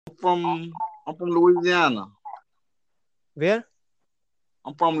I'm from Louisiana. Where?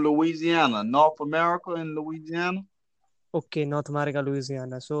 I'm from Louisiana, North America in Louisiana. Okay, North America,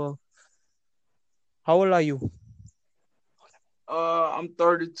 Louisiana. So, how old are you? I'm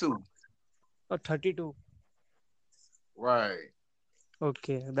 32. Oh, 32. Right.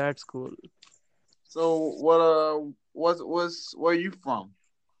 Okay, that's cool. So what's where you from?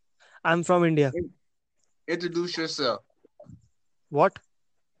 I'm from India. In- Introduce yourself. What?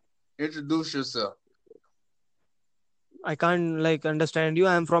 Introduce yourself. I can't like understand you.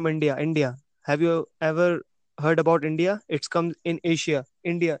 I'm from India. India. Have you ever heard about India? It's comes in Asia.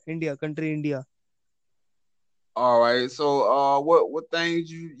 India, India, country India. All right. So what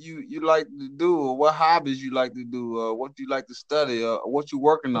things you like to do, or what hobbies you like to do, what you like to study, what you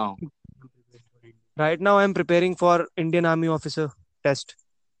working on? Right now, I'm preparing for Indian Army officer test.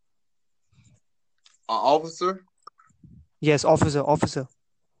 Officer. Yes, officer, officer.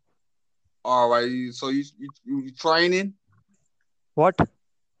 All right. So you training? What?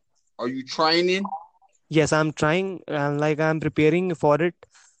 Are you training? Yes, I'm trying. Like I'm preparing for it,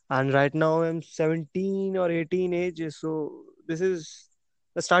 and right now I'm 17 or 18 age. So this is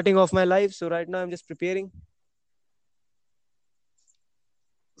the starting of my life. So right now I'm just preparing.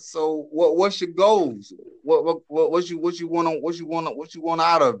 So what's your goals? What you want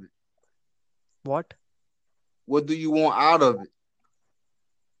out of it? What? What do you want out of it?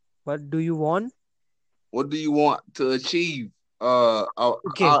 What do you want? What do you want to achieve? Okay.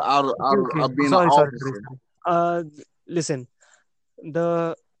 Okay. Okay. Of being an Sorry. Sorry. Sorry. officer. Sorry. Listen.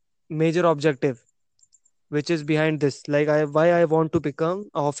 The major objective which is behind this, like I why I want to become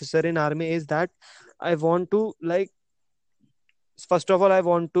a officer in army is that I want to like first of all I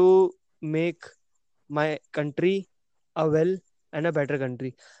want to make my country a well and a better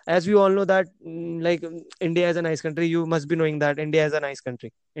country. As we all know that India is a nice country. You must be knowing that India is a nice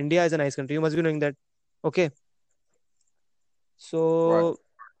country. India is a nice country. You must be knowing that. Okay. Right. So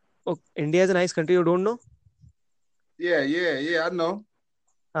India is a nice country. You don't know? Yeah. I know.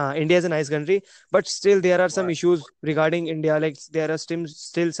 India is a nice country, but still there are some Right. issues regarding India. Like there are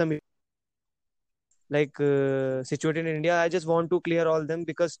still some situated in India. I just want to clear all them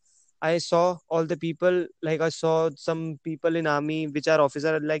because I saw all the people, like I saw some people in army which are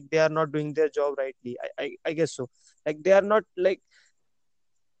officer, like they are not doing their job rightly. I guess so. Like they are not like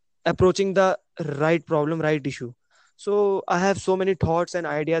approaching the right problem, right issue. So I have so many thoughts and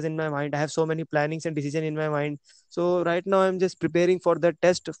ideas in my mind. I have so many plannings and decision in my mind. So right now I'm just preparing for the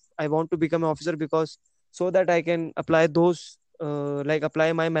test. I want to become an officer because so that I can apply those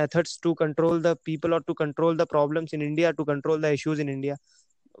apply my methods to control the people or to control the problems in India, to control the issues in India.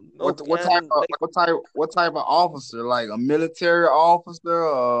 Okay, and like What type of officer? Like a military officer?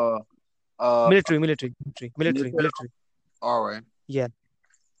 Uh, military. military. All right. Yeah,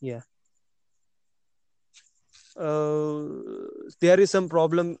 yeah. There is some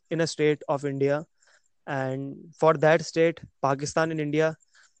problem in a state of India, and for that state, Pakistan and India,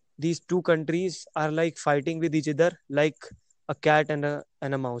 these two countries are like fighting with each other, like a cat and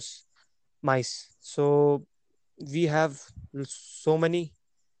a mice. So we have so many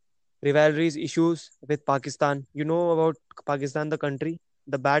rivalries, issues with Pakistan. You know about Pakistan, the country,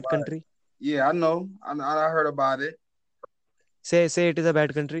 the bad Right. country. Yeah, I know. I heard about it. Say it is a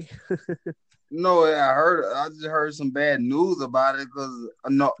bad country. No, I just heard some bad news about it because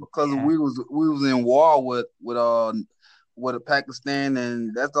no, because Yeah. we was in war with Pakistan,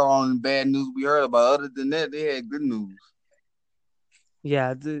 and that's the only bad news we heard about. Other than that, they had good news.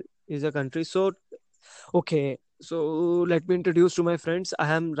 Yeah, the, is a country. So okay, so let me introduce to my friends.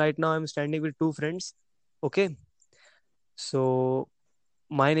 I'm standing with two friends. Okay, so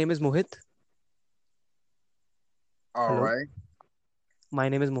my name is Mohit. All Hello, right. my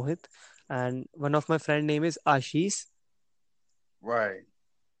name is Mohit, and one of my friend name is Ashish. Right.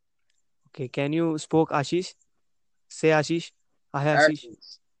 Okay, can you spoke Ashish? Say Ashish. Hi Ashish.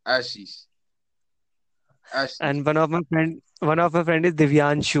 Ashish. Ashish. Ashish. And one of my friend is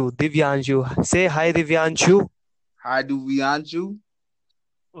Divyanshu. Divyanshu. Say hi Divyanshu. How do we want you?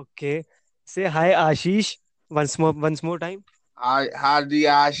 Okay. Say hi Ashish. Once more time. How do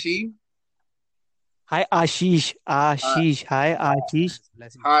Ashi? Hi Ashish. Uh, Ashish. Hi Ashish.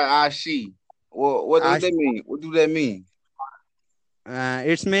 hi Ashi. What does Ash, that mean? What do that mean?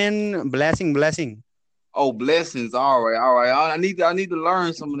 it's mean blessing. Oh, blessings. All right. I need to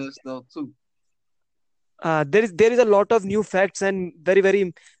learn some of this stuff too. There is a lot of new facts and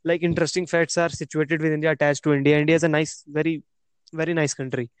very like interesting facts are situated with India, attached to India. India is a nice, very nice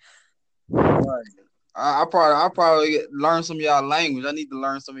country. Right. I probably learn some of y'all language. I need to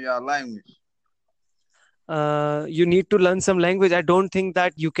learn some of y'all language. You need to learn some language. I don't think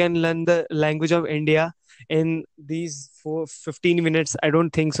that you can learn the language of India in these 15 minutes. I don't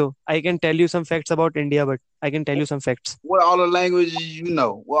think so. I can tell you some facts about India, but I can tell you some facts. What all the languages you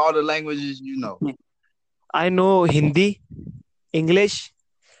know? What all the languages you know? I know Hindi, English,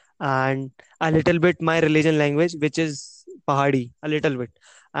 and a little bit my religion language, which is Pahadi, a little bit.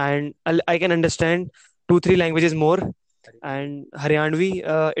 And I can understand two, three languages more. And Haryanvi,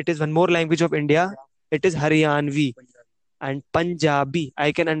 it is one more language of India. It is Haryanvi. And Punjabi,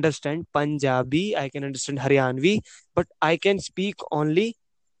 I can understand Punjabi, I can understand Haryanvi, but I can speak only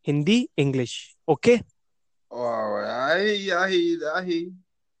Hindi, English. Okay? All right, I hear you. I hear you. I hear you.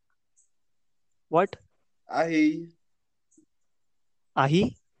 What? I hear you.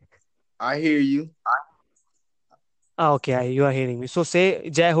 Ahi? I hear you. Ah, okay, you are hearing me. So say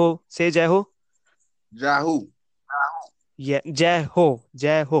Jai Ho. Say Jai Ho. Jahu. Yeah, Jai Ho.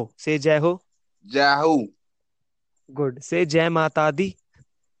 Jai Ho. Say Jai Ho. Jahu. Good. Say Jai Mata Di.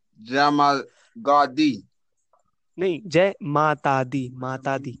 Jama Gadi. नहीं जय माता दी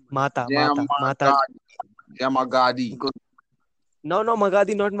माता दी माता Jama माता माता दी. Gadi. Jama Gadi. Good. No,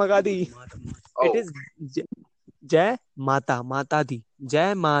 Magadi, not Magadi. It Oh, is Jai Mata Mata Di.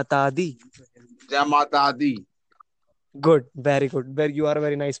 Jai Mata Di. Jama Dadi. Good, very good. Very, you are a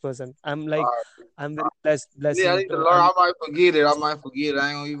very nice person. I'm like, Uh, I'm very blessed. yeah, I Blessing need to to, learn. I might forget it. I might forget it. I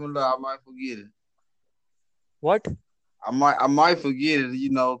ain't gonna even look. I might forget it. what? I might forget it,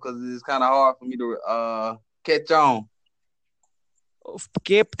 because it's kind of hard for me to catch on. Of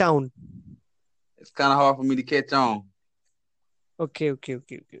Cape Town. It's kind of hard for me to catch on. Okay.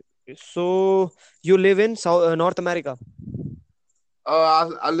 So you live in North America.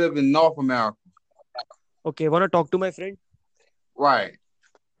 I live in North America. Okay, wanna talk to my friend? Right.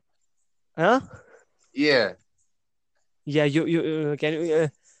 Huh? Yeah. Yeah, you can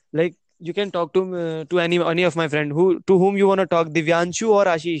like you can talk to any of my friend to whom you wanna talk, Divyanshu or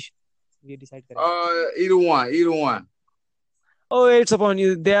Ashish? We decide करेंगे. Either one. Either one. Oh, it's upon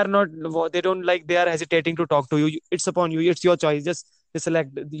you. They are not. They don't like. They are hesitating to talk to you. It's upon you. It's your choice. Just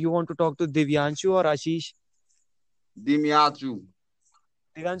select. You want to talk to Divyanshu or Ashish? Dimiatu.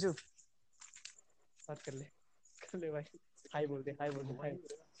 Divyanshu. बात कर ले भाई. Hi बोल दे. Hi बोल दे.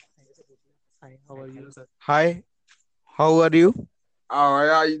 Hi. How are you, sir? Hi, how are you? All right.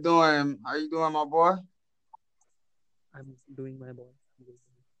 How you doing? How you doing, my boy? I'm doing my boy.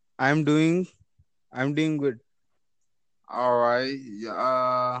 I'm doing good. All right.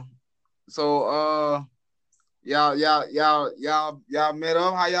 Yeah. So y'all met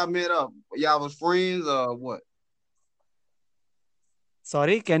up. How y'all met up? Y'all was friends or what?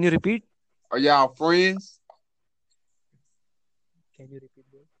 Sorry, can you repeat? Are y'all friends? Can you repeat?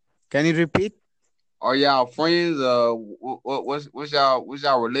 Can you repeat? Are y'all friends? What's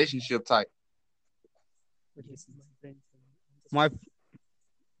y'all relationship type? My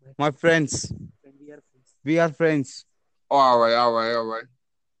my friends. We are friends. We are friends. All right.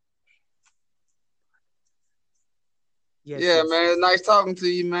 Yes, Yeah, yes. man. Nice talking to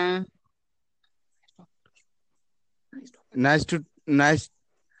you, man. Nice to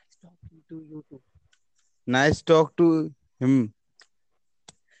Talking to you too. nice talk to him.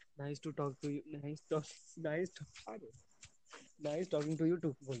 Nice to talk to you. Nice talking to you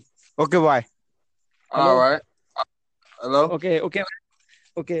too. बोल. Okay, bye. All Hello. right. Hello.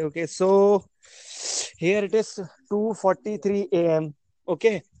 Okay. So here it is 2:43 a.m.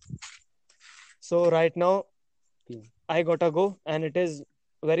 Okay. So right now I gotta go, and it is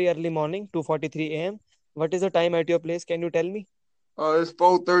very early morning, 2:43 a.m. What is the time at your place? Can you tell me? It's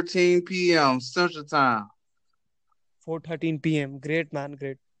 4:13 p.m. Central Time. 4:13 p.m. Great, man.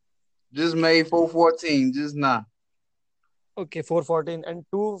 Great. Just made 4:14 just now. Okay, 4:14 and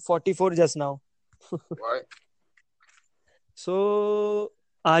 2:44 just now. Right. So,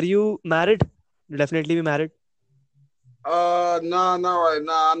 are you married? Definitely be married. No, not right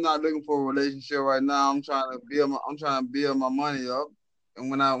now. I'm not looking for a relationship right now. I'm trying to build my money up.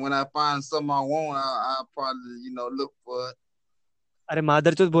 And when I find something I want, I'll probably, look for it. अरे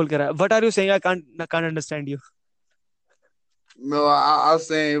मादरचोद बोल के रहा है. What are you saying? I can't understand you. No, I was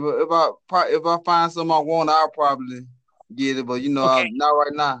saying if I find something I want, I'll probably get it. But Okay. not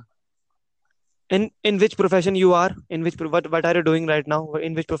right now. In which profession you are? What are you doing right now?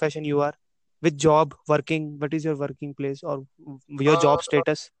 In which profession you are? Which job? Working? What is your working place or your job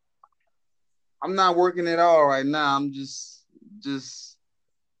status? I'm not working at all right now. I'm just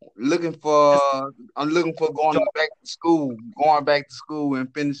looking for. I'm looking for going back to school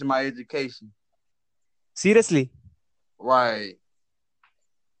and finishing my education. Seriously? Right.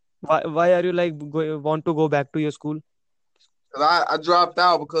 Why are you like want to go back to your school? Cause I dropped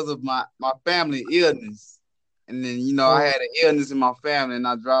out because of my family illness. And then, you know, I had an illness in my family and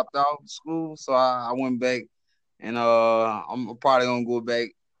I dropped out of school. So I went back and I'm probably gonna go back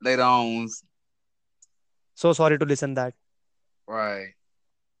later on. So sorry to listen that. Right.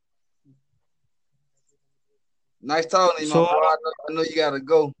 Nice talking to you, my So boy. I know you gotta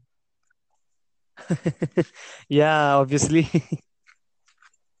go. yeah, obviously.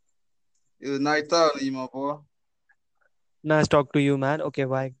 It was nice talking to you, my boy. Nice talk to you, man. Okay,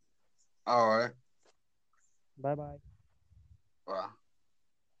 bye. All right. Bye bye. Bye.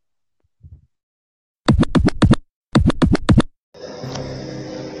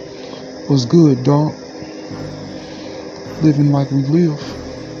 What's good, dog? Living like we live.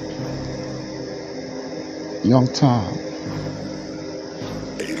 Young time.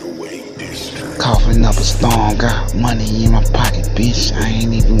 Coughing up a storm, got money in my pocket, bitch. I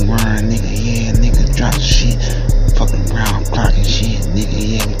ain't even worrying, nigga. Yeah, nigga, drop shit. Fucking round clock and shit, nigga.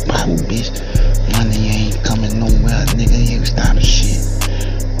 Yeah, we poppin', bitch. Money ain't coming nowhere, nigga. Yeah, we stopping shit.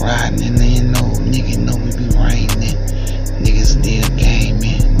 Riding in there, you know we be writing it. Niggas still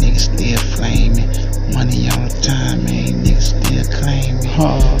gaming, niggas still flaming. Money all the time, man. Niggas still claiming.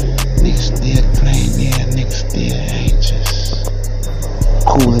 Niggas still claim, yeah, niggas still anxious.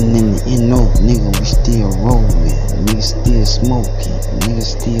 Coolin' in the NO, nigga, we still rollin'. Niggas still smoking,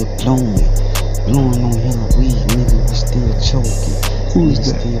 niggas still blowing. Blowing on hella weed, nigga, we still choking.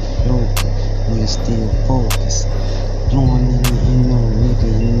 Niggas still floating, niggas still focused. Blowing in the NO, nigga,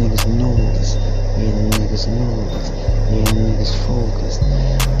 you niggas know this. Yeah, the niggas know this. Yeah, the niggas focused.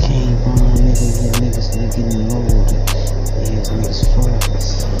 Can't run, nigga, yeah, niggas getting loaded. Yeah, the niggas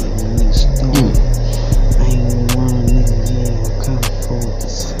focused. Yeah, the niggas stupid. I ain't even run, nigga, yeah, I'm kinda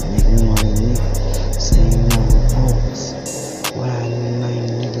focused. Nigga, money, nigga, same number focus. Riding the night,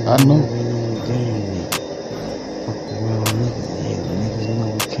 nigga, I know. We on the game, nigga. Fuck around, nigga, yeah, the niggas know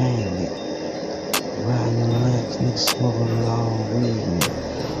we can't, nigga. Riding the legs, nigga, smoking long weed, nigga.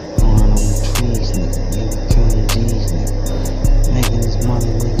 Blowing on the trees, nigga, yeah, we counting G's, nigga. Making this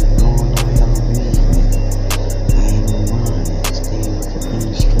money, nigga, blowing on hella weed, nigga. I ain't even run, nigga, staying up in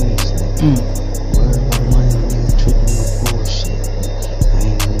the streets, nigga. Worry about money, nigga, tripping on bullshit, nigga. I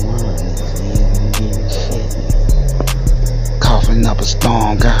ain't even run, nigga, yeah, I'm getting shit, nigga. Coughing up a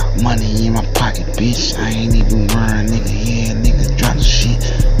storm, got money in my pocket, bitch. I ain't even worrying, nigga, yeah, nigga, drop the shit.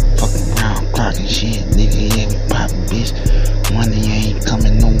 Fucking round clock and shit, nigga, yeah, we poppin', bitch. Money ain't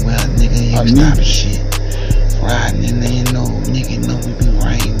coming nowhere, nigga, yeah, we stoppin' shit. Riding in there, nigga, we be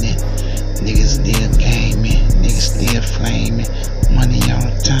writing it. Niggas still gaming, niggas still flaming. Money all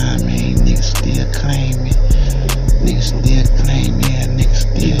the time, man, niggas still claiming. Niggas still claiming, yeah, niggas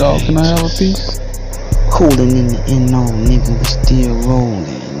still Dog, can I have a anxious. piece? Coolin' in the NO, nigga, we still rollin'.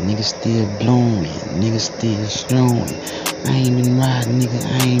 Niggas still blowing, niggas still strong. I ain't been riding, nigga,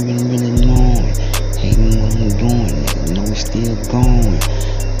 I ain't been really knowing. Hating what I'm doing, nigga, know we still going.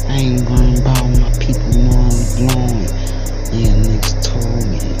 I ain't worrying about my people, know I'm blowing. Yeah, niggas told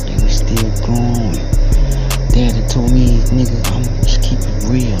me, yeah, we still growing. Daddy told me, nigga, I'ma just keep it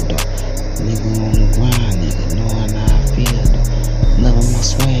real, though. Nigga on the grind, nigga, knowing how I feel, though. Loving my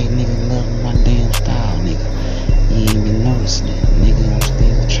swag, nigga, loving my damn style, nigga. You ain't been noticing it, nigga, I'm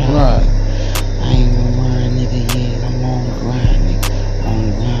still trying. Right. I ain't gonna worry, nigga, yeah, I'm on the grind, nigga. On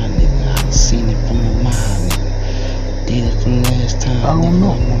the grind, nigga, I done seen it from a mile, nigga. Did it for the last time, I don't nigga,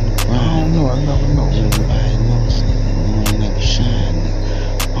 know. I'm on the grind, I never know. everybody knows, nigga, knowing that we shine, nigga.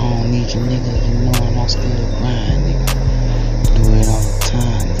 I don't need you, nigga, you know I'm still grind, nigga. Do it all the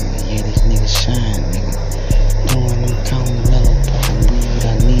time, nigga, yeah, these niggas shine, nigga. Doing them counting the mellow fucking weed, I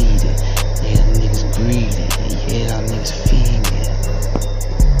need it. Yeah, the niggas greedy, yeah, the niggas feed me.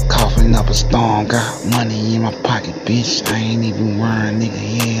 Coughing up a storm, got money in my pocket, bitch. I ain't even worrying, nigga,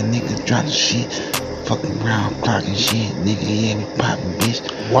 yeah, nigga, drop the shit. Fucking round clock and shit, nigga, yeah, we poppin', bitch.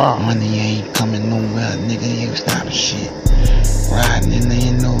 Wow. Money ain't coming nowhere, nigga, yeah, we stopping shit. Riding in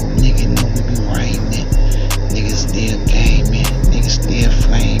there, nigga, know we be writing it. Niggas still gaming, niggas still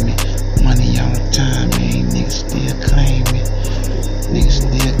flaming. Money all the time, man, niggas still claiming. Niggas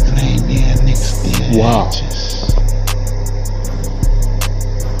still claim, yeah, niggas still Wow. anxious.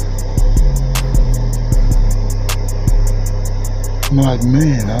 I'm like,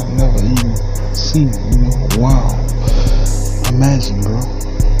 man, I've never even seen it, you know. Wow. Imagine, bro.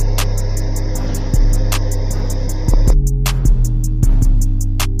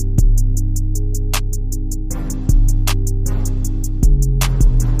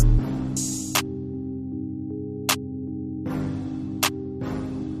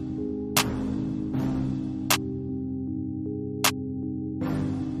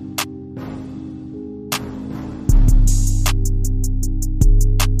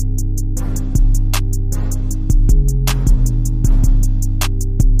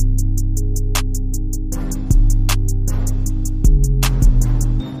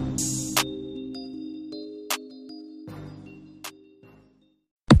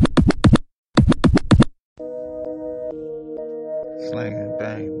 slanging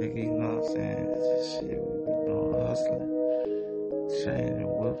bang, nigga, you know what I'm saying? This shit we be doing, hustling,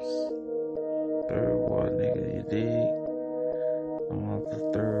 changing whips, third wall, nigga, you dig? I'm off the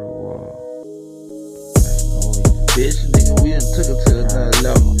third wall. Bitch, nigga, we done took it to another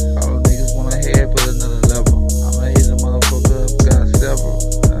level. All niggas wanna have but another level. I'ma hit a motherfucker up, got several.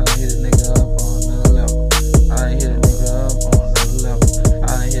 I done hit a nigga up on another level. I done hit a nigga up on another level.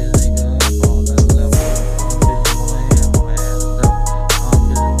 I done hit a nigga up on another level. All bitches wanna have a double. All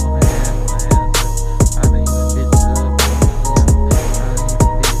bitches wanna have a double. I done hit a bitch up on another level. I done hit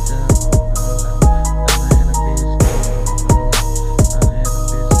a bitch up on another level. I done hit a bitch up on another level. I done hit a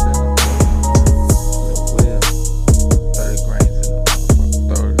bitch up on another level. 30 grains in the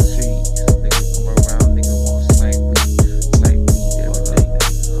motherfucker, 30 sheets. Niggas come around, niggas wanna slang weed every day, nigga.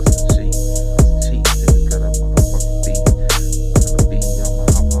 Hustle cheap, nigga. Got a motherfucking beat. Got a beat, I'ma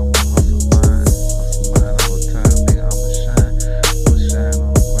hustle mine all the time, nigga. I'ma shine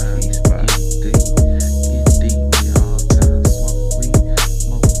on the ground. Get deep, nigga, all the time. Smoke weed,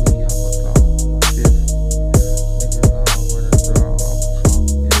 I'ma flow, I'ma fifth. Nigga, all with a draw, I'm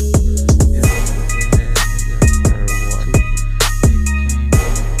drunk, yeah.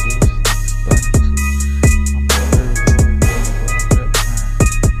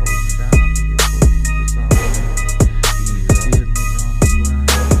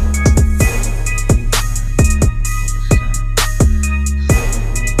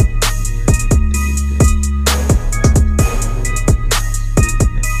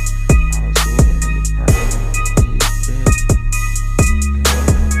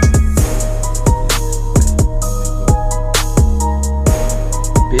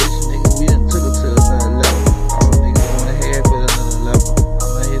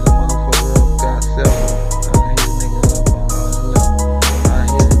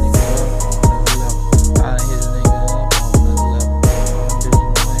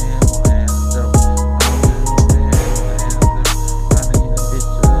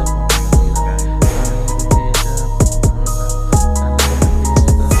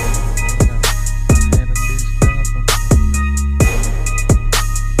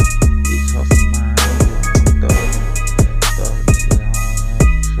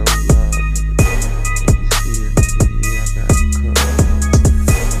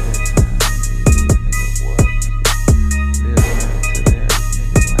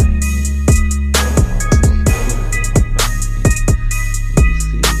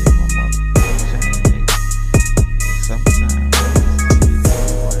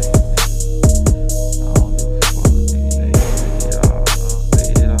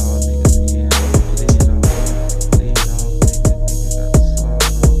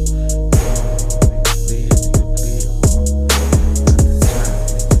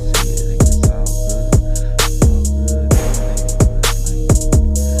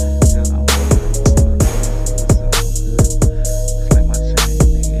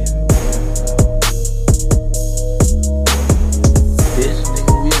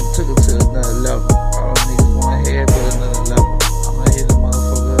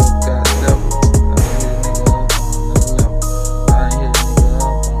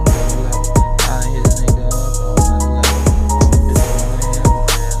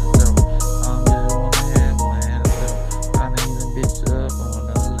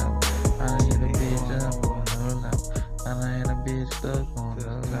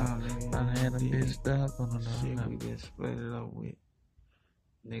 Shit, we been split it up with.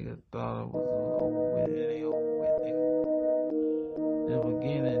 Nigga thought it was over with. It ain't over with, nigga. In the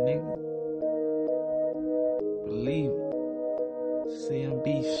beginning, nigga. Believe it. CMB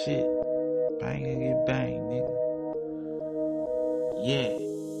shit. Bang and get bang, nigga. Yeah.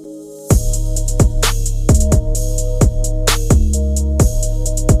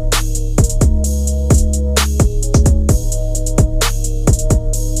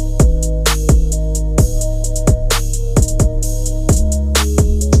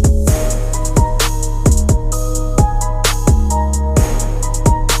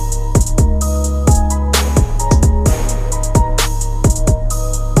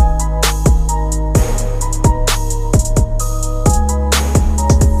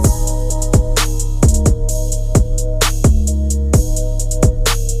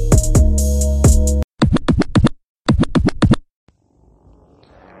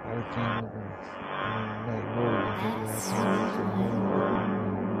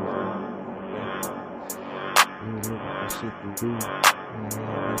 Shit to do,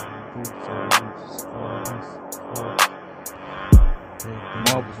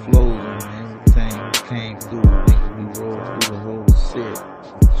 marble flows and everything came through. Niggas we rolled through the whole set.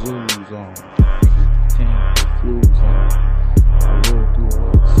 Zoos on. Niggas came with the flues on. rolled through the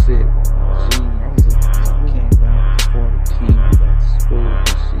whole set. Jeez, came around with 40 keys. I scrolled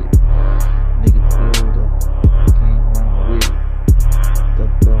the shit. Nigga blowed up. Came around with it.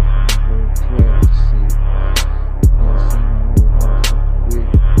 Ducked off in the whole trash shit. Never seen my whole motherfucker with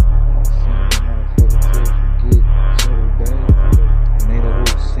it. Never seen my motherfucker tell forget. So bad. Made a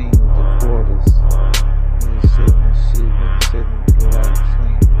whole scene with the quarters. Nigga selling this shit. Nigga selling it go out and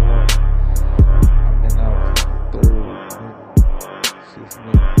slinging water. I've been out to the third. Nigga. Since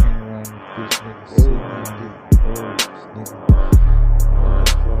nigga came around this bitch. Nigga sitting on getting birds. Nigga. I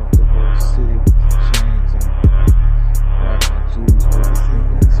left off the whole city with the chains on. Rock my jewels with the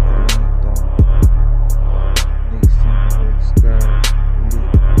nigga explained on. Nigga seen the whole sky lit.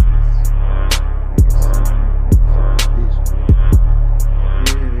 Nigga seen the motherfucking bitch with it.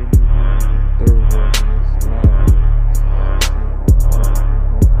 Yeah, they knew who the third one is. Loud.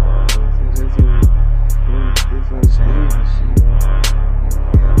 I changed my shit up.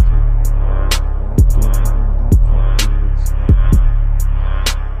 I had to. But I'm doing it on. I'm from Felix now.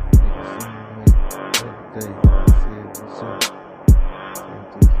 Nigga seen me like the other day. I said, what's up? Fuck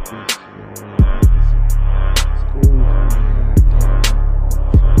this bitch. You already know what's up. It's cool for me. I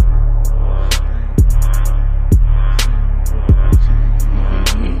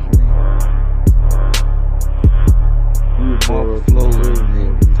came out. All the flows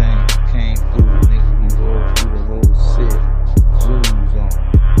and everything came through. Nigga, we rolled through the whole set. Zooms on.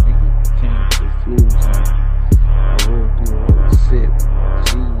 Nigga came to flues on. I rolled through the whole set.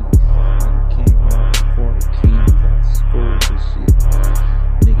 Jeez. Nigga came around with 40 keys. I scrolled the shit.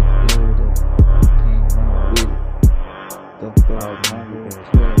 Nigga blowed up. Came around with it. Ducked out my whole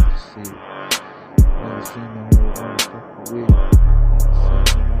trash shit. Never seen the whole motherfucker with it. Never seen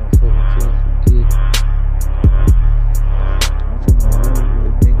the motherfucker tell forget. I'm from the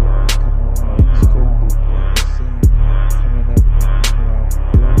neighborhood, nigga. Come around the school. Nigga seen me coming up with me when I was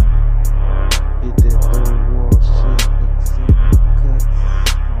young. Hit that third wall shit. Nigga seen me cuts.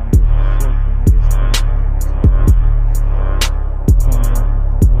 I don't give a fuck when niggas come around. Coming up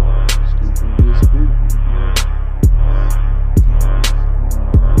with the wall. Stupid bitch, stupid.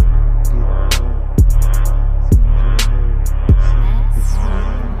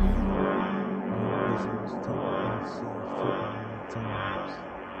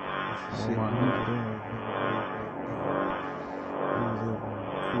 Shit, my nigga doing, nigga, right there. We was up on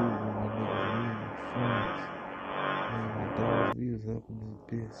the crew with my niggas leaving France. Me and my dog, we was up in this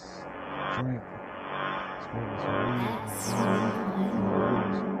bitch drinking,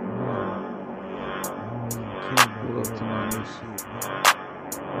 smoking some weed and I don't even care about up to my new shit, man.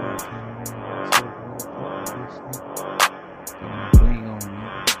 I came around and took motherfucking bitch, nigga. Got my bling on,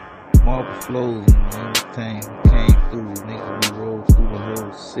 nigga. Marble flows and everything came through, nigga. We rolled through the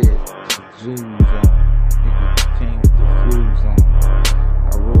whole set. Zooms on. Nigga came with the flues on.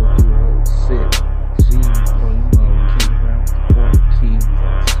 I rolled through the whole set. G's, bro, you know, we came around with the 40 keys. I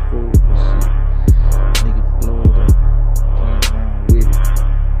scrolled the shit. Nigga blowed up. Came around with it.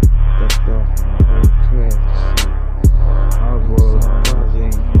 Ducked off in the whole trash shit. I was rolling on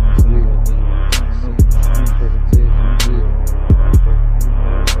project, you know what I'm saying? Nigga, coming up, you know, I'm for the test, you good. You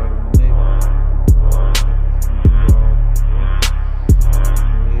know everybody in the neighborhood.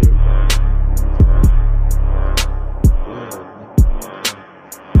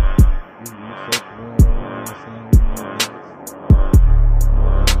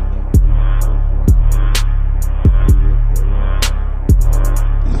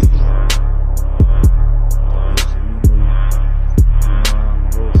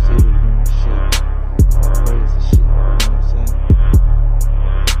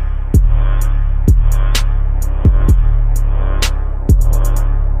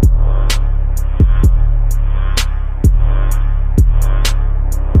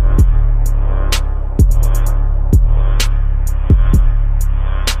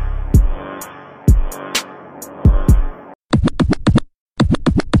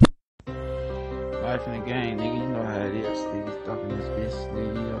 Life in the game, nigga, you know how it is. Nigga, stuck in this bitch,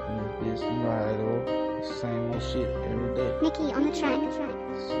 nigga, you up in this bitch, you know how it all. It's the same old shit every day. Mickey on the track.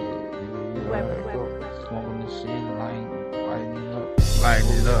 Shit, nigga, you know how it go. Smoking this shit, lighting it up. Lighting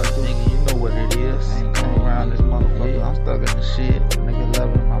it up, nigga, you know what it is. I ain't coming around this motherfucker, I'm stuck in the shit. Nigga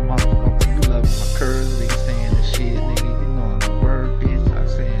loving my motherfucker, you loving my curves, nigga saying the shit, nigga, you know the word, bitch, I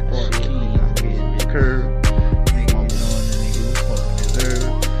saying the shit, nigga, I'm getting the curve. Nigga, you know the nigga, we smoking this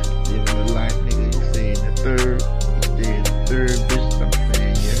herb. Living the life, nigga, you saying the third. You stay in the third, bitch, I'm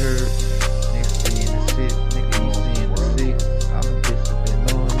saying you heard. Nigga saying the shit, nigga, you saying the six. I'm a bitch that been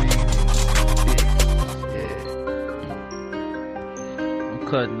knowing me. Yeah. I'm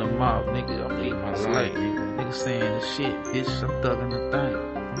cutting them out, nigga, I'm eating my life, nigga. Nigga saying the shit, bitch. I'm thugging the thing.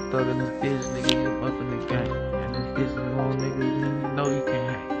 I'm thugging this bitch, nigga. You up in the game. And this bitch is on, nigga. You know you can't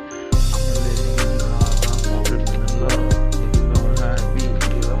hang. I'ma let niggas know I'm tripping in love. Niggas know how it be,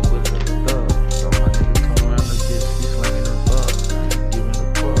 nigga. I'm with the thug. So my niggas come around this bitch, we slinging this bug. Giving the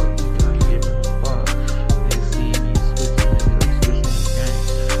fuck, nigga. I'm giving the fuck. Niggas see me switching, nigga. I'm switching the game.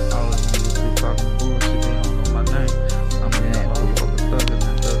 All the niggas be talking bullshit, they don't know my name. I'm in that motherfucking thugging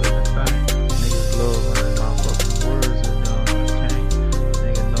and thugging the thing. Niggas love running my fucking words and know how I came.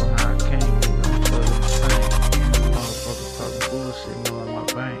 Nigga know how I came, nigga. I'm thugging the thing. And the motherfuckers talking bullshit, know in my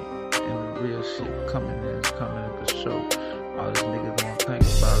vein. And the real shit coming in, it's coming in for show. All these niggas won't think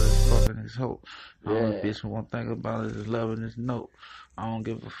about it is fucking his hope. All the bitch won't think about it is loving his note. I don't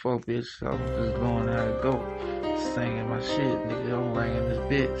give a fuck, bitch. I'm just going how it go. Singing my shit, nigga. I'm ringing this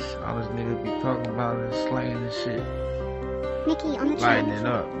bitch. All these niggas be talking about it and slanging this shit. Mickey on the Lighting it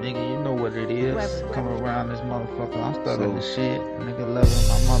up, nigga, you know what it is. Come around this motherfucker, I'm studying the shit. Nigga loving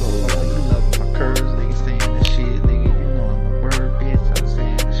my motherfucker, you loving my curves. Nigga saying the shit, nigga, you knowin' the word, bitch. I'm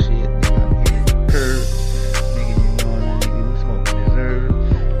saying the shit, nigga, I'm hitting the curve. Nigga, you knowin' the nigga, we smoking this herb.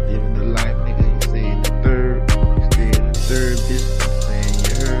 Living the life, nigga, you saying the third. You stay in the third, bitch, I'm saying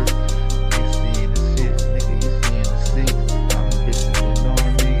you heard. Nigga seeing the six, nigga, you seeing the six. All the bitches, they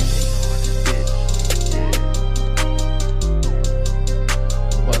knowin' me, they knowin' the bitch, yeah.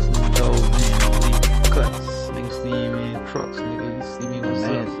 Bustin' them doors in, leaving cuts. Nigga see me in trucks, nigga. You see me what's up.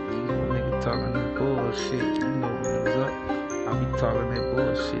 Nigga talking that bullshit, you know what is up. I be talking that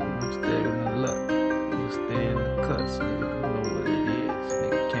bullshit and I'm staring in luck. Nigga stay in the cuts, nigga. You know what it is.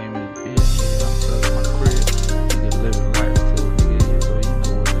 Nigga came in the bitch, nigga. I'm stuck my crib. Nigga living life too, nigga. So you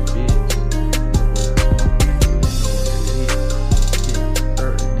know what it is. You know what it's smoking, you know what it is. Shit,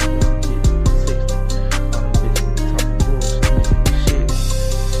 30, nigga. I'm getting 60. All them bitches be talking bullshit, nigga. Shit.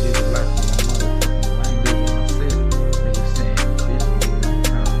 Live the life of my motherfucking mind, living my city. Nigga saying the bitch, nigga, I'm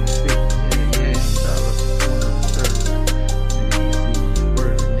counting the 50. Yeah, $1, 20 to 30. Nigga, you see me in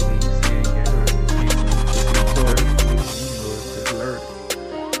word, nigga, you saying you heard it. Came in the 30, nigga, you know it's just alerted.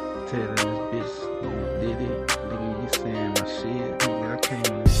 Telling this bitch, did it, nigga, you saying my shit, nigga, I came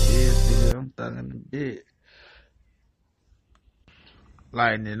in the bed, nigga, I'm thugging the bed.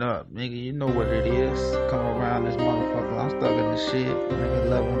 Lighting it up, nigga, you know what it is. Come around this motherfucker, I'm stuck in the shit. Nigga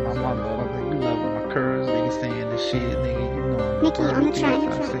loving my motherfucker, you loving my curves. Nigga saying the shit, nigga, you know I'm Mickey on the track.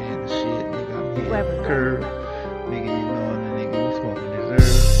 I'm saying the shit, nigga, I'm hitting Whoever. the curve. Nigga, you know the nigga, we smoking this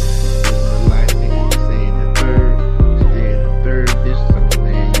herb. Living the life, nigga, you saying the third. You stay in the third, bitch, I'm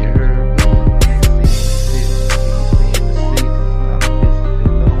saying you heard. Nigga seeing the six, nigga, you seeing the six. All the bitches,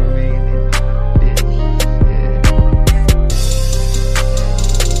 they knowin' me, they knowin' the bitch, yeah.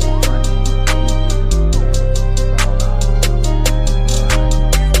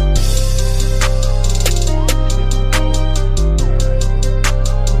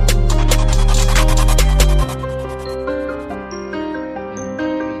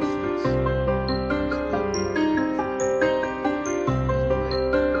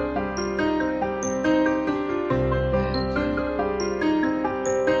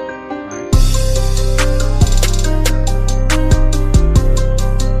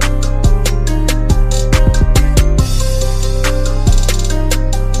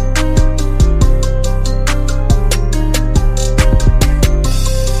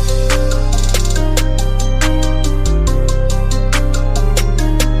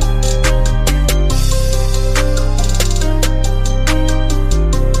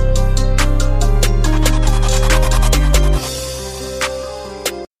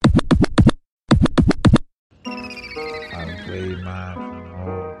 I done played mine from the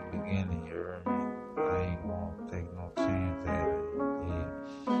whole beginning, you heard me? I ain't gonna take no chance at it. Yeah,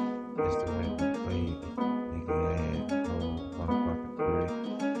 that's the way we played it. Nigga had no motherfucking threat.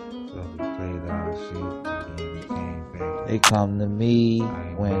 So we played our shit, and then we came back. They come to me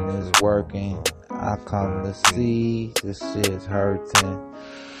when it's working. I come to see this shit's hurting.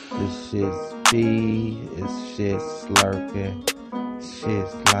 This shit's speed, this shit's slurping.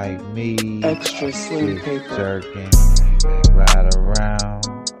 Shit's like me, Extra slim shit's paper. jerking, ride around,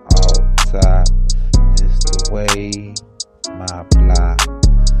 all top. This the way, my block,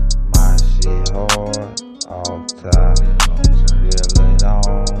 my shit hard, all top. Feel it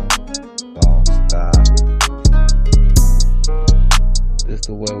on, don't stop. This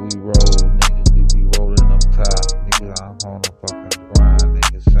the way we roll, nigga. We be rolling up top, nigga. I'm on the fucking grind,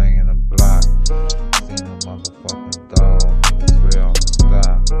 nigga. Singing the block, seen the motherfucking dog, nigga. Swear on the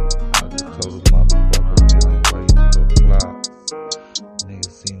stop. I just told the motherfucker, man, I'm waiting for the block. Nigga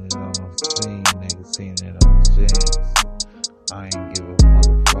seen it on the scene, nigga seen it on the chance. I ain't give a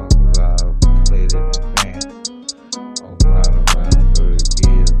motherfucker, I played it in advance.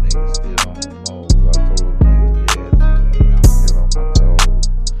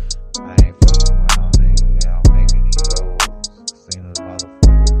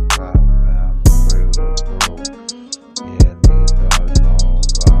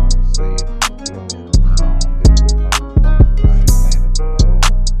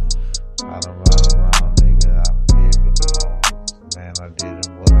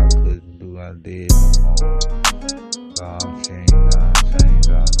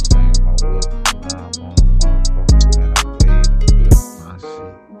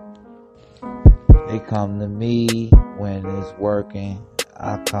 come to me when it's working.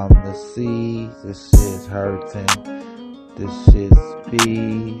 I come to see this shit's hurting. This shit's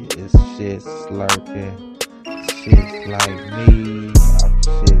speed. This shit's slurping. Shit's like me. I'm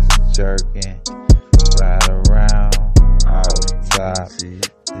shit's jerking. Right around. Outside.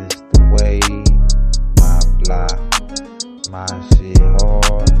 This the way. My block. My shit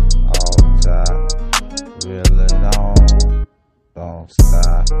hard. All top. Reel it on. Don't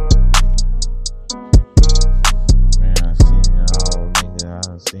stop. Man, I seen it all, nigga. I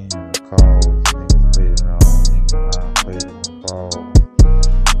done seen the calls. Niggas played it all, nigga. I done played it with balls.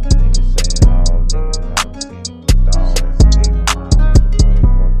 Niggas saying it all, nigga. I done seen it with dogs. Came around with the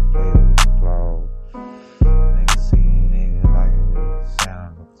motherfucker, played it with claws. Niggas seen it, nigga, like it was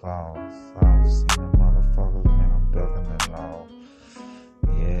Santa Claus. I done seen the motherfuckers, man. I'm ducking the law.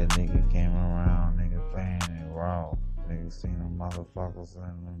 Yeah, nigga came around, nigga playing it raw. Niggas seen them motherfuckers in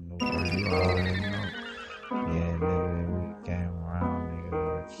them new brand you already know. Yeah, nigga, we came around, nigga,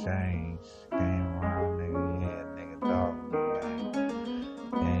 with change. Came around, nigga, yeah, nigga, dog, nigga.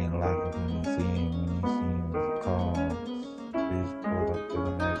 They ain't like it when you see him, when you see him with the cars. Bitch pulled up to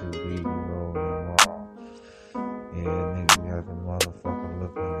the SUV, rolling wall. Yeah, nigga, got the motherfucker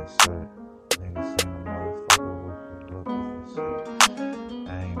looking and shit. Nigga seen the motherfucker looking and shit. I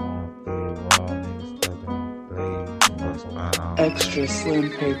ain't wanna play it raw, nigga, stuck in the blade. Extra slim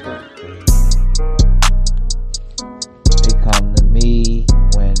paper. They come to me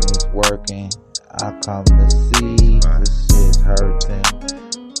when it's working. I come to see this shit's hurting.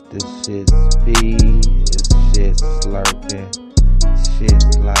 This shit's speed. This shit's slurping.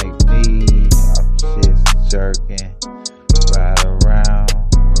 Shit's like me. I'm shit's jerking. Right around.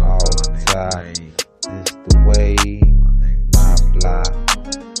 Outside. This the way. My block.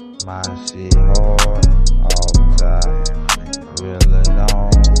 My shit hard. All time. Reel it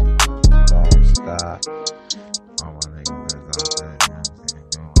on, don't stop. All my niggas that's out there, you know what I'm saying?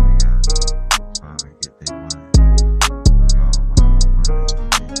 Going, they got trying to get their money. You all my money, so we gon'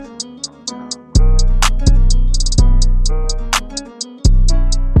 get our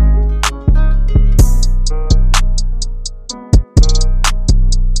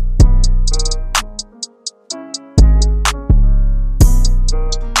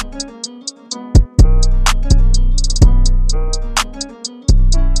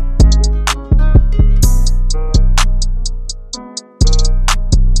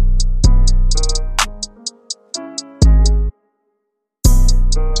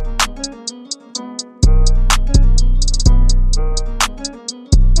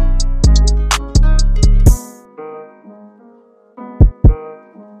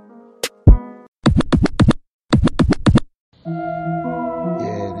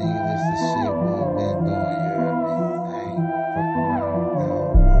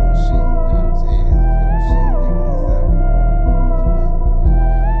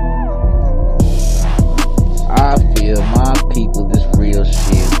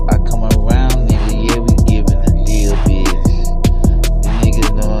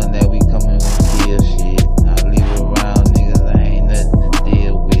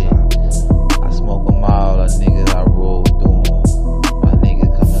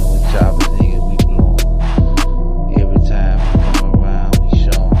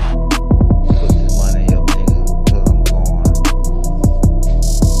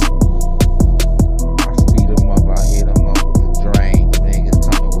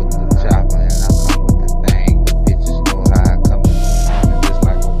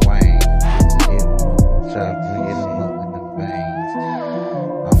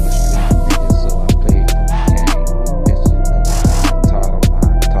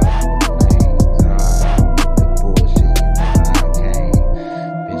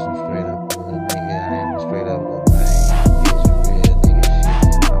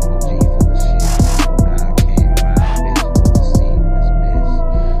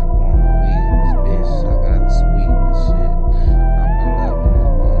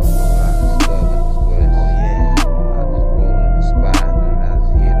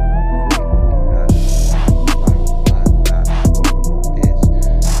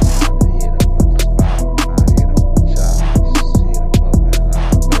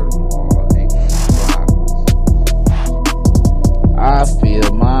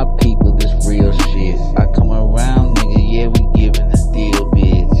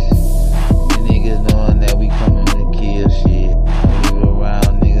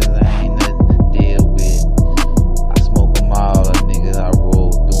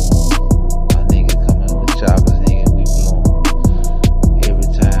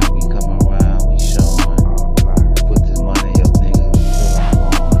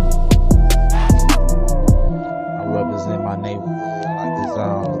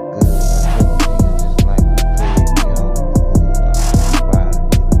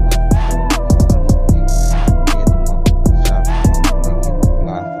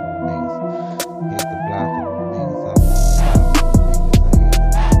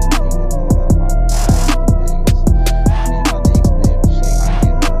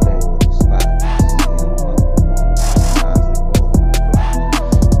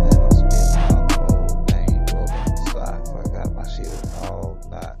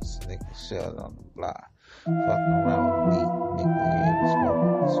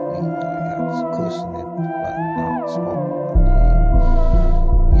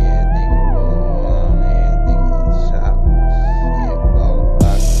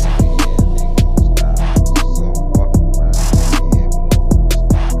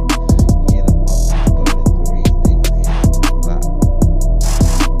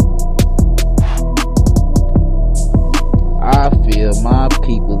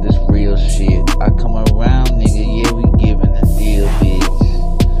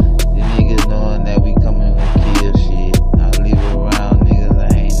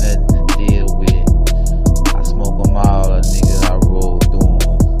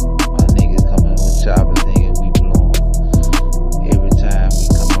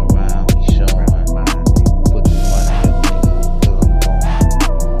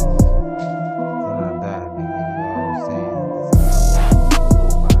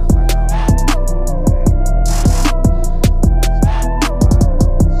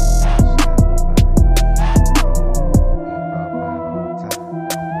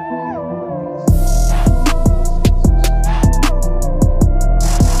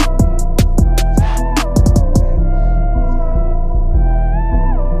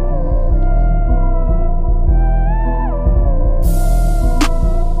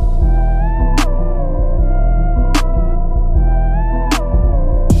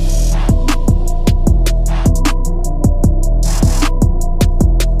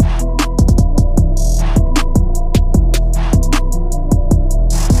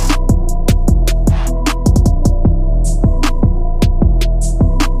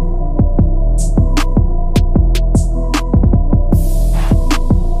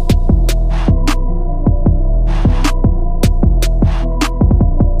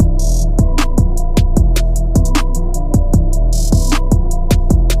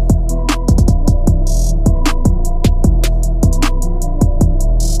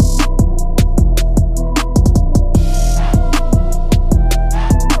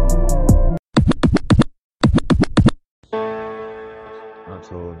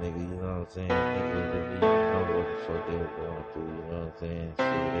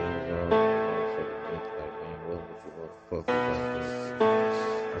Fuck about this.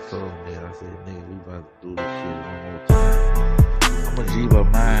 I told him that. I said, nigga, we about to do this shit one more time. I'm a G by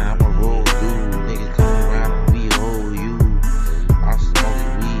mine. I'm a roll dude. Nigga come around and we hold you. I smoke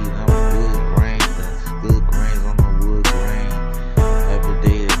weed. I'm good grain. That's good grains on the wood grain. Every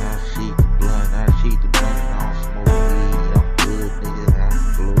day that I sheet the blunt. I sheet the blunt and I don't smoke weed. I'm good, nigga. I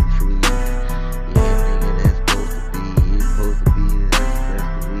blow trees. Yeah, nigga, that's supposed to be. It's supposed to be. That's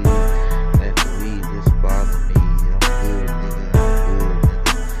the weed. That's the weed that's bothering me. I'm good, nigga. I'm good, nigga.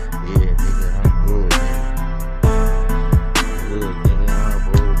 Yeah, nigga, I'm good, nigga. Good, nigga. I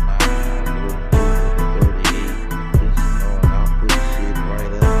roll mine. I roll through with the 38. Bitch, know and I'll put shit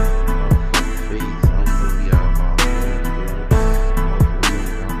right up in my motherfucking face. I'm fully out my room, dude. Smoke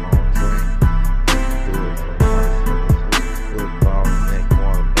weed. I'm on drink. Good for motherfuckers. Football, neck,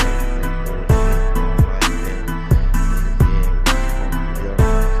 quarterback, neck, bullshit. Don't like that. Niggas, yeah, we smoke it up.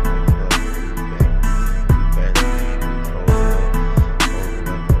 Smoke it up. We back. We back again. We hold it up. Hold it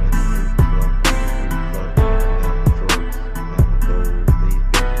up on this new truck. On this new truck. Lambo trucks. Lambo those. These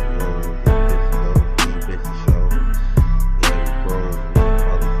bitches low. These bitches low. These bitches show. Yeah, we bros. We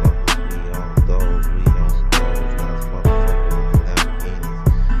motherfuckers. We on those. We on those. That's motherfuckers with Lamborghinis.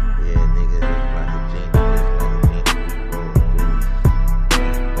 Yeah, nigga, just like a genie. Just like a genie. We roll through.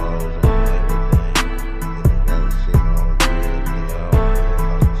 Balls on everything. Nigga got a shit on good. Nigga, I don't feel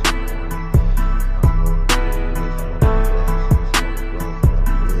like cheating on it. I'm rolling through. We smoking blunts. We smoking blunts. And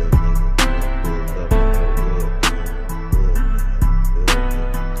I'm good, nigga. I'm good up. I'm good, nigga. I'm good, nigga. I'm good, nigga.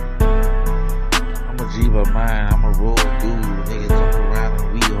 I'm a G by mine. I'm a roll dude. Nigga come around and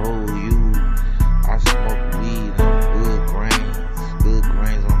we hold you. I smoke weed. I'm good grains. Good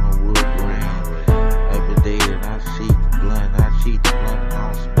grains on the wood grain. Every day that I sheet the blunt. I sheet the blunt and I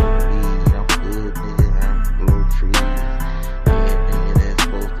don't smoke weed. I'm good, nigga. I blow trees. Yeah, nigga, that's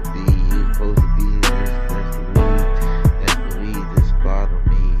supposed to be. It's supposed to be. That's the weed. That's the weed that's bothering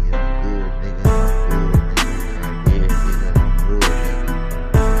me. I'm good, nigga. I'm good, nigga. Yeah, nigga, I'm good, nigga.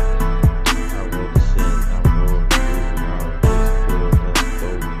 I wrote the shit. I'm rolling through. I was just pulling up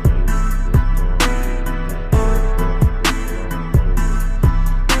dope music. Just doing music. Just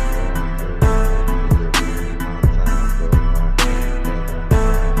blowing through. Blowing through.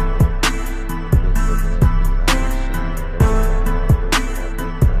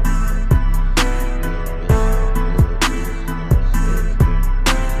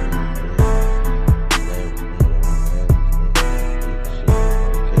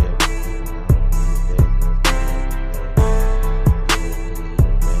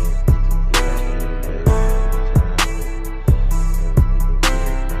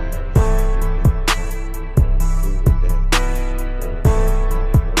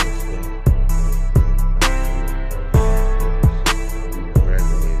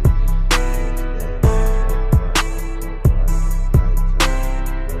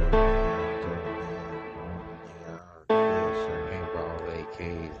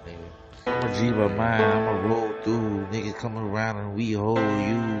 I'm a G by mine, I'm a roll through. Nigga come around and we hold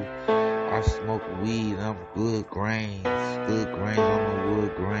you. I smoke weed, I'm good grains. Good grains on the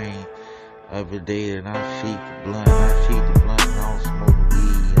wood grain. Every day that I sheet the blunt. I sheet the blunt and I don't smoke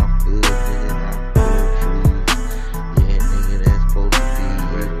weed. I'm good, nigga. I blow trees. Yeah, nigga, that's supposed to be.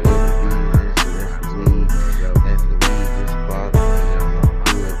 That's supposed to be. That's the weed. That's the weed that's bothering me. I'm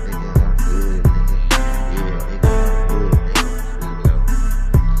good, nigga. I'm good, nigga. Yeah, nigga, I'm good, nigga. Feel it out.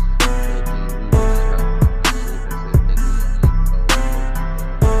 Hey, nigga, we was slapping on this shit. I said, nigga, you don't even know what's going on. You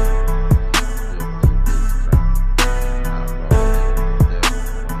don't know this time. I brought a nigga from the devil. You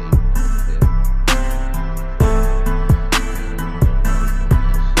don't even know the devil.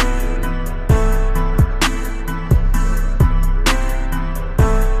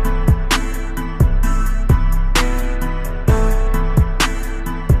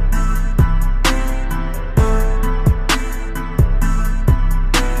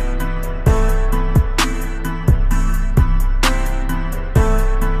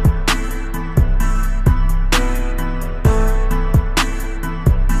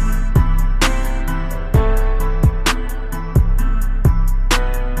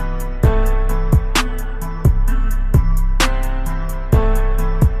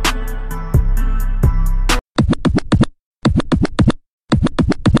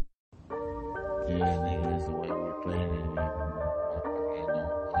 Yeah, nigga, that's the way we're playing it. Motherfucker, you know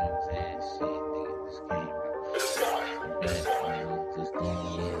what I'm saying? Shit, nigga, this game. I'm back, man. Just doing a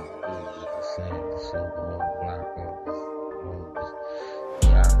little good with the same. To show the whole block off.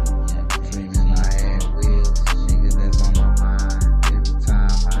 Yeah, dreaming I had wheels. Nigga, that's on my mind. Every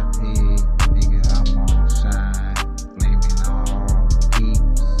time I dig, nigga, I'm on shine. Blaming all the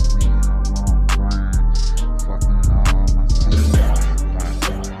people.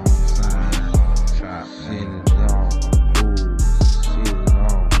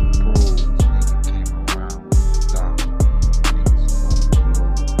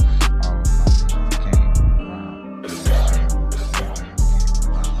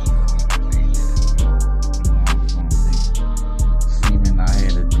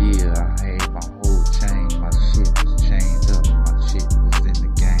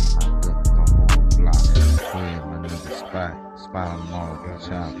 Bottom off the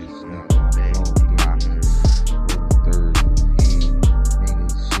choppers, nigga, low block. Third head, nigga,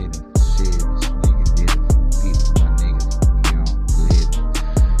 shit for shit. This nigga did it for the people, my niggas, we on glitter.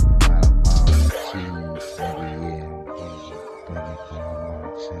 Bottom off the cheese, nigga, yeah, I'm easy. Bunny bottom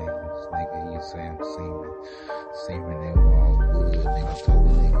off chains, nigga, you say I'm seeming. Seeming they were all good, nigga, told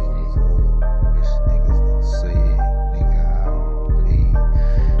a nigga this good. Wish niggas done say it, nigga, I don't bleed.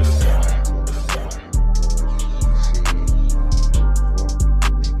 I told a nigga, shit, I don't fuck with the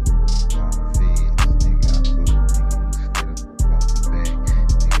nigga, but I'm feds, nigga, I told a nigga, straight up about the back,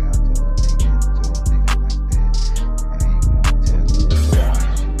 nigga, I told a nigga like that, I ain't gonna tell you, so I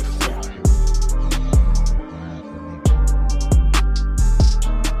shoot, nigga, I'm grind for nigga,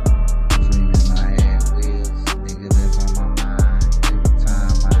 dreaming I had wheels, nigga, that's on my mind, every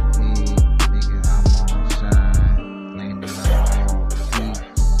time I dig, nigga, I'm on shine, claiming I'm all peace,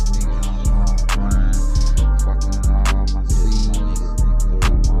 nigga, I'm on grind, fucking all my seeds, nigga,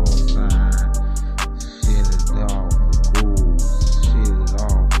 I'm on sign, shit is all for ghouls, shit is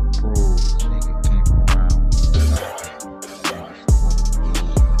all for pros, nigga, came around with suckers, niggas for the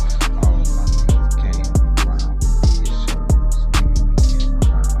blues, all of my niggas came around with big shows, nigga, we came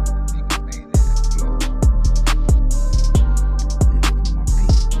around, the nigga made it explode. Yeah, for my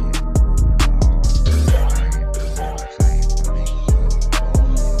people, yeah, we rolling hard. I ain't for the same, my niggas love. Oh,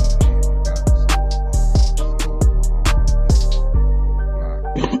 yeah, man, we got the soul. Block,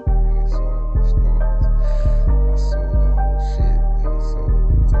 nigga, sold the stars. I sold the whole shit, nigga, sold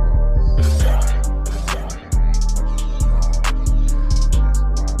the cars. I ain't fucking with bars. That's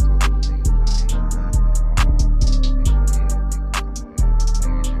why I told the niggas I ain't behind it all. Nigga, yeah, nigga, I'm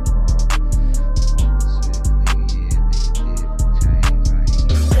playing it raw. Smoking shit, nigga, yeah, nigga did for change. I ain't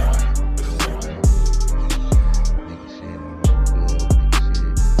even trying to blood out. Nigga, shit on my blood, nigga,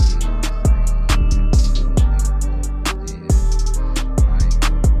 shit is kids. I ain't even never knew a nigga what was dead. I ain't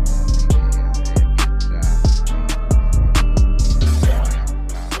going around, nigga, yeah, I had me a job. I ain't gonna fuck with it. I ain't out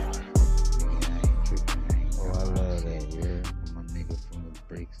loud. Fuck, nigga, I ain't tripping, I ain't Oh, I got my love shit. that, yeah. I'm a nigga from the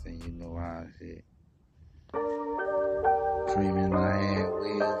breaks, and you know how shit. Dreaming I had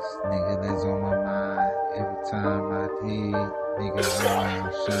wheels, nigga, that's on my mind. Every time I did, nigga, I'm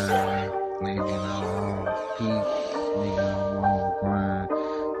on shine. Claiming I'm on peace, nigga, I'm on grind.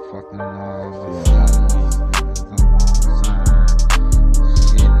 Fucking all my seeds, niggas, I'm on sign.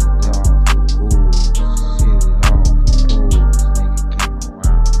 Shit is all for ghouls, shit is all for pros. Nigga came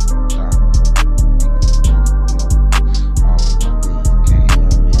around with doctors, niggas for the blow. All of my niggas came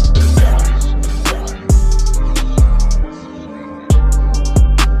around with big shows, niggas,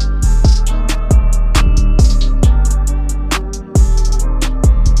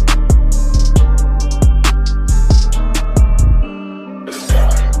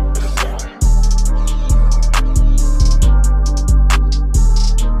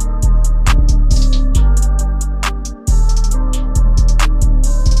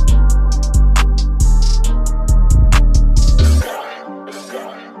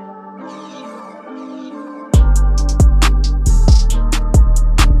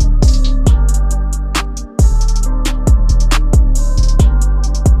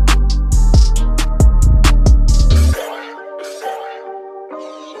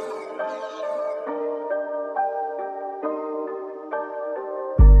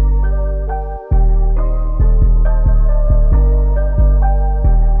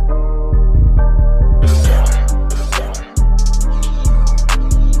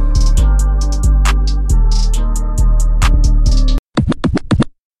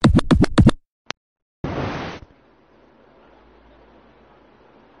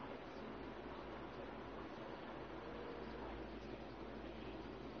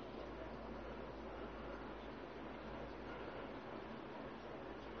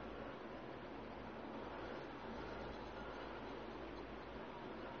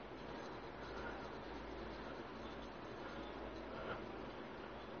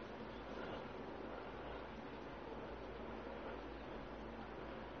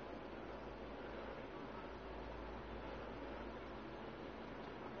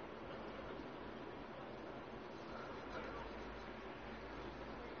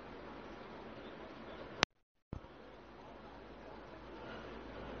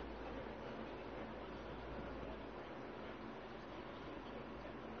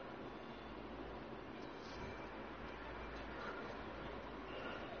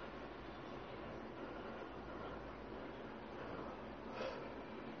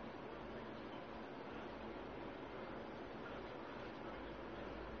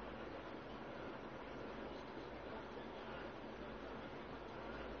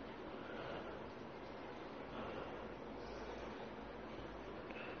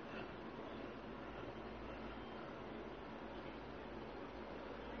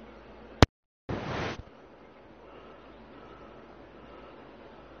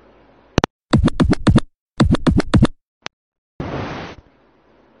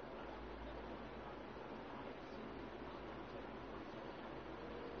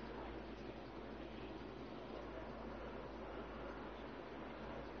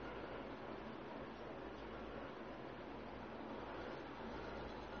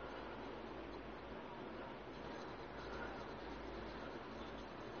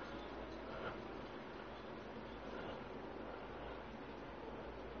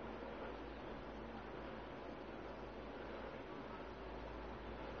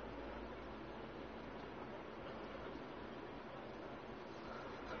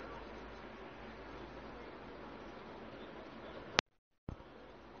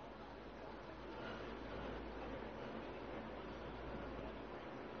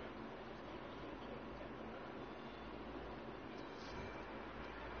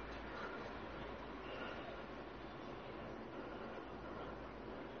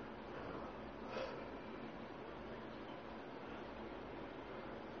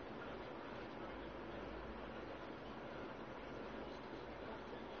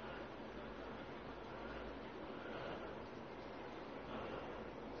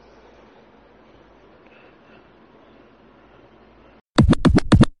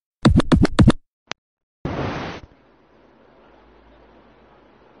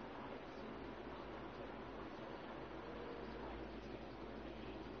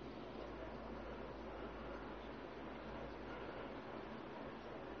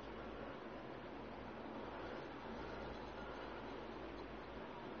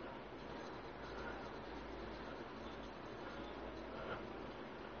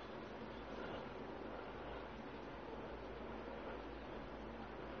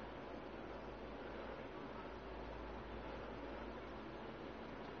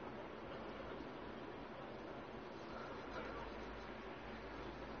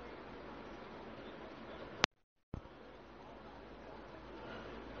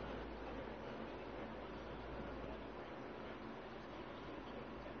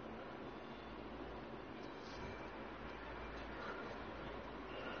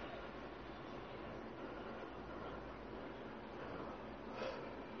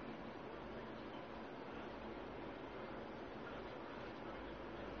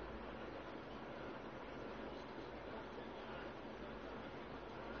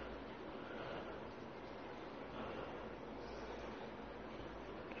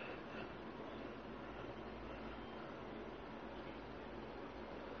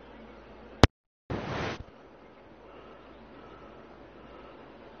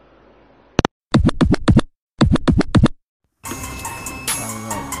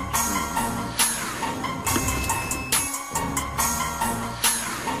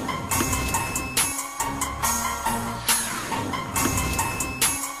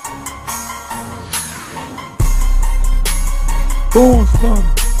 Born stunner,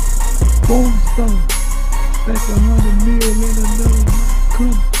 born stunner. Stack 100 mil in another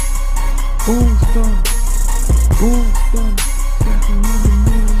coming. Born stunner, born stunner. Stack 100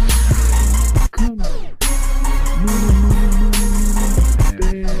 mil in another coming. Money, money, money, money,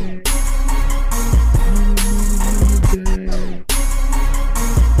 bag. Money, money, money, bag.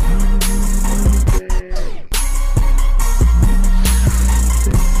 Money, money, money, bag.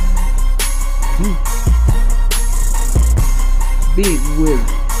 Big Willie,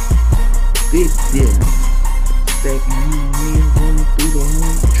 Big Dylan, stacking me running through the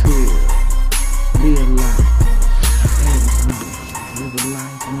whole trail. Live life, live a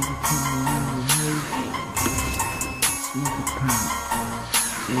life, nigga, come around with no smoke a pound,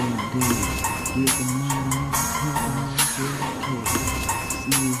 every day, get the money, nigga, come on, get the cash,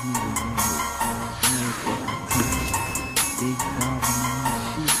 see these niggas roll, all fucking time, big dog on my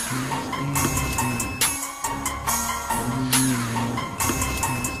shit, can't stand it.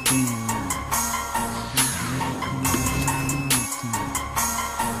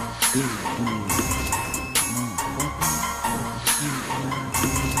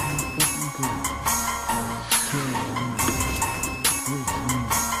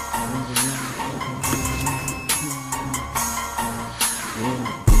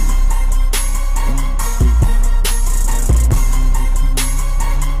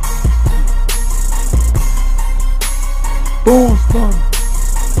 Born stunner,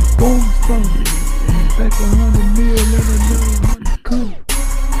 born stunner. Stack 100 mil in another money coming.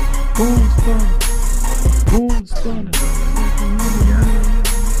 Born stunner, born stunner. Stack 100 mil in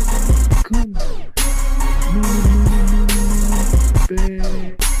another coming. Money, money, money, money, bag.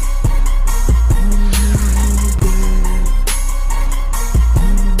 Money, money, money, bag.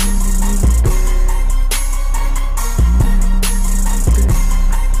 Money, money, money, bag. Money, money, money, bag.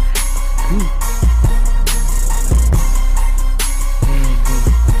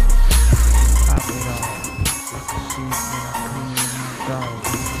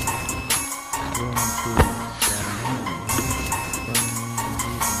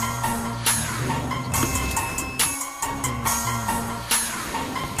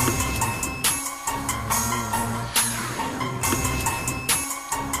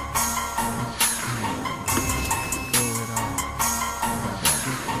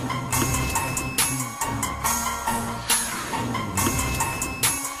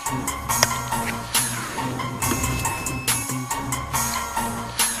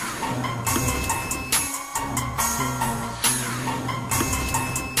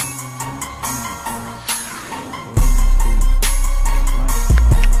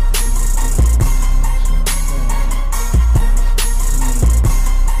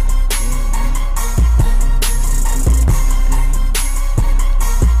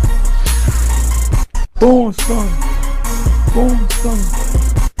 Born stunner, born stunner.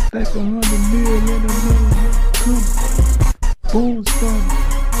 Stack 100 mil in another coming. Born stunner,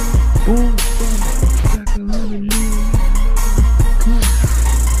 born stunner. Stack 100 mil in another coming.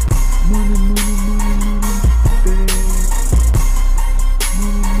 Money, money, money, money, bag.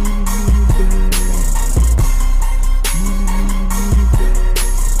 Money, money, money, bag. Money, money, money, bag.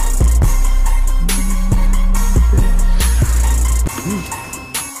 Money, money, money, bag.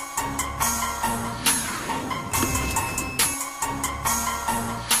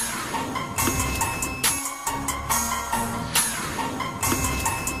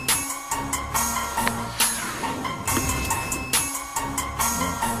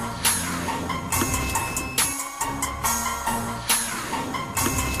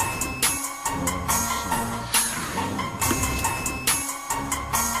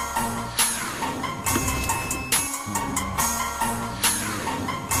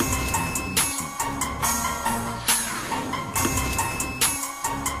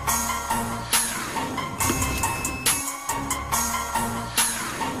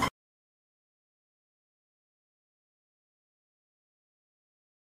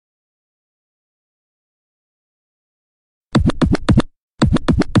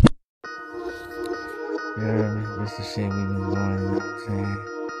 Yeah, this the shit we been doing, you know what I'm saying?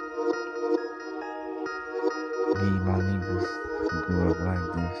 Me and my niggas grew up like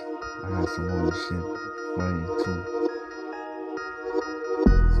this. I got some more shit for you too.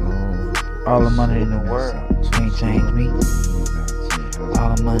 So, all the money in the world can't change me. All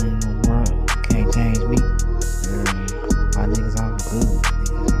the money in the world can't change me. My niggas, I'm good.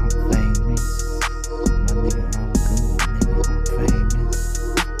 Niggas, I'm famous. My nigga, I'm good. Niggas, I'm famous.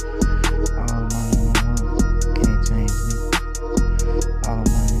 All the money in the world can't change me. All the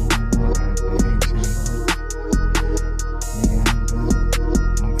money in the world can't change me. Nigga, I'm good.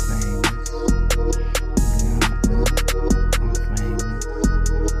 I'm famous. Nigga, I'm good. I'm famous.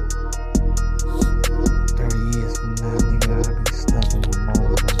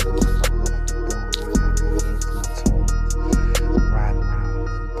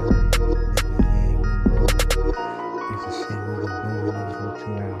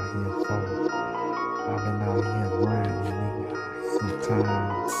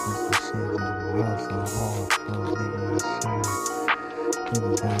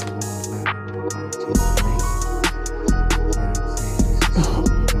 I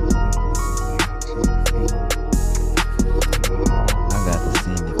got to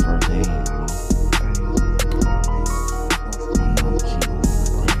see it firsthand.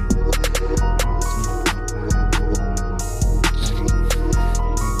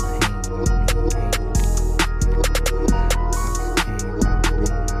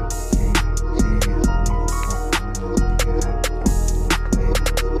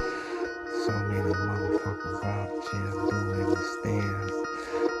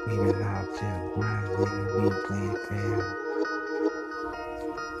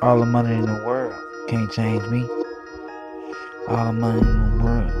 All the money in the world can't change me. All the money in the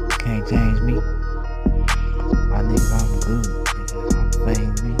world can't change me. My nigga, I'm good. Nigga, I'm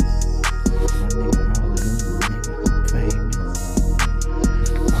famous. My nigga, I'm good. Nigga, I'm famous.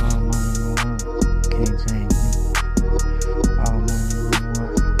 All the money in the world can't change me. All the money in the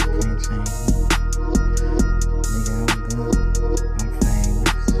world can't change me. Nigga, I'm good. I'm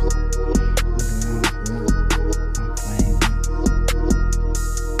famous. Nigga, I'm good. I'm famous.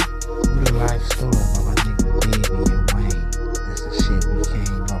 Real life story about my nigga Baby and Wayne. That's the shit we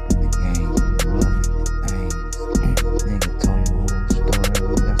came up in the game. We running things. Nigga told you the whole story.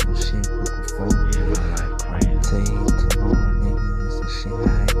 We got some shit put before. Yeah, my life crazy. Tell you tomorrow, nigga. That's the shit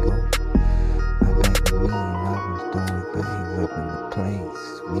how it go. Now back to me, I was doing things up in the place.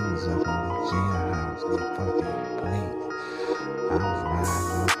 We was up in the jailhouse, they fucking place. I was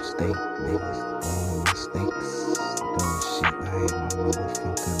riding up state, niggas throwing mistakes. Doing shit, I had my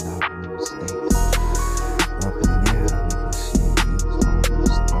motherfucking out with mistakes. Up in there, nigga, shit, he was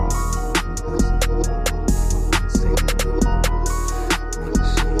almost starting. We got some more motherfucking cigarettes. Nigga,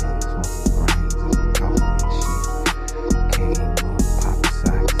 shit, smoking brains on coke and shit. Came up, popping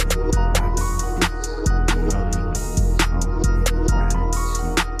socks, and popping bitch. Yeah, nigga, nigga, riding and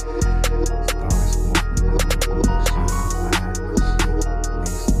shit. Started smoking out the bullshit, riding and shit.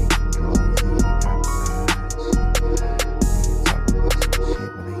 Nigga sneaking drugs in, got blind and shit. Nigga talking about some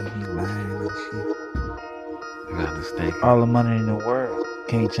shit, but he be lying and shit. I got to stay. All the money in the world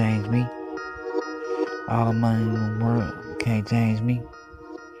can't change me. All the money in the world can't change me.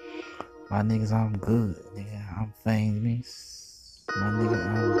 My niggas, I'm good. Nigga, I'm famous. My nigga,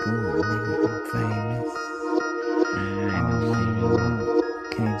 I'm good. Nigga, I'm famous. All the money in the world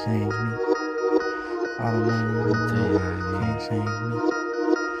can't change me. All the money in the world can't change me.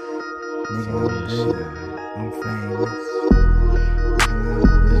 Nigga, I'm good. I'm famous. Nigga,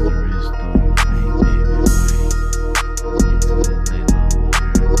 I'm good. I'm famous.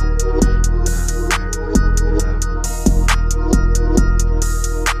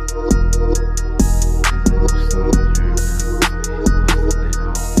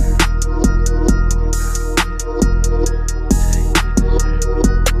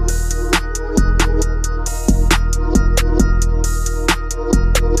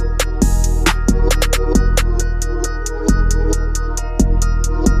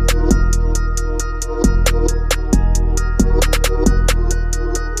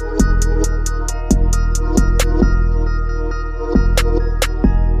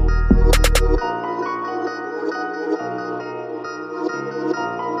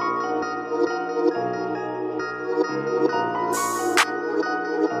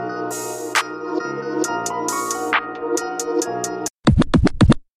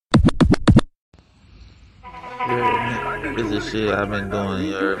 This is shit I've been doing,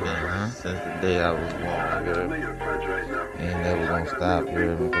 you heard me, since the day I was born, you heard me. Ain't never gonna stop, you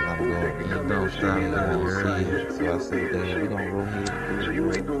heard me, cause I'm going, ain't don't stop, you gonna see it. So I said, damn, we gonna go ahead and do it, you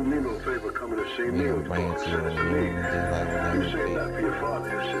heard me. We gonna bring it to you, you heard me, just like whenever it be.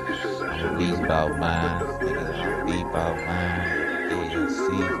 I'm a beast about mine, niggas, I'm a beat about mine, ANC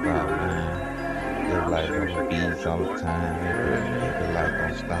about mine. Just like I'm a beast all the time, you heard me, the life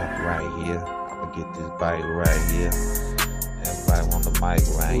don't stop right here. Get this bike right here. Everybody want the mic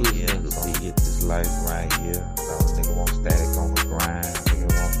right here. So we get this life right here. So nigga want static on the grind.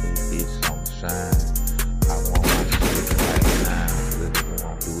 Nigga want new bitch on the shine. I want my shit right now. The nigga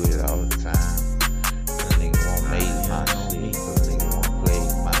won't do it all the time. The nigga won't make my shit. The nigga won't play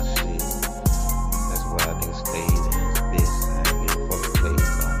my shit. That's why nigga stayed in his bitch. I ain't give a fuck plays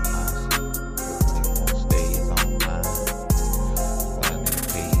on my shit. The nigga won't stay on mine. Why nigga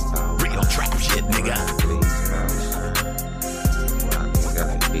pays out real trap shit, nigga.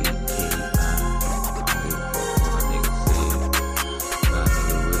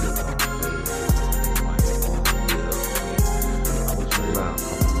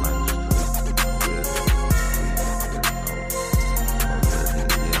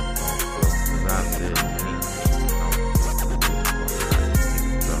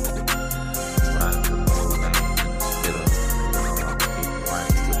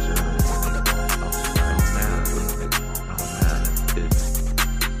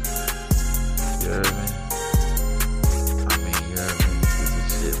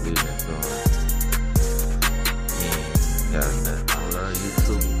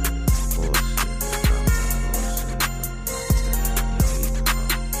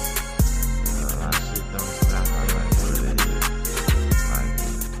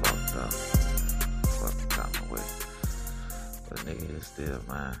 nigga still,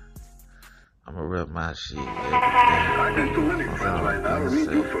 man. I'ma rep my shit every day. I got too many friends right now. I don't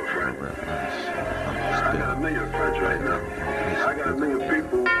need you for a friend. I'ma rep my shit. I got a million friends right now. I got a million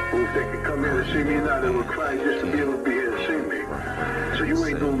people who, if they could come here and see me now, they would cry just to be able to be here and see me. So you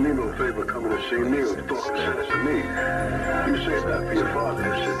ain't doing me no favor coming to see me or talking sense to me. You say that for your father.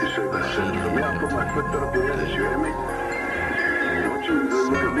 You say that sense for me. I put my foot up your ass, you hear me? Don't you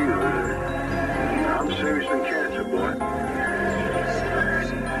look at me, man. I'm serious than cancer, boy.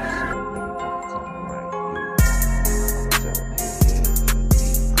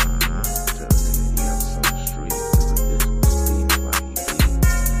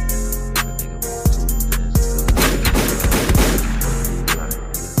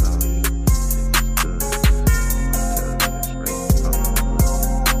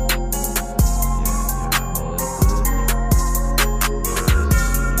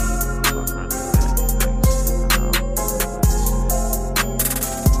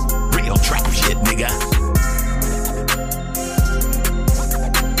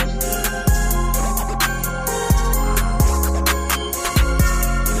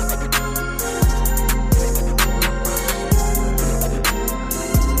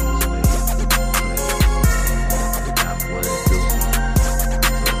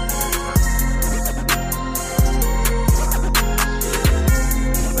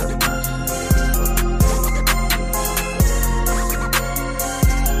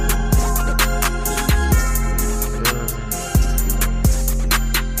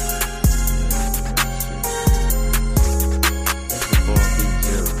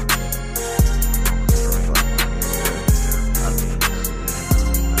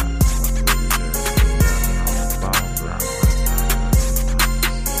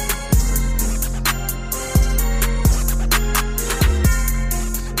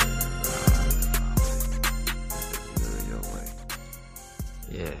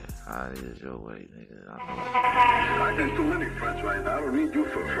 I got too many friends right now. I don't need you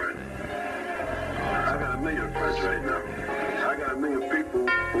for a friend. I got a million friends right now. I got a million people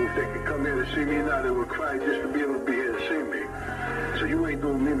who, if they could come here to see me now, they would cry just to be able to be here to see me. So you ain't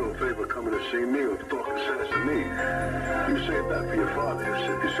doing me no favor coming to see me or talking sense to me. You say that for your father. You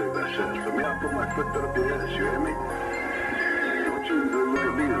say that sense for me. I put my foot up your ass, you hear me? Don't you look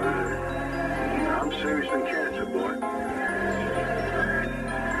at me, man. I'm serious than cancer, boy.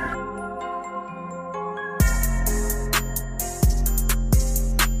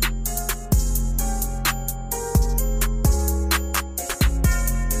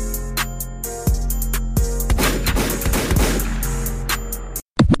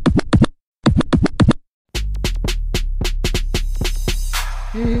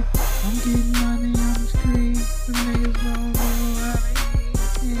 Yeah, I'm getting money on the street. The niggas don't know how to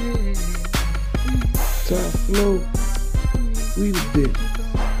eat. Yeah. Top flow. We the dick.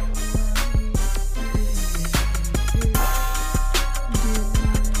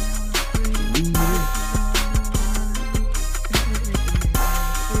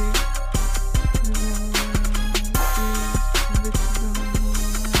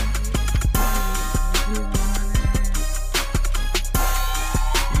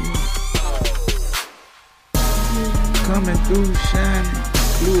 Coming through shining,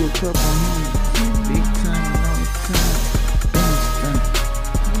 blew a couple hundred, big time and all the time, bench time,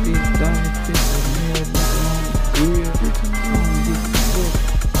 big dollar $50 meal, nigga on the grill, on this foot,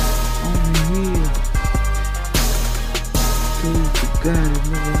 on the hill, told to God it,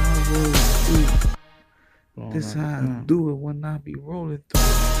 nigga, I roll through, this how I do it when I be rolling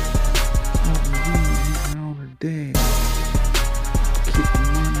through, smoking weed, nigga on the dash, kicking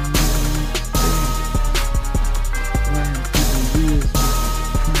money, nigga on the stage. Riding through the wheels with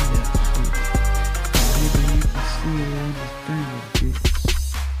the private shit. Maybe you can see it on the family, bitch.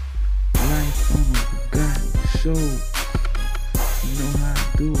 Life on a Bugatti show. You know how I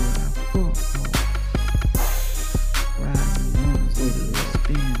do it, I fuck hard. Riding the runners with a little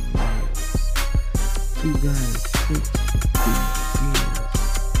spin wheels. Two guys crooks with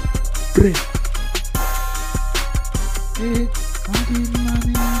big gears. Hey, I'm getting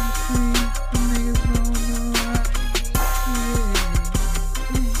money on the street. The niggas don't know how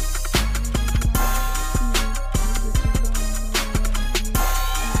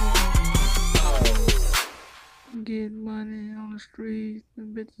to get money on the street, the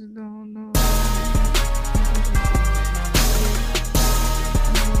bitches don't know.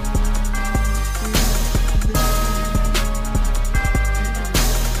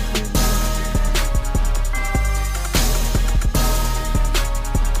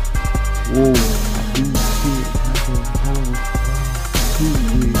 Whoa, I do shit, I go hold around 2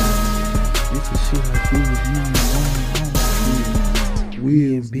 years. This is shit I do with me and one on the street.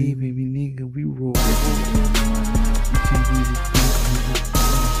 Wheels, baby, nigga, we roll. You can't be the best nigga from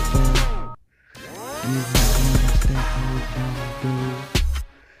the start. Give me money, stacking with dollars.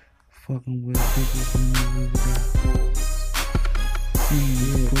 Fucking with bitches when we got hoes. Seeing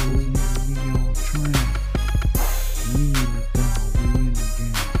the fools, nigga, we on train. We in the dog, we in the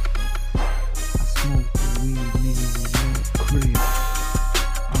game. I smoke the weed, nigga, with no crib.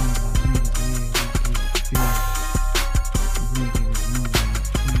 All my niggas, yeah, we get fed. We making this money on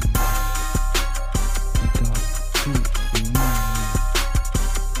train. The dog, too, we in there.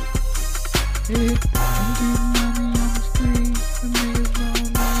 Hey, I'm getting money on the street. The niggas don't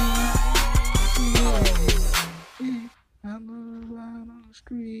know. Yeah, I live out on the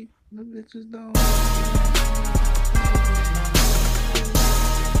street. The bitches don't.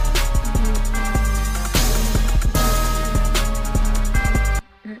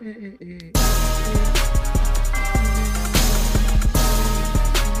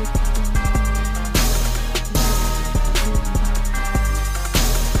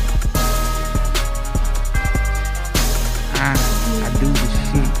 I do the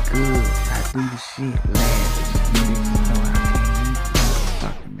shit good. I do the shit lavish. Bitches know I can't eat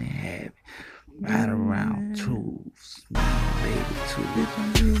fucking the habit. Ride around tools, baby too.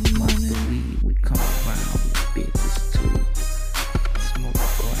 Money weed, we come around with bitches too. Smoke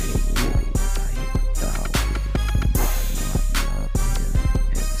right with it. I hit the dog with it. Bitches know I be up here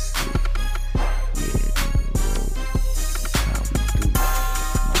never sleep. Yeah, nigga roll. That's how we do.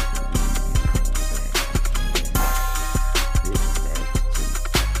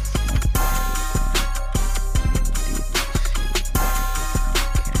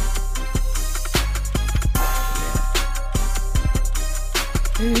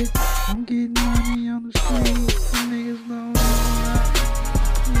 I'm getting money on the street. The niggas don't know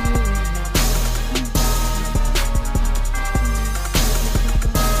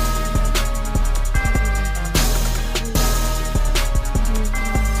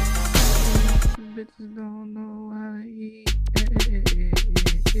bitches don't know how to eat.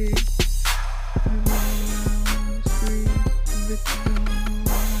 I go around on the street. Bitches don't know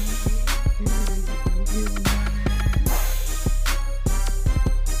how to eat.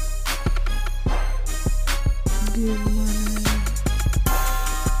 I'm getting money. Give money.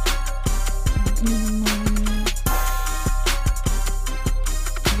 Give money.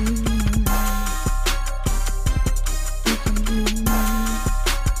 Give money. Bitch, I'm giving money.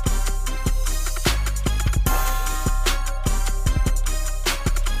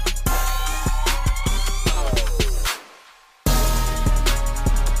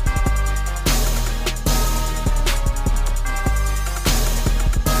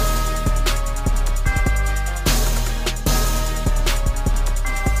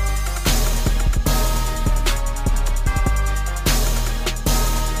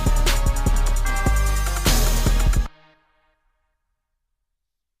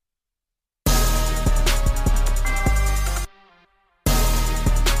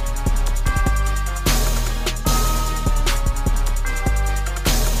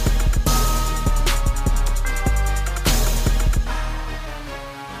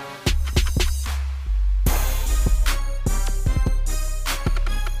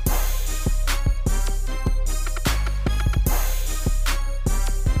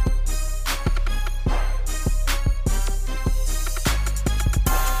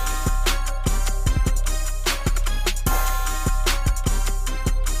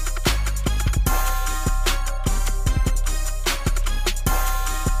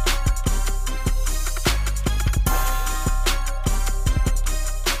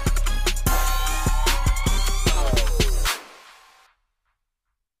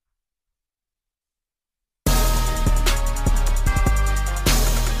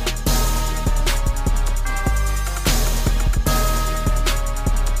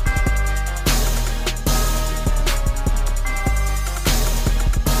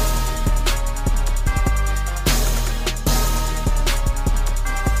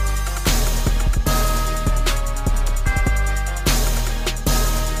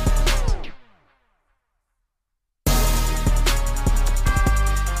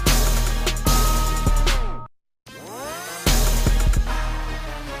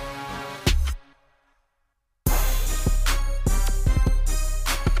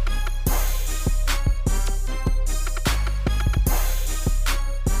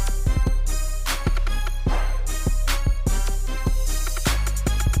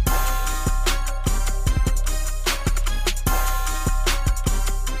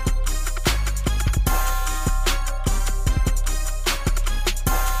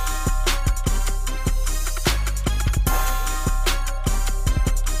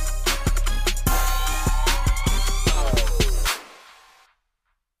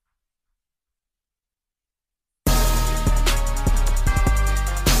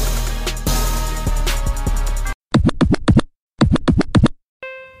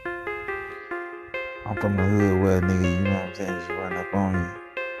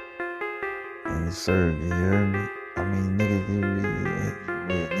 serve, you hear me? I mean, niggas get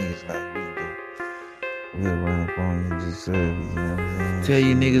real niggas like we do. We'll run up on you and just serve you, you know what I'm saying? Tell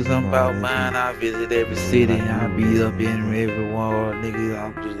you niggas I'm know about how mine. they I visit every do. city. Like I we be do, up in yeah. every wall. Niggas,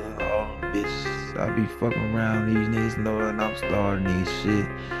 I'm just all bitch. I be fucking around these niggas knowing I'm starting these shit.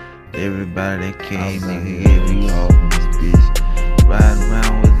 Everybody that came, Outside nigga, here, yeah, we bitch. off in this bitch. Riding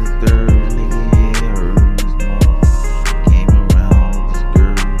around with the thirds, nigga, yeah, heard this mother. Came around with the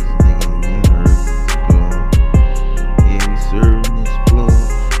skirts, nigga, yeah, heard this plug. Yeah, we serving this plug.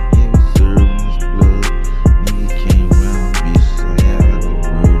 Yeah, we serving this plug. Nigga came around, bitch, so yeah, I got the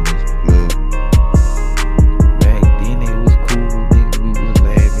word this plug. Back then it was cool, nigga, we was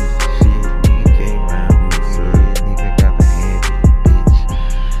laughing shit. Nigga came around, we was serving, nigga got the habit, bitch.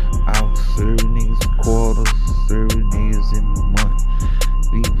 I was serving niggas for quarters, serving niggas in the month.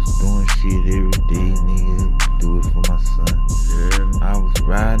 We was doing shit every day, nigga, do it for my son. I was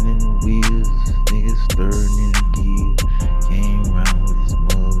riding in the wheels, niggas stirring in the gear. Came around with his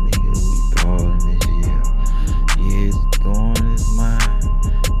mug, nigga, we throwing this year. Yeah, it's throwing his mind.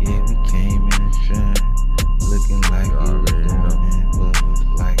 Yeah, we came in and shine. Looking like it was doing it, but it was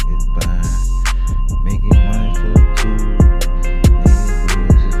like it's buying. Making money for the tool. Niggas do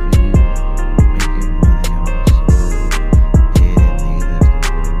it just for you. Making money on the swerve. Yeah, nigga, that's the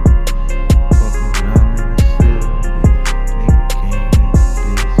word. Fucking around in the city. Nigga came in the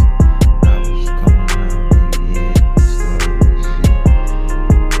bitch. I was coming around, nigga, yeah, we started this shit.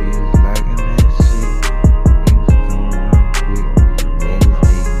 We was liking that shit. We was coming around quick. They was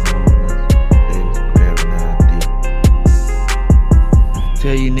hating on us. They was grabbing our dick.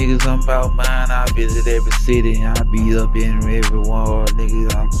 Tell you niggas I'm about mine. I visit every city. I be up in every wall.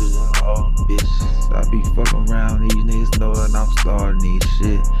 Niggas, I'm just all bitch. I be fucking around these niggas knowing I'm starting these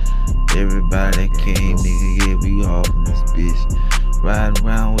shit. Everybody that came, nigga, yeah, we off in this bitch. Riding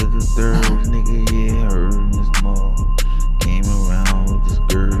around with the thirds, nigga, yeah, heard this mall. Came around with the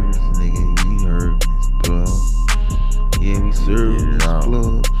skirts, nigga, we heard this plug. Yeah, we serving this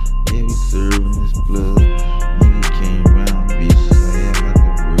plug. Yeah, we serving this plug. Nigga came around, bitch, so yeah, I got the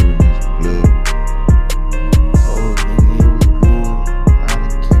word in this plug. Oh, nigga, it was good. I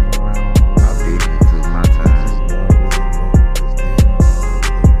done came around. My business took my time.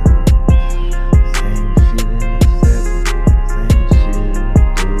 Same shit in the 7, same shit in the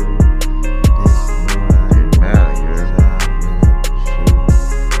 30. This know I ain't mad here. I'm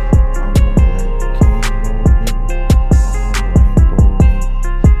the king old nigga. I'm the rainbow nigga.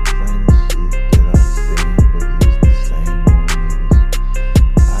 Same shit that I'm saying, but it's the same old niggas.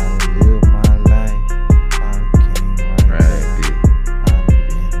 I done lived my life. I done came right back. I done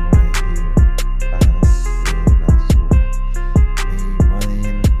been right here. I done stood, I swear. Made money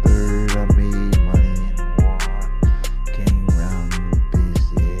in the third, I made money in the one. Came round in the bitch,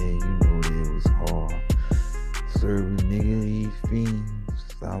 yeah, you know that it was hard. Serving nigga these fiends,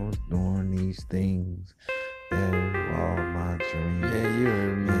 I was doing these things. That was all my dreams. Yeah, you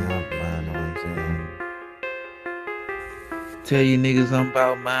heard me, I'm fine, know what I'm saying? Tell you niggas I'm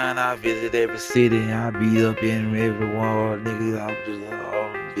about mine. I visit every city. I be up in every wall. Niggas, I'm just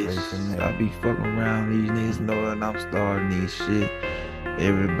all bitch. I be fucking around these niggas knowing I'm starting these shit.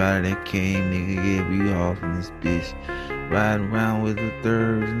 Everybody that came, nigga, yeah, we off in this bitch. Riding around with the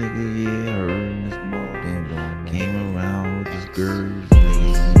thirds, nigga, yeah, heard this mall. Came around with the skirts, nigga,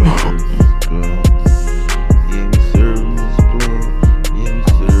 we heard this plug. Yeah, we serving this plug. Yeah, we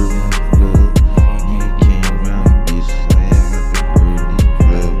serving this plug. Nigga came around, bitch, so yeah, I got the word in this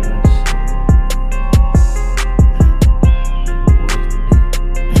plug.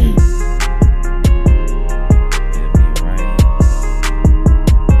 Yeah, me right.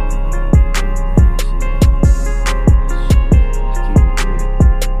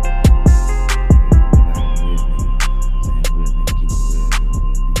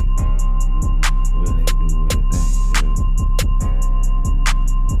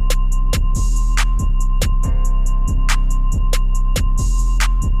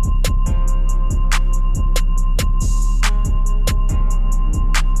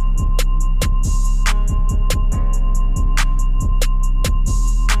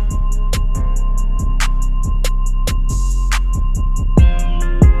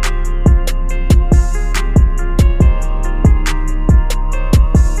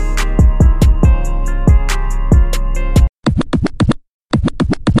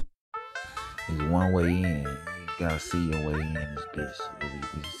 There's one way in. You gotta see your way in this bitch. If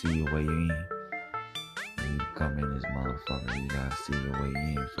you see your way in, and you come in this motherfucker, you gotta see your way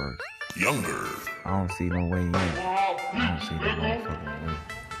in first. Younger. I don't see no way in. I don't see no motherfucking way.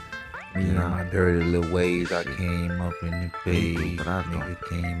 Me and my dirty little ways, I came up in the pay. Nigga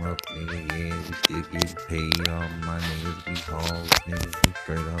came up, nigga, yeah, we still getting paid. All my niggas be hoes, niggas be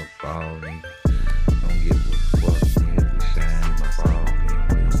straight up ball, nigga. Don't give a fuck, nigga, we shine my fall, nigga.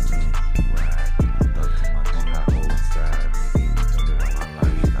 We ride, nigga, stuck to my on that old side, nigga. You know that my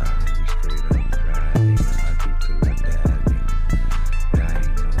lifestyle, we straight up ride, nigga. I do till I die, nigga. Yeah, I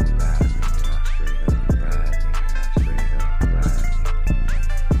ain't no lie, nigga. I straight up ride, nigga. I straight up ride, nigga.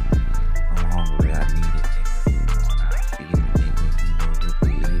 I'm hungry, I need it, nigga. You know how I feel, nigga. You know the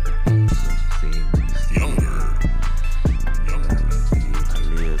believe it, nigga. So you say when you see it. You know what I mean, nigga. I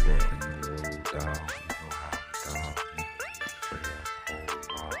live that in the road, dog. You know how I'm dog, nigga. Straight up whole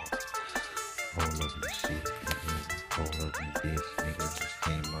dog. Hold up and shit, nigga. Hold up and bitch, nigga. Just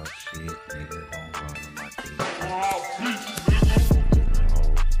came up shit, nigga. Don't run on my dick. Whole peace.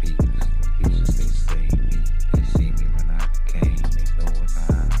 The bitches, they say me. They see me when I came. They know when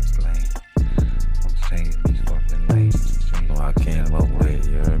I blame. I'm changing these fucking lanes. Know I came up with it,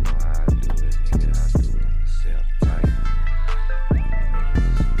 you heard me? Know how I do it, nigga. I do it myself tight. Nigga,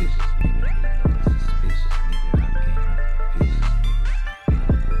 suspicious, nigga. You know it's suspicious, nigga. I came up with vicious, nigga. Came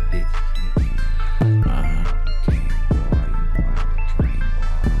up with bitches, nigga. Came, boy, you know how to train,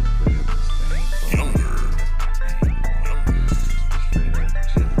 boy. I'm straight up the same, boy. Straight up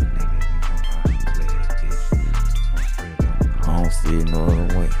chillin', nigga. You know how I play it, bitch. I'm straight up. I don't see it no other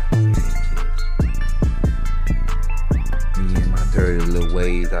way. Me and my dirty little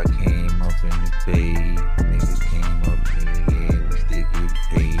ways, I came up in the bay. Nigga came up, nigga, yeah, we still get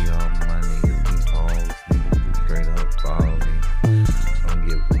paid. All my niggas be hoes, nigga, we straight up ball, nigga. Don't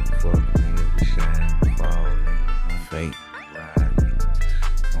give a fuck, nigga, we shine and fall, nigga. I'm fake, ride, nigga.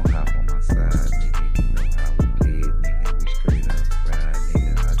 Don't hop on my side, nigga, you know how we live, nigga. We straight up ride,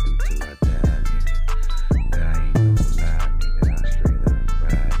 nigga, I do till I die, nigga. That I ain't no lie, nigga, I straight up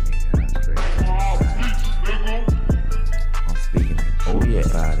ride, nigga, I straight up ride, nigga. I'm speaking the truth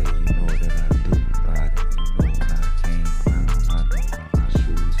about it, you know that I do about it. You know when I came around, I know all my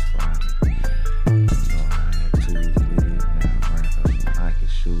shoes Friday. You know I had tools with it, now I ran up Nike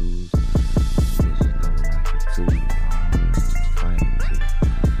shoes. Bitches don't like it too, I don't fight it too.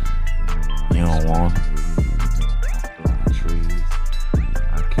 You don't want it? You know I'm throwing trees.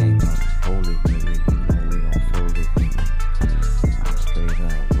 I came up, hold it, nigga, you know we gon' fold it, nigga. I straight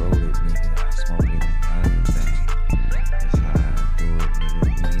up roll it, nigga, I smoke it and everything. That's how I do it, nigga.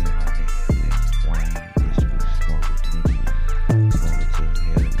 Me and my nigga next Wayne, bitch, we smoke it, nigga. Smoke it to the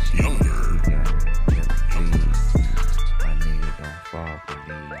head of cheese. We got it in the please. My nigga don't fall for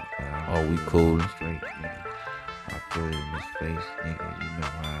me. Oh, we cool and straight, nigga. I put it in his face, nigga. You know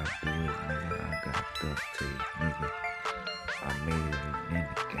how I do it, nigga. I got duct tape, nigga. I made it in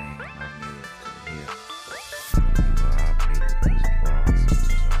the game. I made it to here. You know I made it this far. So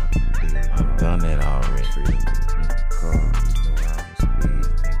you know I did it. I've done that already. Straight in the car. You know I was speed,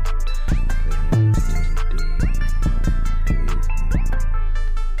 nigga.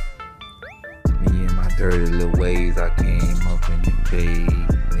 Me and my dirty little ways, I came up in the bay.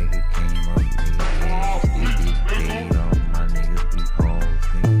 Nigga came up, nigga, yeah, still get paid. All my niggas be hoes,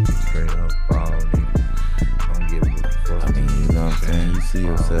 nigga, be straight up ball, nigga. Don't give a fuck. I mean, you know what I'm saying? You see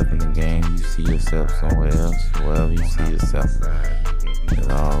yourself in the game, you see yourself somewhere else, wherever you see yourself. It's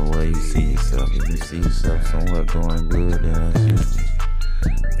all where you see yourself. If you see yourself somewhere going good, then that's you.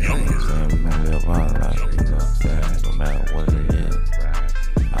 You know what I'm saying? We gon' live our life, you know what I'm saying? No matter what it is.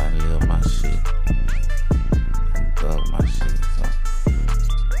 I live my shit. And thug my shit, so.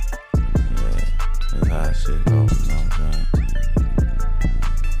 Yeah, that's how shit go, you know what I'm saying?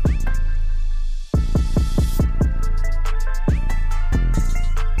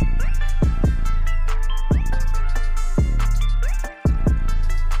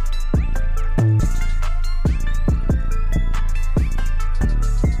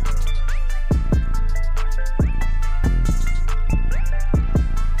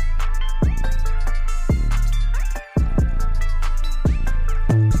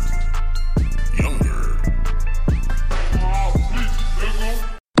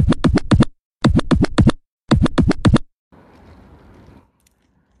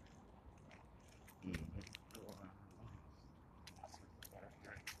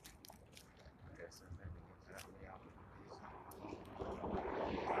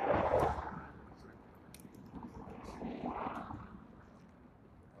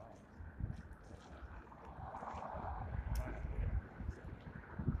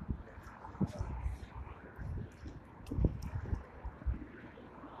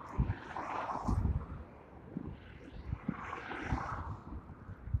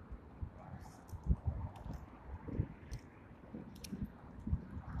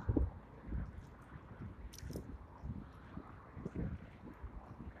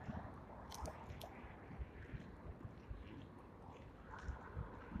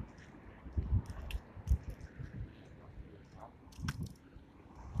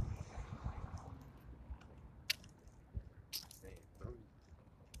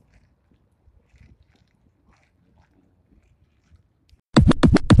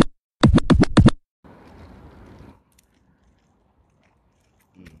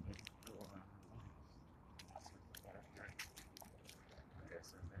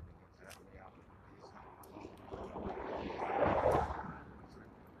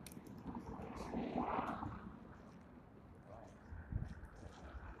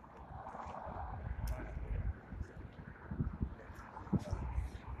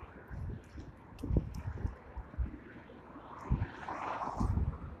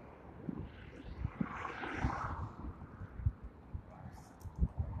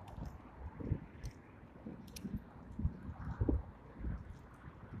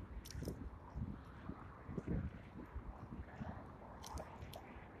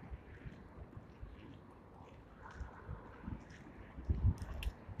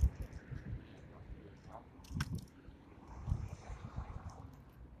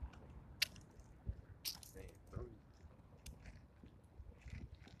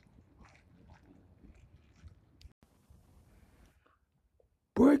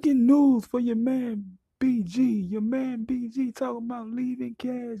 Breaking news for your man BG. Your man BG talking about leaving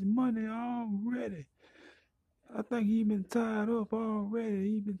Cash Money already. I think he been tied up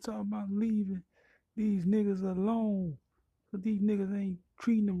already. He been talking about leaving these niggas alone. Cause these niggas ain't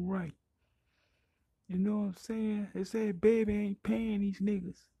treating them right. You know what I'm saying? They said baby ain't paying these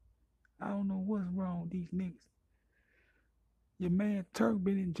niggas. I don't know what's wrong with these niggas. Your man Turk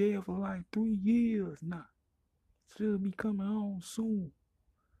been in jail for like 3 years now. Should be coming home soon.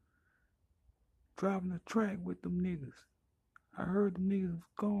 Driving the track with them niggas. I heard them niggas was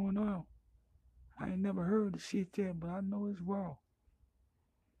going on. I ain't never heard the shit yet, but I know it's raw.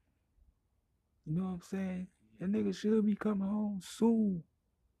 You know what I'm saying? That nigga should be coming home soon.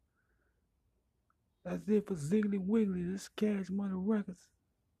 That's it for Ziggly Wiggly. This is Cash Money Records.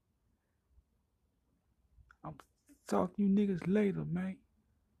 I'll talk to you niggas later, man.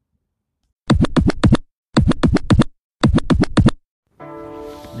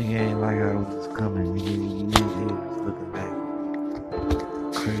 Nigga ain't like I was just coming, nigga was looking back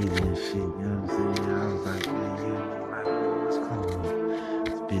crazy and shit, you know what I'm saying? I was like, man, you ain't like what's coming on?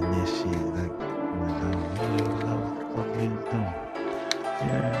 Spitting that shit like, you know what the fuck you was doing.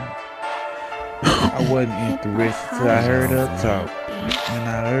 Yeah. I wasn't interested till I heard her talk. When I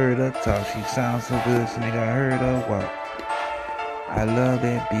heard her talk, she sounds so good, so nigga, I heard her walk. I love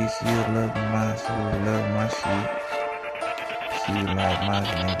that bitch, she love my shit, love my shit. She was like my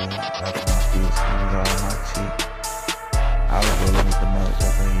nigga, like my bitch, she was all my chick. I was rolling with the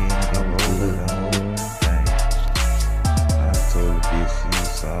motherfucker, yeah, nigga, rolling the whole thing. I told the bitch she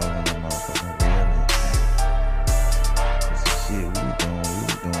was all in the motherfucking real thing. That's the shit we was doing,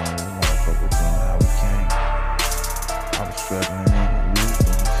 the motherfucker doing how we came. I was struggling, nigga, we was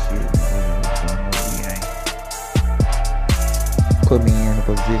doing shit, nigga, we was doing what we ain't. Put me in a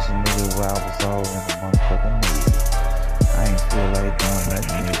position, nigga, where I was all in the motherfucking mood. I ain't feel like doing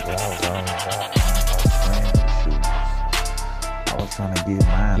nothing, nigga, but I was always out playing with shoes. I was trying to get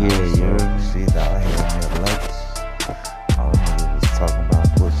mine, shit out here in the luggage. All the niggas was talking about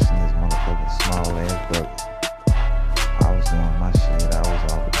pushing this motherfucking small ass bucket. I was doing my shit, I was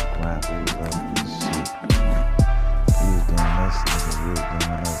all with the grind, we was up with this shit. We was doing this, nigga, we was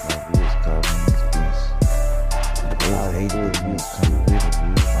doing us like we was covering this bitch. They was hating that we was coming with it, we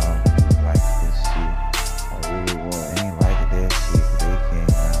was like this shit. They ain't like that shit, but they came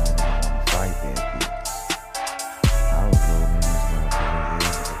around and they wanna fight that bitch. I was rolling in this motherfucker,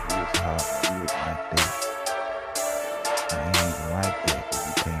 yeah, but we was hot, we was like that. I ain't even like that, but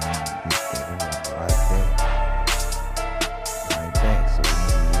we came in and bitch that we wasn't like that. Like that, so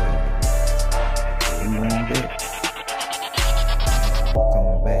we going back. I'm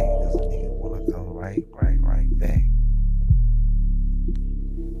coming back, cause a nigga wanna come right back.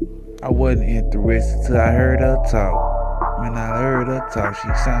 I wasn't interested till I heard her talk. When I heard her talk,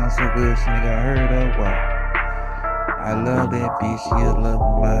 she sounds so good, so nigga, I heard her walk. I love that bitch, she love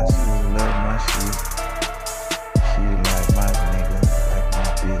my shit, love my shit. She like my nigga, like my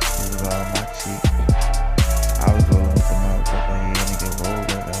bitch, she was all my chick. I was rolling with the motherfucker, yeah, nigga, roll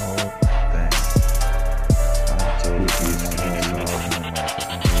like the whole thing. I told the bitch, she was all in the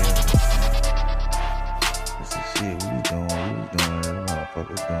motherfucking real. That's the shit we was doing,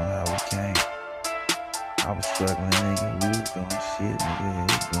 motherfuckers doing how we came. I was struggling, nigga, we was doing shit, nigga, we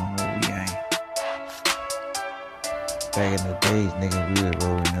was doing what we ain't. Back in the days, nigga, we was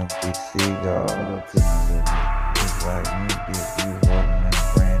rolling them big cigars. It was like me, bitch, we was rolling them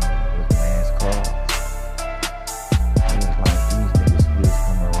brand new looking ass cars. It was like these niggas we was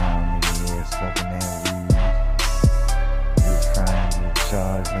from around, nigga, yeah, smoking that weed. We was trying to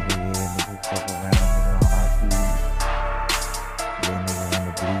charge, nigga, yeah, nigga, fuck around, nigga, on my feet. Yeah, nigga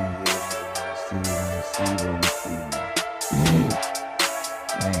wanna bleed, yeah, nigga wanna see what we see.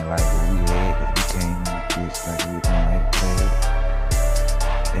 It ain't like what we had, cause we came in the bitch like we was on like that.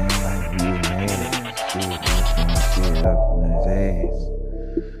 It ain't like we was mad, shit, we was doing shit up on his ass.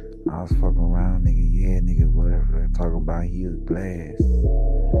 I was fucking around, nigga, yeah, nigga, whatever, talking about he was blessed.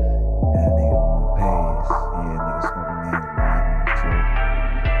 That nigga wanna pass, yeah, nigga smoking that wine on the truck.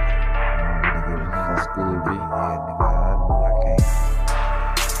 Nigga was school, yeah, nigga, I knew I can't.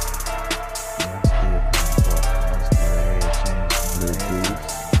 Yeah, I still can't fuck, I still had changed some little dudes.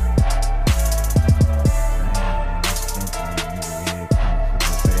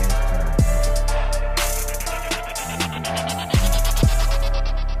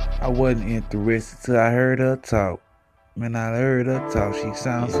 I wasn't interested till I heard her talk. When I heard her talk, she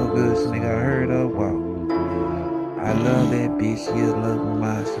sounds so good, so nigga, I heard her walk. I love that bitch, she love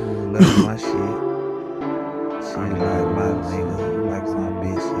my shit, love my shit. She like my nigga, like my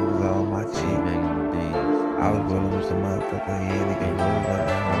bitch, she was all my chick. I was rolling with some motherfucker, yeah, nigga, roll like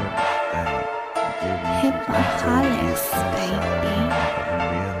Hypnopolis, baby.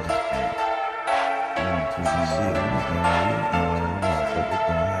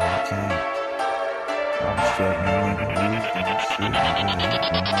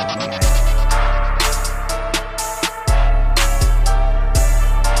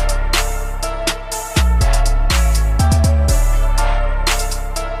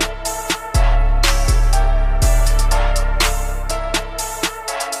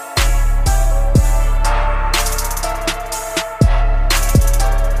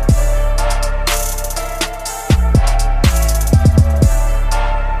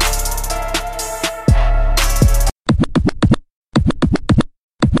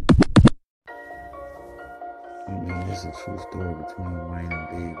 It's a true story between Wayne and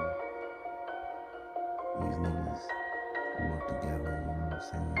Baby. These niggas work together, you know what I'm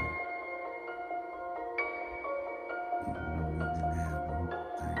saying? Even though we didn't have the whole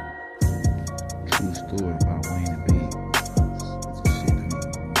thing. True story about Wayne and Baby. It's a shit that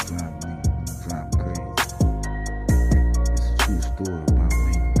ain't gonna drive me crazy. It's a true story about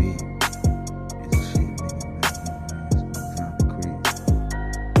Wayne and Baby. It's a shit nigga that's gonna drive me crazy.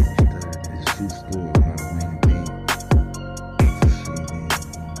 It's a true story about Wayne and Baby.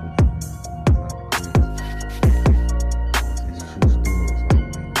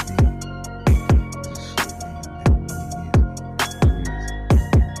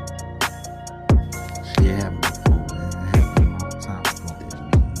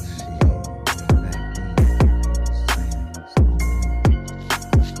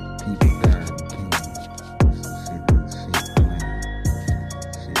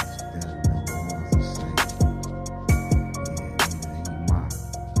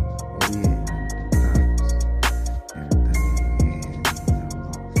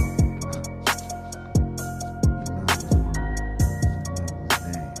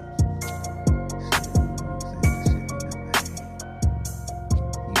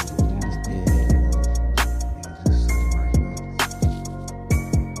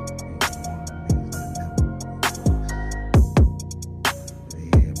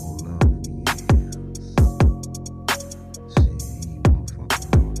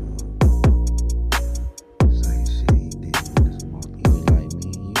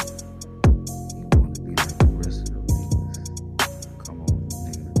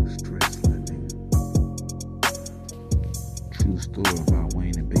 True story about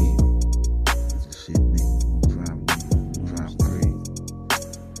Wayne and Baby. It's a shit nigga gonna drive crazy.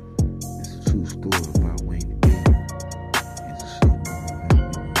 It's a true story about Wayne and Baby. It's a shit nigga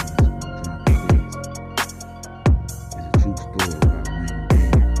gonna drive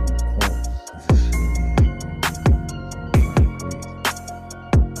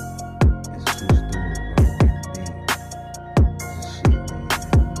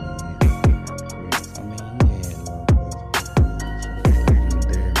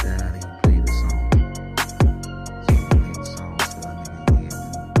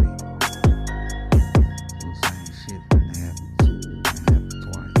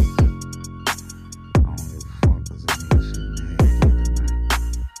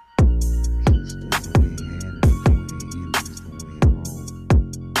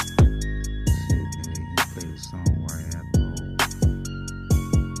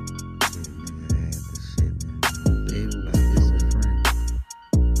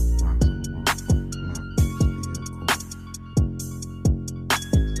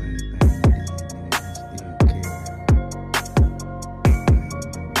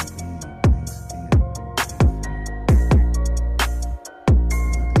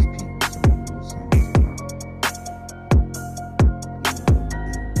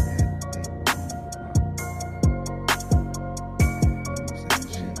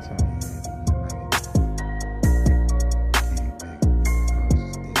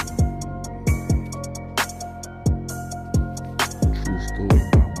It's a true story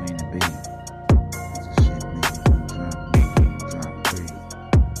about Wayne and Baby. It's a shit nigga gonna drive crazy.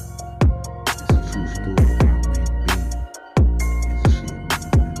 It's a true story about Wayne and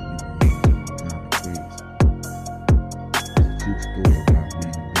Baby. It's a shit nigga gonna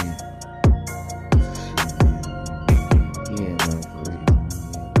drive crazy. I mean, he had love.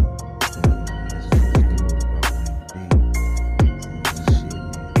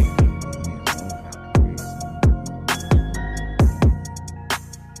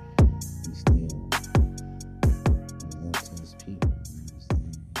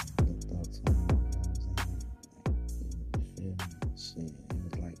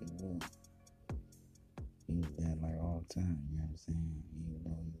 Time, you know what I'm saying? Even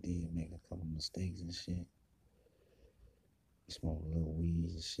though he did make a couple mistakes and shit. Smoke a little weed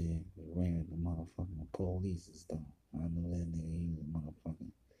and shit. We ran the motherfucking police and stuff. I knew that nigga, he was a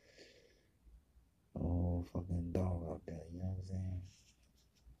motherfucking old fucking dog out there, you know what I'm saying?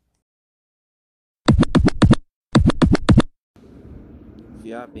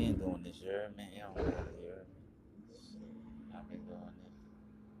 See, I've been doing this, you heard me? You don't know, you heard me? I've been doing this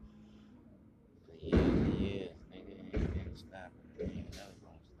for years and years, nigga. Ain't been stopping. Ain't never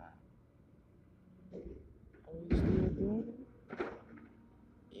gonna stop. Oh, you still doing it?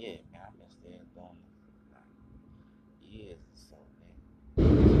 Yeah, man, I've been still doing it for like years or so, nigga.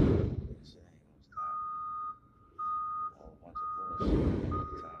 This shit ain't gonna stop me. A whole bunch of bullshit on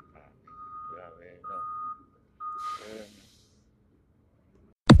top of me. You already know. You heard me?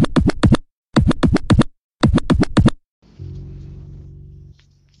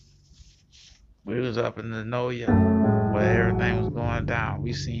 We was up in the Noya where everything was going down.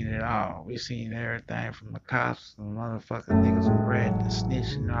 We seen it all. We seen everything from the cops, the motherfucking niggas who read the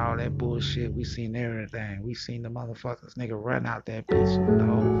snitch and all that bullshit. We seen everything. We seen the motherfuckers nigga run out that bitch with the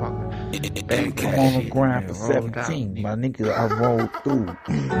whole fucking back. I'm on the grind for 17, my nigga. I rolled through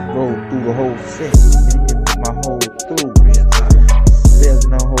the whole set. Nigga, my whole through. Spilling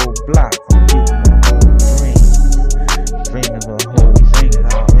the whole block. I'm getting the whole dreaming the whole thing.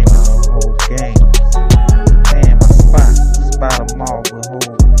 I'm dreaming the whole game. Paying my spot them all with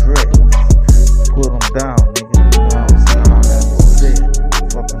whole dress. Put them down, nigga. You know what I'm saying? All that shit.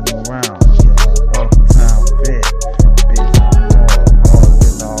 Fucking around. Yeah, uptown vet. Bitch, I'm harder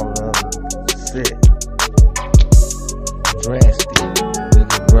than all the other shit. Drastic.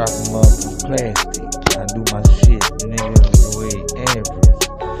 Nigga, drop them up in plastic. I do my shit, nigga, the way average.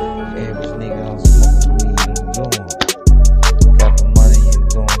 Average nigga, I'm smoking weed and doing. Got the money and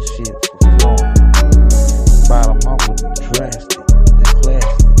doing shit for flowing. Bottom up with the drastic, the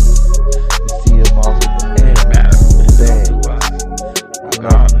classic. You see them off with the average, the bag. I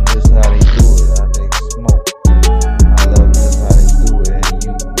love them just how they do it, how they smoke. I love them just how they do it, and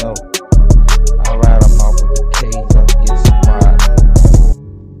you know. I ride them off with the K's, I get spot.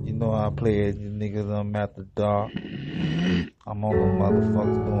 You know I play it, you niggas, I'm at the dark. I'm on the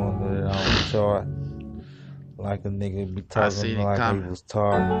motherfuckers doing it on the chart. Like a nigga be talking like he was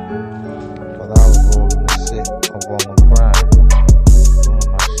taught. But I was rolling the shit up on the grind. Doing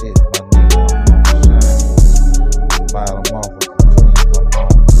my shit, my nigga, I'm on shine. Bottom off with the dreams, I'm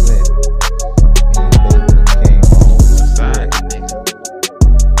on set. Me and baby that came home with set.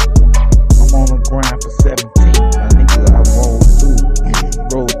 I'm on the grind for 17, my nigga, I rolled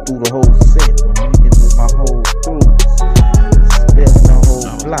through the whole set. When niggas in my whole through. Spilling the whole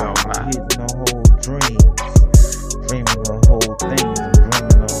block, hitting the whole dreams. Dreaming the whole thing, I'm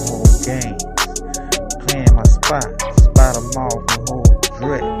dreaming the whole game. Playing my spot them off the whole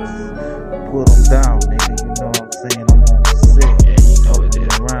dress. Put them down, nigga, you know what I'm saying? I'm on the set. Yeah, you know it is.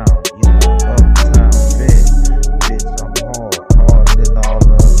 Around, you know, uptown vet. Bitch, I'm harder than all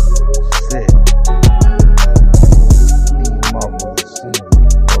the other set. Leave them off with the scene,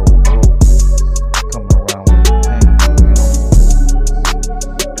 roll. Coming around with the tank, you know.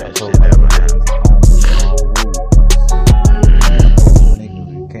 That shit never happened.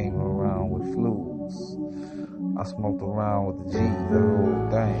 I smoked around with the G's, the whole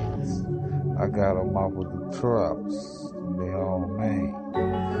things. I got them off with the trucks, they all main.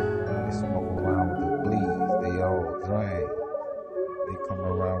 They smoke around with the bleeds, they all drain. They come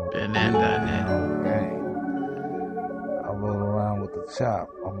around with the whole gang. I roll around with the chop,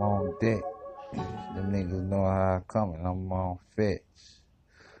 I'm on deck. Them niggas know how I coming, I'm on fetch.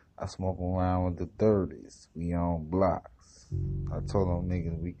 I smoke around with the 30s, we on blocks. I told them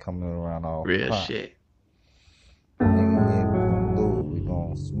niggas we coming around all real pop. shit. Nigga, yeah, we gon' do it, we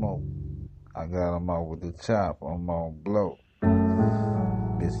gon' smoke. I got them out with the chop, I'm on blow.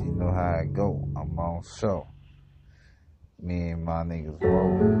 Bitch, you know how it go, I'm on show. Me and my niggas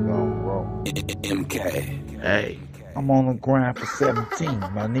roll, we gon' roll. MK. Hey. I'm on the grind for 17,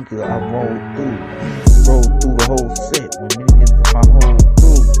 my nigga, I rolled through the whole set. When niggas in my whole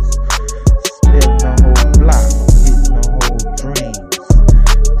crews, spilling the whole block, hitting the whole dreams.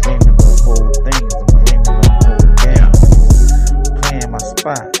 Dreaming the whole things, I'm dreaming the whole game. Playing my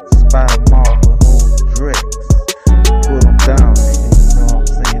spot them off with whole dress. Put them down, nigga, you know what I'm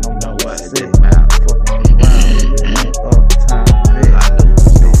saying? I'm on the set, fucking around, uptown vet.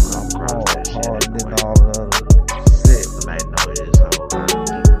 I'm hard than all the other set. Somebody know this whole world.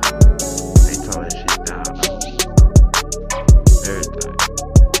 They tore that shit down. Everything.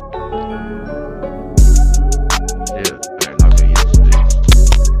 Yeah, I'm not gonna use this.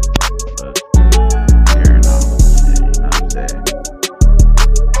 But hearing all of this shit, you know what I'm saying?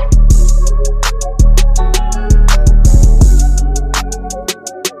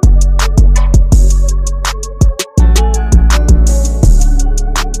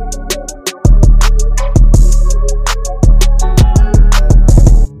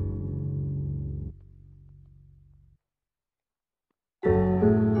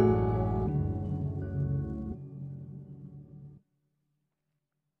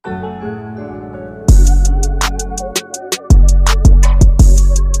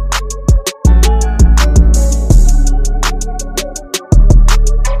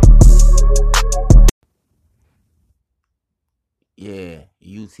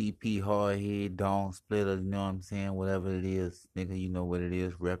 AP, hardhead, dong, splitter, you know what I'm saying? Whatever it is, nigga, you know what it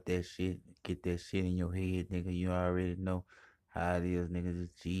is. Rep that shit. Get that shit in your head, nigga. You already know how it is, nigga.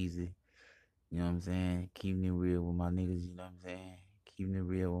 Just Jeezy. You know what I'm saying? Keeping it real with my niggas, you know what I'm saying? Keeping it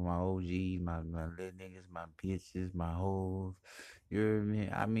real with my OGs, my little niggas, my bitches, my hoes. You heard me?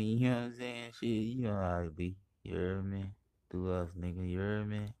 I mean, you know what I'm saying? Shit, you know how it be. You heard me? Through us, nigga. You heard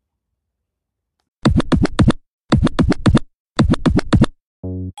me?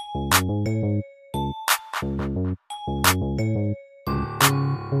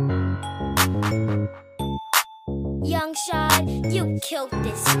 Young Shad, you killed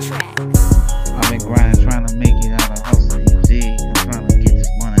this track. I've been grinding, trying to make it out of hustle, you dig? I'm trying to get this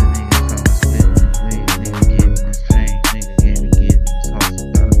money, nigga. Trying to split this way, nigga. Getting this change, nigga. Getting this hustle.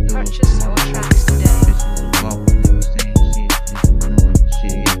 Gotta do it. Purchase your tracks today. Bitches with bubble, nigga. Saying shit, nigga. Doing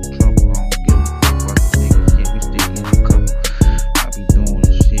shit, get in trouble. I don't give a fuck about the niggas. Yeah, we still get a couple. I be doing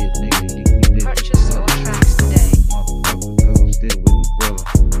this shit, nigga. We did Purchase your tracks today. Motherfucker, cause I'm still with you, brother.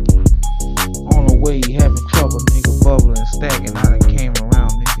 On the way, having trouble, nigga. Bubbling, stacking. I done came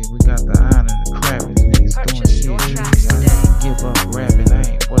around, nigga. We got the iron and the crabbing, niggas doing shit, nigga. I didn't give up rapping. I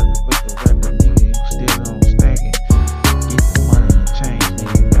ain't wasn't with the rapping, nigga. You still on stacking. Get the money and change,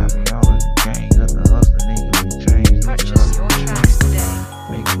 nigga. Got me all in the gang. Got the hustler, nigga. We change,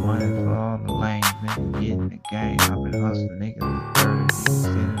 nigga. Making money for all the lanes, nigga. Getting the game. I've been hustling, nigga. The 30, nigga.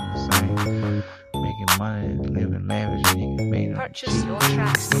 Still in the same. Making money and living lavish, nigga. Made Purchase your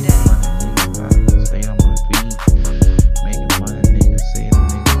tracks today. today. Money, nigga. I stay on my feet. Making money, nigga. Say the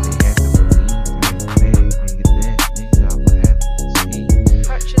nigga they have to believe. Nigga that, nigga I'ma have to see.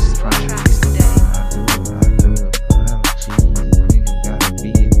 Purchase your Trying to tracks get it, today. I do it for hella cheese. Nigga gotta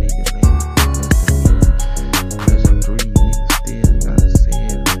be it, nigga. That's a 3, nigga. Still gotta say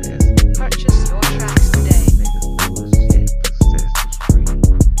it. That's a Purchase your tracks today. niggas do it, shit. Success is free.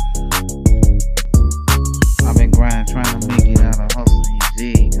 I've been grinding, trying to make it out of hustle, you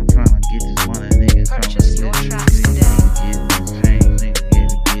dig? I'm trying to get this money, nigga. Trying to Purchase your split tracks this today. nigga. Getting this change, nigga.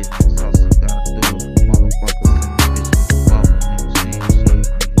 Getting this hustle. Gotta do it for motherfuckers and bitches with bubble, nigga. Saying shit,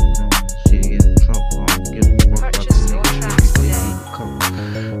 nigga. Doing shit, get in trouble. I don't give a fuck about the Purchase your niggas. tracks Yeah, we today. still need a couple.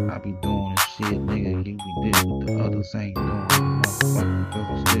 I be doing this shit, nigga. You be did what the others ain't doing, motherfucker. Cause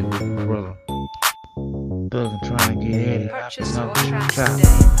I'm still with you, brother. Thuggin' trying to get at it. Purchase I your been up in the tracks trap, today.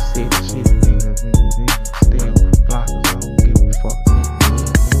 nigga. Say the shit, nigga. Nigga, stay on the blockers. I don't give a fuck, nigga.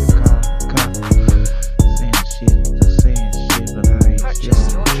 Yeah, nigga, call the cops. Saying shit, just saying shit, but I ain't still Purchase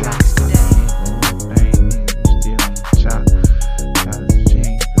on your the block. tracks I today. ain't going bang, nigga. We still on the chop. Gotta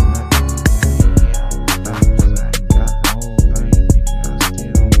change the nothing, nigga. I ain't on the stops. I ain't got the whole thing, nigga. I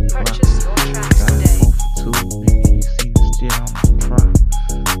still on the block. Purchase your tracks Got it today. 4 for 2, nigga. You see me still on the drop.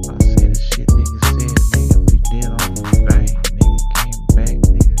 I say the shit nigga said, nigga. We did on the bang, nigga. Came back,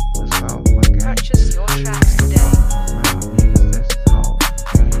 nigga. What's all my game? Purchase your I tracks ain't today. fucking around, niggas. That's just all my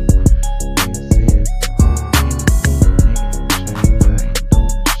game. Nigga said the whole enemy, nigga. Change. I ain't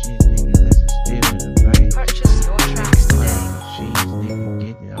doing the shit, nigga. This is still in the vein. Purchase your tracks Making today. money, cheese, nigga.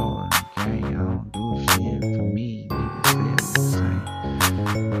 Get it all in the game. I don't do shit for me, nigga. Still the same.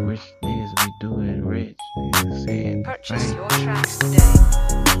 Rich niggas be doing rich, nigga. Saying the Purchase fame. your tracks today.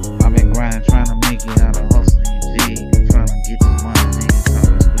 I've been grinding, trying to make it out of hustle, you dig? I'm trying to get this money, nigga.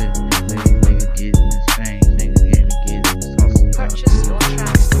 Trying to split this way, nigga. Getting this change, nigga. Getting this hustle. Gotta Purchase do your it.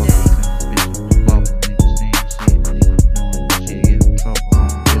 tracks Motherfuckers and bitches with bubble, nigga. Saying shit, nigga. Doing shit, get in trouble. I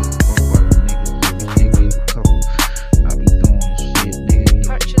don't give a fuck about the niggas. We still get a couple. I be doing this shit, nigga. You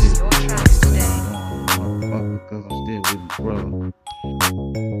Purchase did your what the tracks others today. ain't doing, motherfucker. Cause I'm still with you, brother.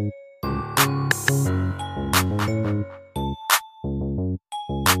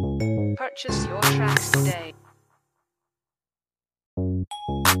 Purchase your tracks today.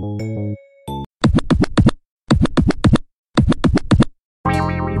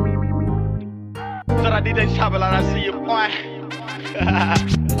 Zara DJ Chabela, I see you, boy.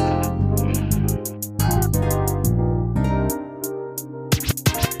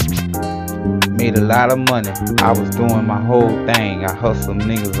 Made a lot of money. I was doing my whole thing. I hustled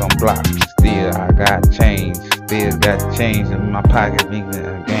niggas on blocks. Still, I got change. Still got change in my pocket.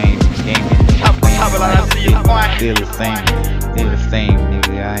 Nigga, game still the same. Still the same,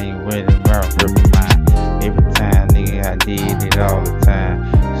 nigga. I ain't ready to rip mine. Every time, nigga, I did it all the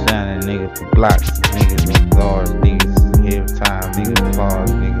time. Shining nigga for blocks. Niggas on guards. Niggas every time. Nigga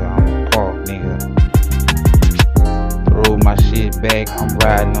bars. Nigga, I'm a park, nigga. Throw my shit back, I'm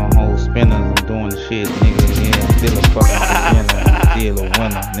riding on whole spinners, I'm doing the shit, nigga, yeah, still a fucking beginner, still a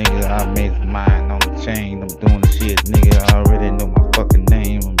winner, nigga, I made mine on the chain, I'm doing the shit, nigga, I already know my fucking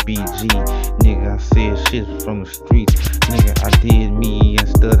name of BG. Nigga, I said shit from the streets. Nigga, I did me and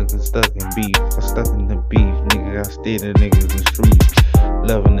stuck in beef. I stuck in the beef. Nigga, I stayed the niggas in the streets.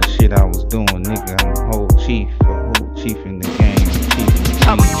 Loving the shit I was doing. Nigga, I'm a whole chief in the game.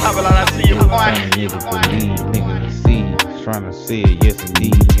 Nigga believe, nigga to see. Trying to say it, yes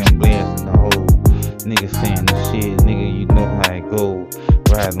indeed. Young blast in the hole. Nigga saying the shit, nigga, you know how it go.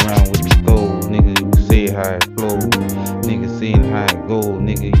 Riding around with the gold, nigga, you say how it flow. Nigga saying how it go,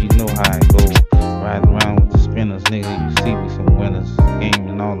 nigga, you know how it go. Riding around with the spinners, nigga, you see me some winners.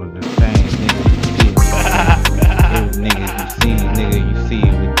 Gaming all of the things, nigga, you see it. Every nigga you see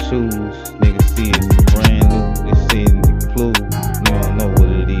it with shoes. Nigga see it's brand new, you see it in the clue. You don't know what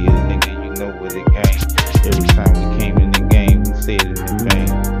it is, nigga, you know what it game. Every time we came in the game, we said it in vain.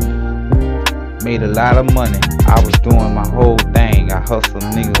 Made a lot of money, I was doing my whole thing. I hustled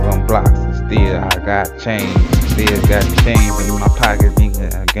niggas on blocks and still I got change. Still got change in my pocket,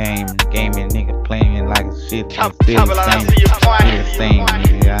 nigga. Gaming nigga playing like a shit. I'm still the same,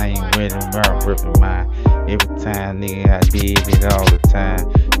 nigga. I ain't ready to ripping mine. Every time, nigga, I did it all the time.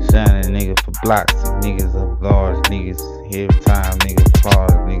 Shining nigga for blocks, niggas up large, niggas. Every time, nigga,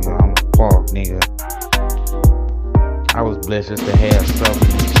 pause, nigga. I'm a park, nigga. I was blessed just to have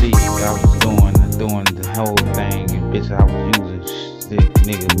something to see. I was doing the whole thing, and bitch, I was using shit,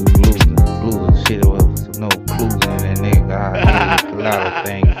 nigga, was losing shit. There was no clues in that nigga. I did a lot of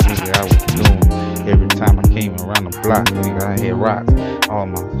things, nigga, I was doing. Every time I came around the block, nigga, I had rocks. All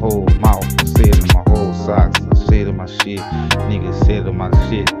my whole mouth, I said in my whole socks, I said in my shit, nigga, said in my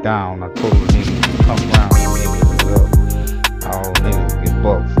shit down. I told the niggas, come round, niggas up. All niggas get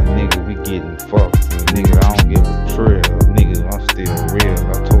bucks, and nigga, we getting fucked. And nigga, I don't give a trail, nigga, I'm still real.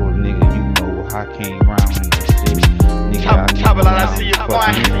 I told a nigga, you know, I came round in this shit. Nigga, I came round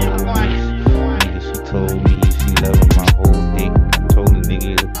fucking nigga, she told me she loving my whole dick. I told the nigga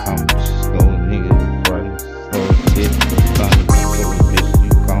to come, slow nigga in front, slow shit, son. I told the bitch,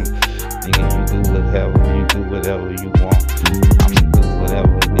 you come, nigga, you do whatever you want. I'ma do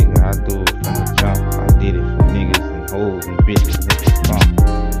whatever, nigga, I do it from the jump. I did it for niggas and hoes and bitches, niggas come.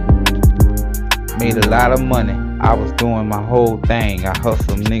 Made a lot of money, I was doing my whole thing. I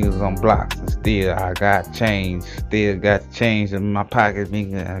hustled niggas on blocks and still I got change. Still got change in my pocket,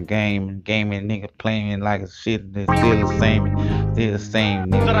 nigga. Gaming nigga playing like a shit. It's still the same,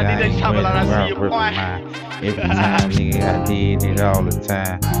 nigga. I ain't ready around ripping mine. Every time, nigga, I did it all the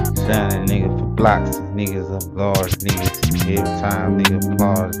time. Shining nigga for blocks, niggas up large, niggas. Every time, nigga,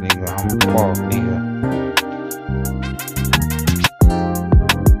 applause, nigga. I'm a park, nigga.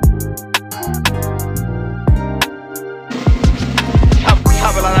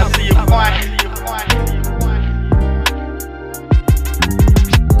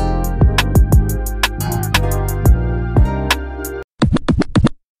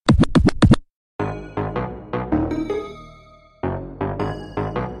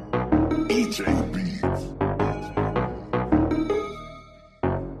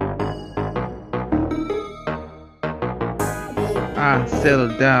 I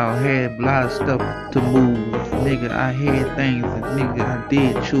settled down, had a lot of stuff to move. Nigga, I had things that nigga I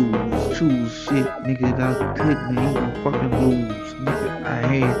did choose shit, nigga, that I couldn't even fucking lose. Nigga, I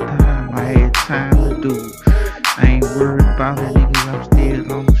had time to do. I ain't worried about it, nigga, I'm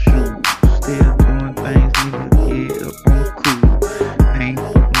still on the shoe. Still doing things, nigga, yeah, up on the cool. I ain't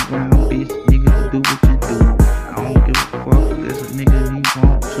fucking around, bitch, nigga, do what you do. I don't give a fuck, there's a nigga he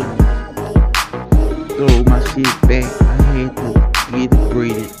want to. Throw my shit back, I had to get it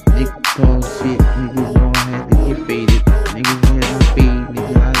braided. Nigga talk shit, nigga know I had to get faded. Niggas had my fade,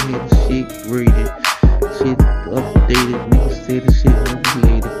 nigga, I had the shit graded. Shit updated, nigga said the shit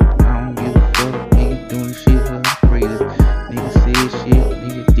updated. I don't give a fuck, nigga doing the shit upgraded. Nigga said shit,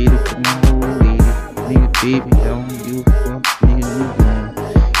 nigga did it for my whole lady. Nigga baby, I don't give a fuck, nigga we going.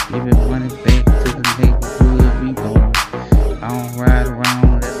 Giving money back to the neighborhood, we going. I don't ride around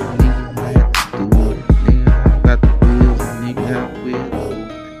with that nigga, I have to do it. Nigga, I got the wheels, nigga, I will.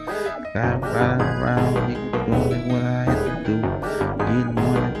 Got riding around, nigga, doing what I had to do. Getting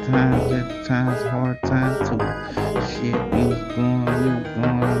money times at times, hard time too. Shit, we was going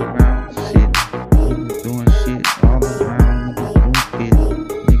around shit. We was doing shit all around, nigga, doing shit.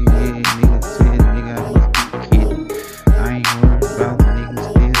 Nigga, yeah, nigga said, nigga, I must be kidding. I ain't worried about niggas,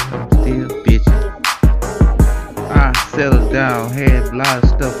 I'm still bitching. I settled down, had a lot of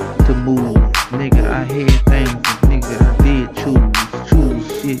stuff to move. Nigga, I had things that nigga I did choose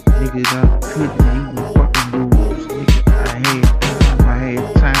shit, nigga, that I couldn't even fucking lose. Nigga, I had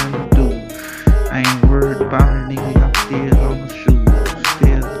time to do. I ain't worried about it, nigga, I'm still on the shoes.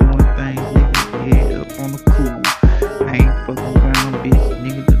 Still doing things, nigga, yeah, up on the cool. I ain't fucking around,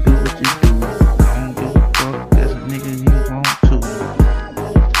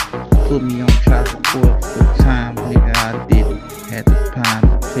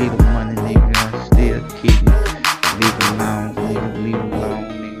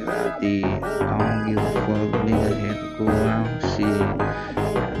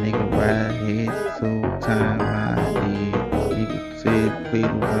 shit. Played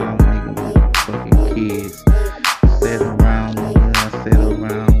around, nigga, with the fucking kids. Sat around, nigga, I sat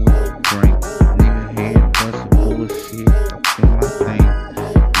around with a drink. Nigga had bustin' bullshit up in my thing.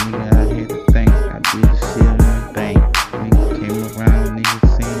 Nigga, I had to think, I did the shit in the bank. Nigga came around, nigga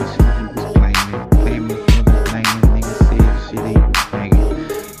saying shit he was claiming. Claiming for the claiming, nigga said shit he was banging.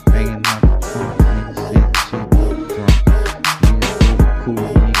 Banging out the trunk, nigga said the shit was drunk. Nigga said cool,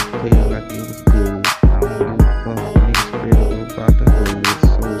 nigga played like it was good. I don't give a fuck, nigga spread all about the hood.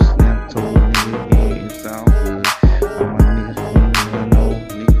 So Slim told a nigga, yeah, it's all good. All my niggas I know,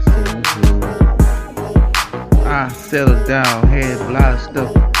 niggas in the hood. I settled down, had a lot of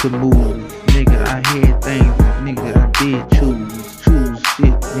stuff to move. Nigga, I had things, nigga, I did choose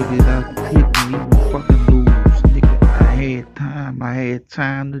shit, nigga, I couldn't even fucking lose. Nigga, I had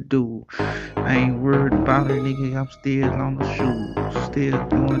time to do. I ain't worried about it, nigga, I'm still on the shoes. Still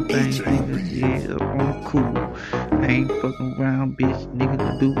doing things, nigga, yeah, up on the cool. I ain't fucking around, bitch, nigga,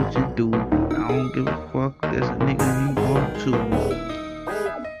 to do what you do. I don't give a fuck, there's a nigga he want to.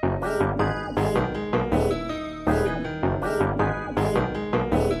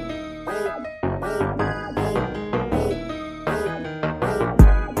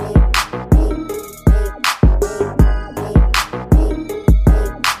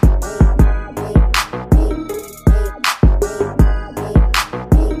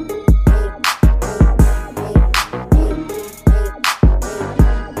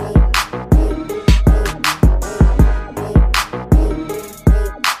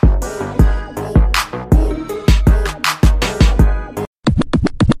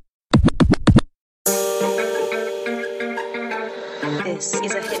 This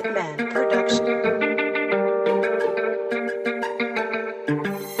is a Hitman production.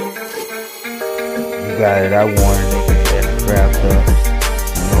 You got it, I want a nigga that's wrapped up.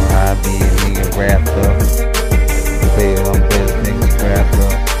 You know how I be a nigga wrapped up. Play it on best niggas wrapped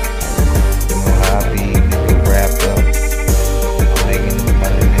up. You know how I be a nigga wrapped up. I'm making this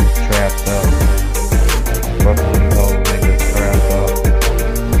money niggas trapped up. Fucking these whole niggas trapped up.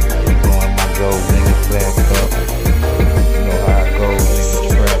 Doing my gold niggas slapped up. You know how I go, niggas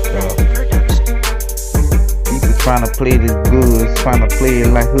trapped up. People trying to play this goods, trying to play it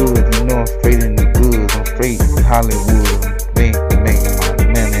like hoods. You know I'm straight in the goods, I'm straight Hollywood. I'm making my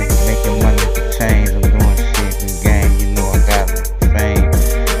money, making money for change. I'm doing shit in game, you know I got the fame.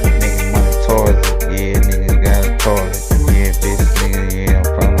 Making money towards it, yeah, nigga got a toilet. Yeah, bitch, nigga, yeah, I'm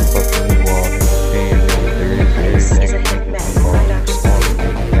from the fucking New Orleans. Yeah, nigga, dirty, nigga, nigga,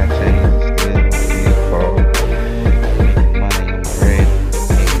 got change, still fall. Making money, I'm ready.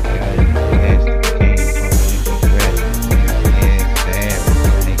 Nigga got it, plastic king, nigga ready. Yeah, it's the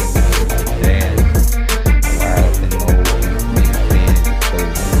average, nigga, dance. Wild and old, nigga, been the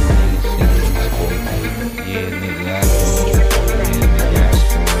chosen, nigga, shit, nigga, spoiled. Yeah, nigga, I go. Yeah, nigga, I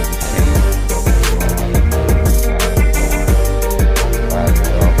saw the king. Fucking going, I'm side going. Spotted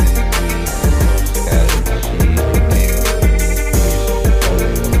off in the weed. Scattered the shit, nigga,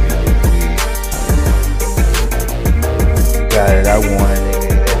 you got it, I want a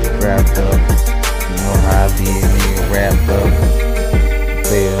nigga that's wrapped up. You know how I be a nigga wrapped up.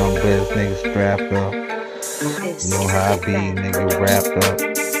 Play it on best niggas strapped up. You know how I be a nigga wrapped up.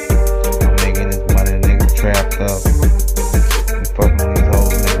 I'm making this money nigga trapped up. I'm fucking with these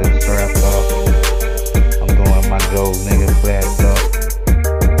whole niggas strapped up. I'm doing my gold nigga slapped up.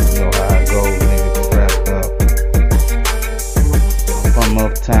 You know how I go, nigga strapped up. I'm from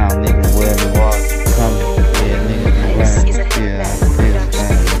uptown, niggas where the water coming. Yeah, niggas be running. Yeah, I'm this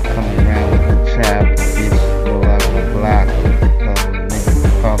thing. Coming around with the chopper, bitch. Blow out the block. Niggas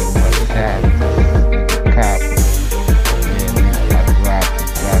calling my shot. Nigga copper. Yeah, nigga, I drop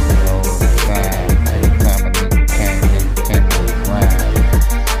it all the time. Every time a nigga came to the grind.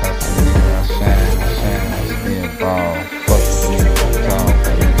 Hustle, nigga, I shine, I still ball. Fuck it,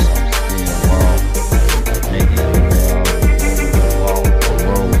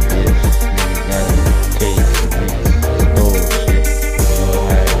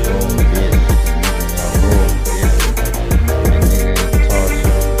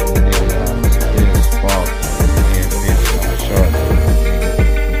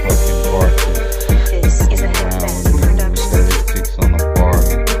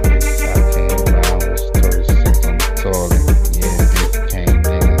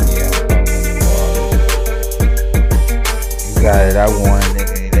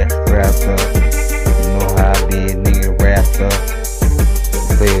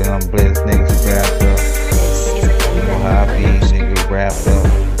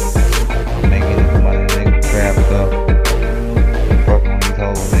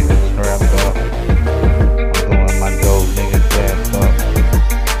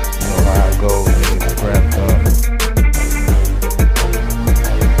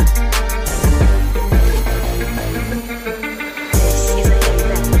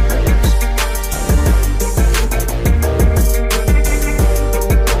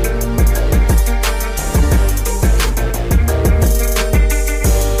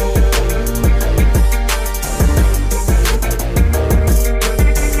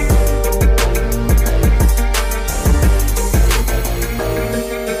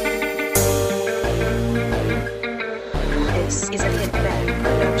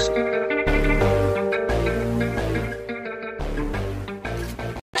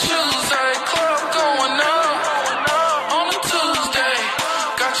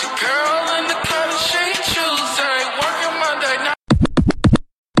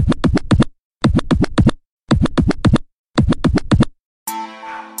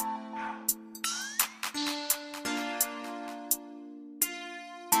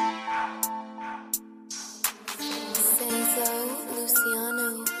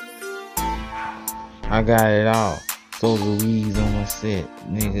 I got it all. So Louise on my set.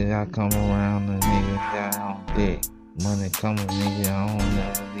 Nigga, I come around the nigga got on deck. Money coming, nigga, I don't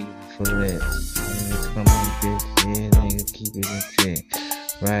never leave it for less. Niggas coming, bitch, yeah, nigga, keep it in check.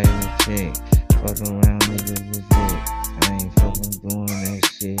 Right in the check. Fuck around, nigga, with it. I ain't fucking doing that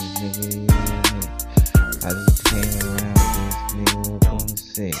shit, nigga, yeah, nigga. I just came around this nigga up on the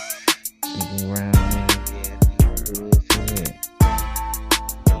set. Keep around, nigga, yeah, nigga, do it for that.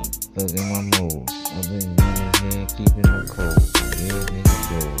 Look at my mood. I've been niggas here keeping the cold. Yeah, nigga,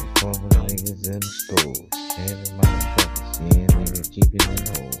 go. Pumping niggas in the stove. Heavy motherfuckers, yeah, nigga, keep it in the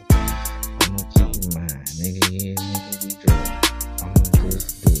hole. I'ma keep it mine, nigga, yeah, nigga, we draw. I'ma just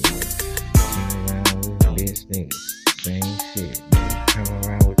do it. Came around with bitch niggas, same shit, nigga. Come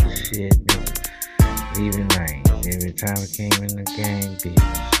around with the shit, nigga. Leaving lanes, every time I came in the game, bitch.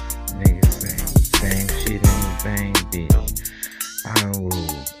 Nigga, same shit in the bang, bitch. I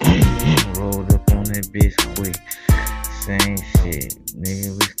rolled up on that bitch quick. Same shit, nigga,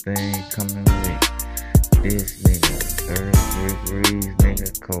 we stay coming with. This nigga, 33 degrees, nigga,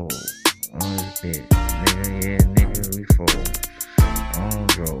 cold. On this bitch, nigga, yeah, nigga, we fold. On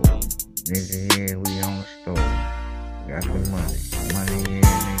drove, nigga, yeah, we on the stove. Got the money, yeah,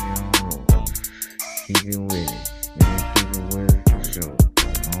 nigga, on roll. Keep it with it, nigga, keep it with it for sure.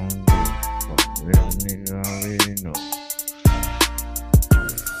 On this, fuck, this nigga already know.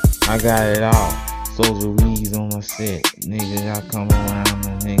 I got it all. So Louise on my set. Nigga, I come around, the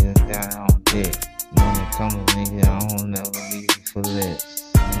nigga got on deck. Money coming, nigga, I don't never leave it for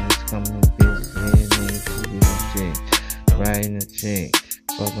less. Niggas coming, bitch, yeah, nigga, keep it in check. Right in the check.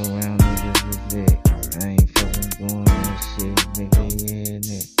 Fuck around, niggas with it. I ain't fucking doing that shit, nigga, yeah,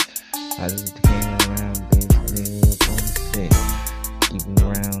 nigga. I just came around, bitch, nigga, up on the set. Keep it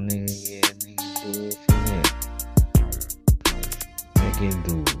around, nigga, yeah, nigga, do it for that.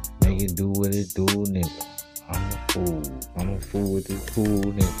 Make it do what it do, nigga. I'm a fool with this cool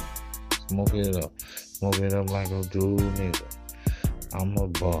nigga. Smoke it up like a dude, nigga. I'm a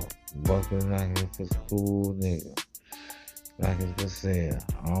bucking like it's a cool nigga. Like it's for sale.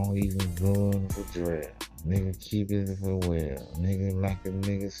 I don't even go in for dread. Nigga, keep it for well. Nigga, like a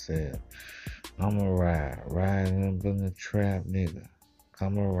nigga said. I'ma riding up in the trap, nigga.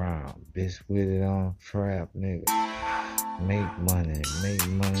 Come around, bitch with it on trap, nigga. Make money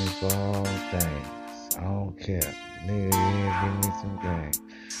for all things. I don't care. Nigga, yeah, give me some game.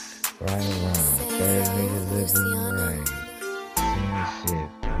 Right around, 30 niggas living in the rain. Seen shit,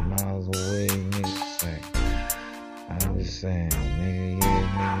 miles away, niggas say. I'm just saying, nigga, yeah,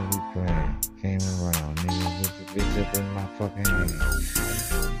 nigga, we playing. Came around, nigga, with the bitch up in my fucking hand.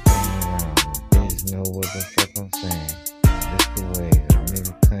 Came around, bitch know what the fuck I'm saying. That's the way, a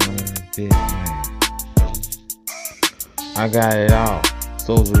nigga claiming the bitch, man. I got it all.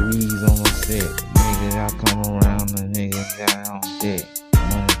 So Louise on my set. Nigga, I come around, the nigga got on deck.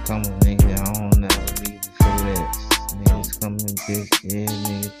 Money coming, nigga, I don't never leave it for less. Niggas coming, bitch, yeah,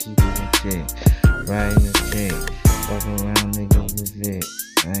 nigga, keep it in check. Right in the check. Fuck around, nigga, with it.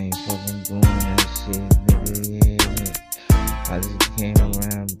 I ain't fucking doing that shit, nigga, yeah, nigga. I just came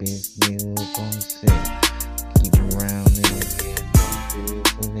around, bitch, nigga, up on the set. Keep it around, nigga, yeah, nigga, do it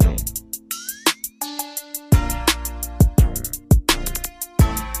for that.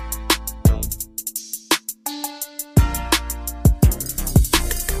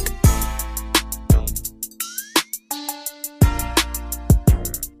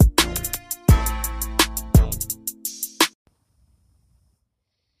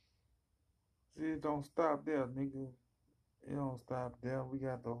 It don't stop there, nigga. It don't stop there. We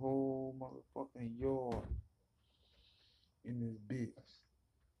got the whole motherfucking yard in this bitch.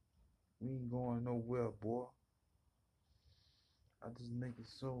 We ain't going nowhere, boy. I just make it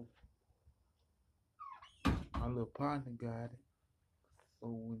so my little partner got it. So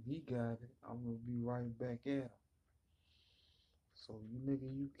when he got it, I'm gonna be right back at him. So you nigga,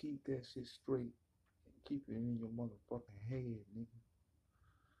 you keep that shit straight and keep it in your motherfucking head, nigga.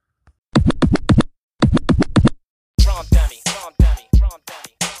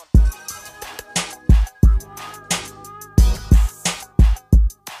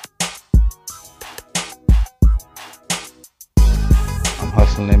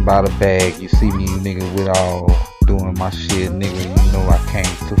 Hustling by the bag, you see me, nigga, with all doing my shit, nigga. You know I came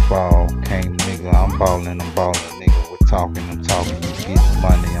to fall, nigga. I'm ballin', nigga. We're talking, I'm talking. You get the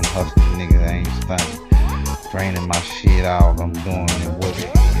money, I'm hustling, nigga. I ain't stunning. Draining my shit out, I'm doing it. What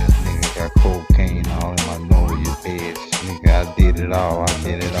it is, nigga. Got cocaine all in my nose, your bitch, nigga. I did it all,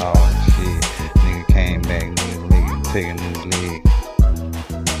 shit. Nigga came back, nigga, taking his leg.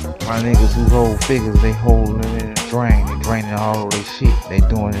 My niggas who hold figures, they holding it. drain. They draining all of their shit. They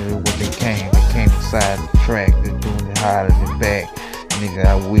doing it what they came. They came inside the track. They doing it harder than back. Nigga,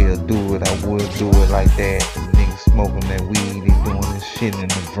 I will do it. I will do it like that. The nigga smoking that weed. They doing this shit in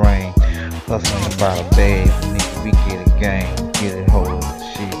the drain. Hustling by the bag. Nigga, we get a game. Get it hold of the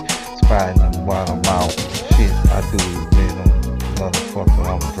shit. Spotting them while I'm out. Shit, I do it. Motherfucker,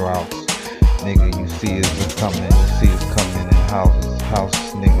 I'm droughts. Nigga, you see us coming. You see us coming in houses.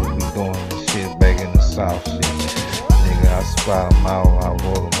 Nigga, we doing this shit back in the south shit. Nigga, I spot them out. I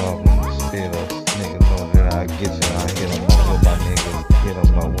roll them up and spit us. Nigga, know that I get you. I hit them up with my niggas. Hit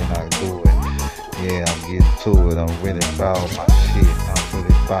them up when I do it. Yeah, I'm getting to it. I'm really about my shit. I'm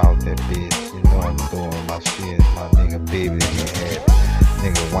really about that bitch. You know I'm doing my shit. My nigga baby, he had it.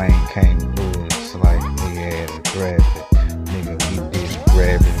 Nigga Wayne came through it. It's like he had to grab it. Nigga, we did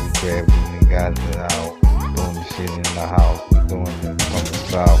grab it. We grabbed it and got it out. Doing the shit in the house. We doing it from the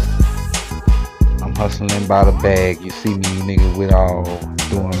south. I'm hustling by the bag. You see me, nigga, with all.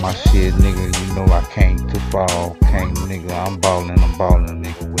 Doing my shit, nigga. You know I came too far. Came, nigga. I'm ballin',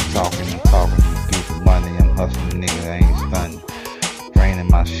 nigga. We're talking. You get the money. I'm hustling, nigga. I ain't stunning. Draining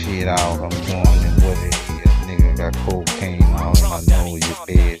my shit out. I'm doing it what it is. Nigga got cocaine all in my nose, you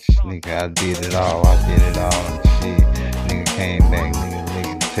bitch. Nigga, I did it all. And shit. Nigga came back,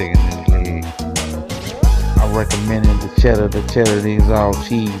 nigga taking his leg. I recommended the cheddar, these all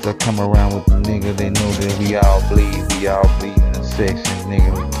cheese. I come around with the nigga, they know that we all bleed in the section.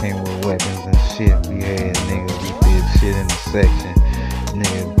 Nigga, we came with weapons and shit we had, nigga, we did shit in the section.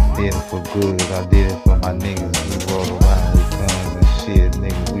 Nigga, did it for good, I did it for my niggas. We roll around with guns and shit,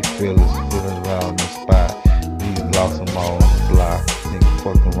 nigga, we feel us out in the spot. We lost them all on the block. Nigga,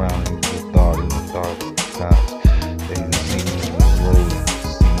 fuck around, nigga, with darted and cops. They done seen us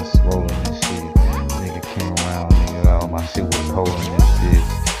rolling and shit. Nigga came around, nigga, all my shit was holding this bitch.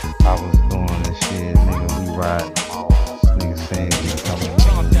 I was doing this shit, nigga, we riding them all. Nigga saying we coming,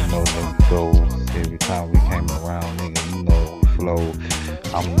 nigga, you know that we go. Every time we came around, nigga, you know we flow.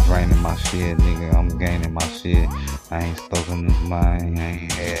 I'm draining my shit, nigga, I'm gaining my shit. I ain't stoking this mind, I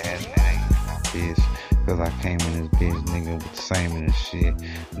ain't had my bitch. Cause I came in this bitch, nigga, with the same in this shit.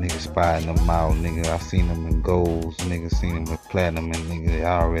 Nigga spotting them out, nigga. I seen them in golds, nigga seen them with platinum, and nigga, they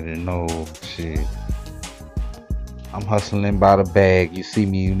already know shit. I'm hustling by the bag. You see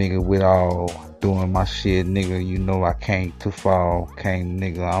me, nigga, with all. Doing my shit, nigga. You know I came too far.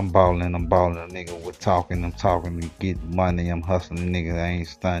 Nigga, I'm ballin', nigga. We're talking, to get money. I'm hustling, nigga. I ain't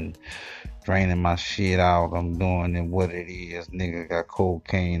stunning. Draining my shit out. I'm doing it what it is. Nigga got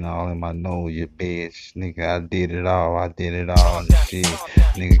cocaine all in my nose, you bitch. Nigga, I did it all and shit.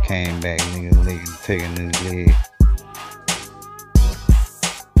 Nigga came back, nigga taking his leg.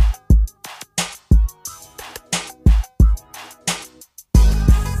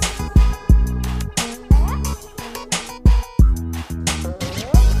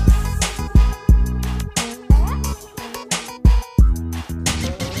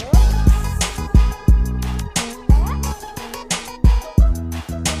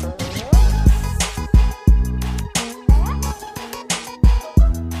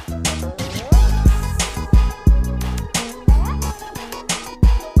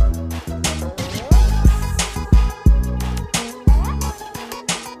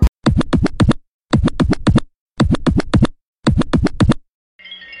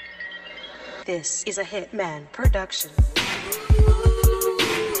 This is a Hitman production.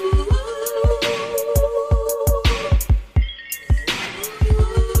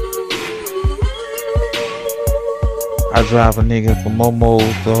 I drive a nigga from Momo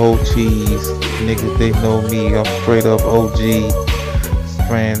to Whole Cheese. Niggas, they know me. I'm straight up OG.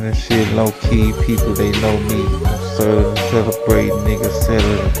 Spraying this shit low key. People, they know me. I'm serving, celebrating, niggas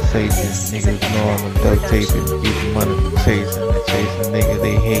celebrating. Niggas know I'm a duct taping. Getting money for chasing. And chasing nigga,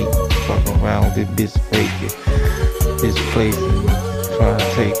 they hate. Fuck around with this bitch faking. Bitch placing me. Trying to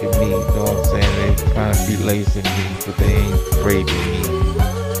take it me. You know what I'm saying? They trying to be lacing me. But they ain't afraid of me.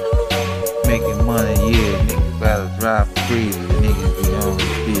 Making money, yeah, niggas gotta drive crazy. Niggas be on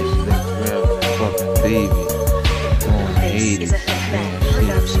this bitch, niggas grabbing that fucking baby. Going to 80s, saying shit,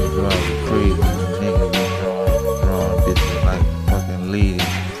 niggas driving crazy. Niggas be drawing bitches like fucking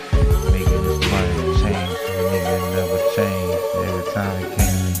ladies. Making this money change, nigga never change. Every time he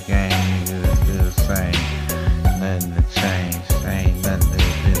came in the game, niggas it's still the same. Nothing to change, ain't nothing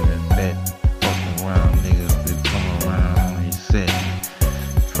that's been the bet. Fucking around, niggas that come around when he set.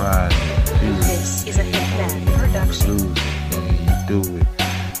 Try it. This is a Hitman production. You do it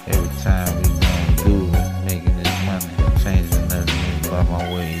every time we gonna do it, making this money, changing nothing, nigga, by my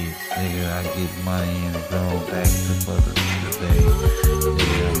ways. Nigga, I get money and go back to for the day.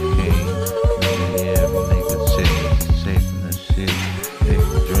 Nigga, I'm king. Nigga, yeah, nigga, change.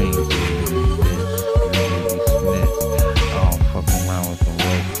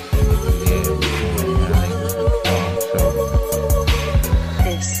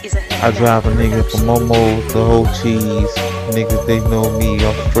 I drive a nigga from Momo's to whole cheese. Niggas, they know me,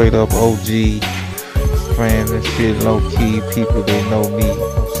 I'm straight up OG. Spraying this shit low key, people, they know me.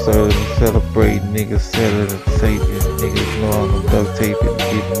 I'm serving, celebrating, niggas taping. Niggas know I'm duct taping,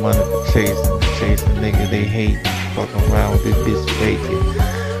 getting money for chasing, nigga, they hate me. Fucking around with this bitch faking,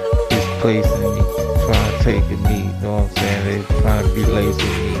 displacing me, trying to take me. You know what I'm saying? They trying to be lazy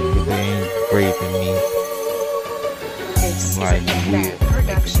with me, but they ain't breaking me. I'm like weird,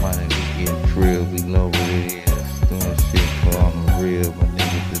 making money, we getting drilled, we know what it is. Doing shit for on the real, but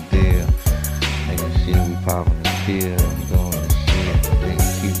niggas the deal. Making shit, we popping the pill, I'm doing the shit.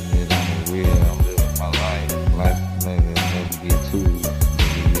 Niggas keeping it on the real, I'm living my life. Life, nigga, never get too.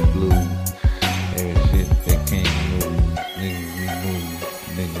 Niggas, we blue. Every shit they can't move. Niggas, we move.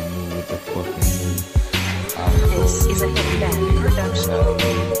 Niggas move what the fucking move. This is a Hitman production.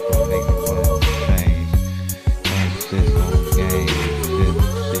 Making money change. Change shit on the game.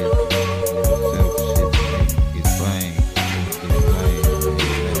 Shit. Get blamed. Get blamed.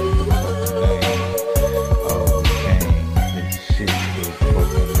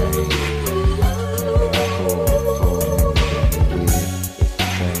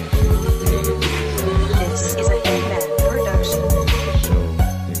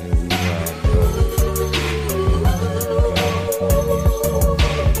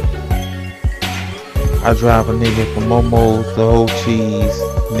 I drive a nigga from Momo's to whole cheese.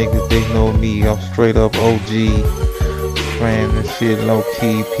 Niggas, they know me, I'm straight up OG. Spraying this shit low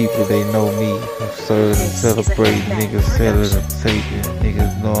key, people, they know me. I'm serving, celebrating, niggas taping.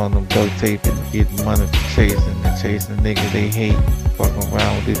 Niggas know I'm duct taping, getting money for chasing, nigga, they hate me. Fucking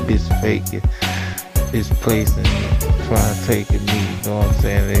around with this bitch faking, displacing me, trying to take me. You know what I'm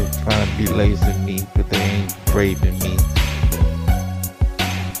saying? They trying to be lazy me, but they ain't braving me.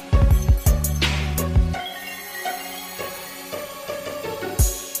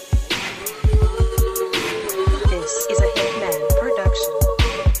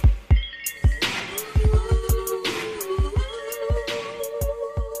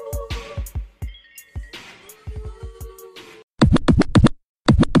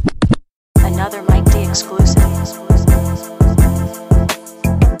 Another Mike D exclusive.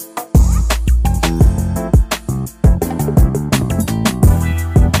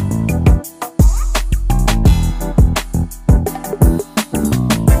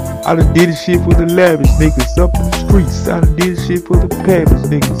 I done did this shit for the lavish niggas up in the streets. I done did this shit for the padders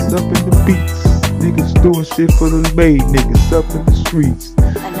niggas up in the beats. Niggas doing shit for the made niggas up in the streets.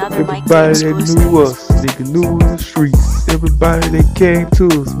 Everybody that knew us, nigga knew in the streets. Everybody that came to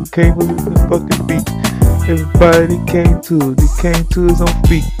us, we came with the fucking beat. Everybody that came to us, they came to us on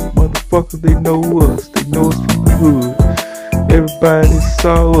feet. Motherfuckers, they know us from the hood. Everybody that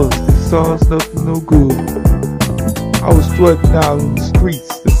saw us, they saw us nothing no good. I was strutting out in the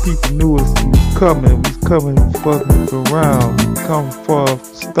streets, the people knew us, we was coming fucking around, coming far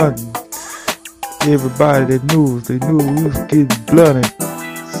from stunting. Everybody that knew us, they knew we was getting blunted.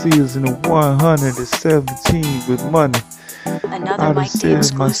 See us in the 117 with money. Another I done Mike D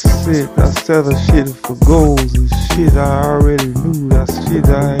said my exclusive. shit, I sell the shit for goals and shit I already knew, that shit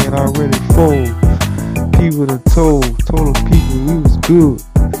I had already fold. People done told the people we was good.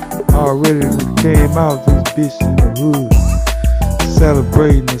 Already came out this bitch in the hood.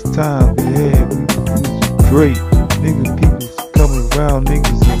 Celebrating this time we had, we was great. Niggas, people coming around,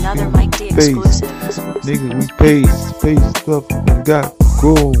 niggas Another Mike D exclusive. Nigga, we paced up and got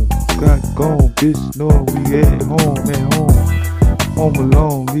gone, bitch, knowing we at home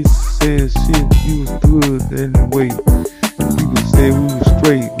alone, bitch said shit, you was good anyway, people said we was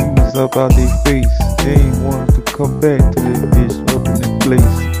straight, we was up out their face, they ain't wanted to come back to that bitch up in that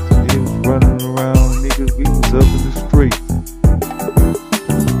place, they was running around, niggas, we was up in the street.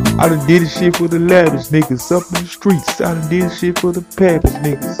 I done did this shit for the lavish niggas up in the streets. I done did this shit for the pappers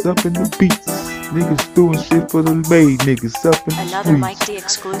niggas up in the beats. Niggas doing shit for the made niggas up in the Another Mike D streets.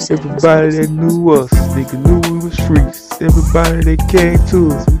 exclusive. Everybody that knew us, nigga knew we was streets. Everybody that came to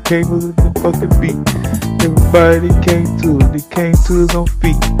us, we came with the fucking beat. Everybody that came to us, they came to us on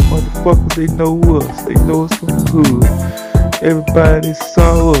feet. Motherfuckers, they know us from the hood. Everybody that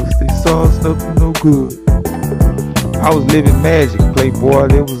saw us, they saw us nothing no good. I was living magic, playboy,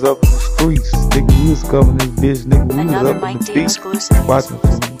 they was up in the streets. Nigga, we was covering this bitch, nigga, we was up in the beat. Watching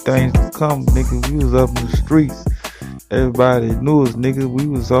some things to come, nigga, we was up in the streets. Everybody knew us, nigga, we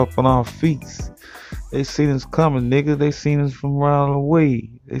was up on our feet. They seen us coming, nigga, they seen us from around the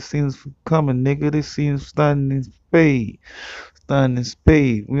way. They seen us coming, nigga, they seen us standing in spade.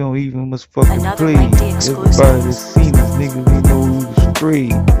 We don't even much fucking Another play. Mike D exclusive. Everybody that seen us, nigga, we know we was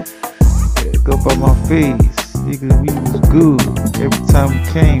straight. Back up on my face. nigga, we was good. Every time we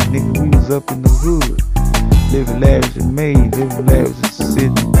came, nigga, we was up in the hood. Living lavish and made, living lavish and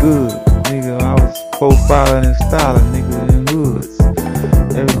sitting good. Nigga, I was profiling and styling, nigga, in hoods.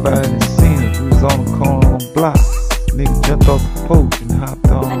 Everybody done seen us, we was on the corner on blocks. Nigga jumped off the porch and hopped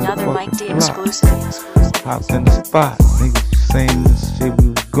on Another the Mike D fucking block. exclusive. Hopped in the spot, niggas saying this shit, we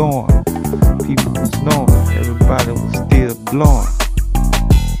was going. People was knowing, everybody was still blowing.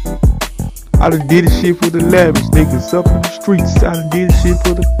 I done did this shit for the lavish niggas up in the streets. I done did this shit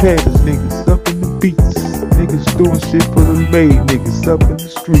for the padders niggas up in the beats. Niggas doing shit for the made niggas up in the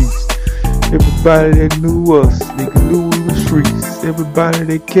streets. Everybody that knew us, nigga knew we were streets. Everybody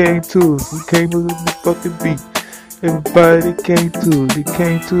that came to us, we came to the fucking beat. Everybody that came to us, they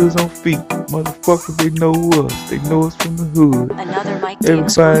came to us on feet. Motherfuckers, they know us from the hood. Another Mike D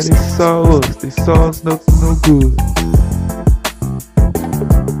Everybody exclusive. they saw us nothing no good.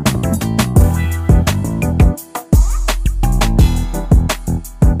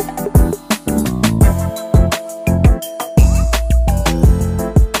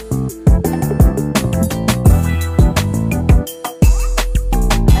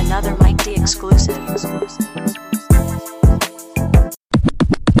 Another Mike D exclusive.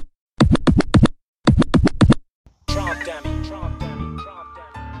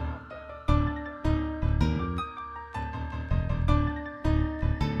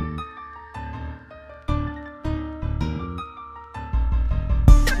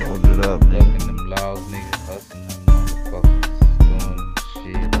 Hold it up, nigga. Them laws, nigga, hustling them motherfuckers. Doing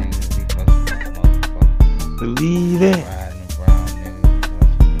shit, nigga, we hustling them motherfuckers. Believe that. Riding around, nigga, we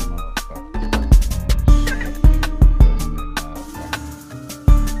hustling them motherfuckers. Doing shit, nigga, we hustling them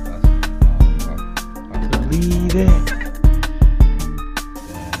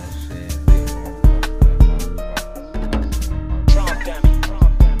motherfuckers. Hustling them motherfuckers.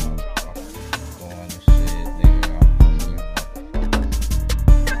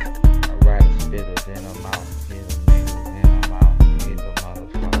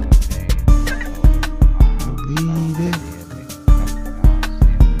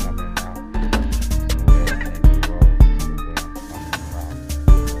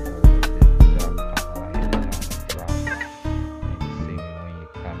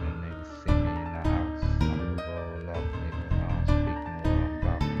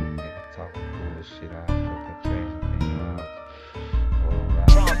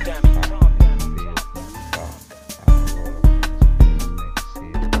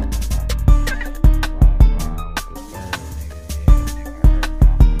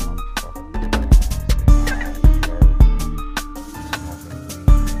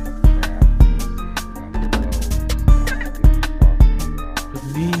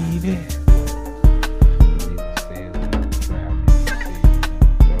 Believe that.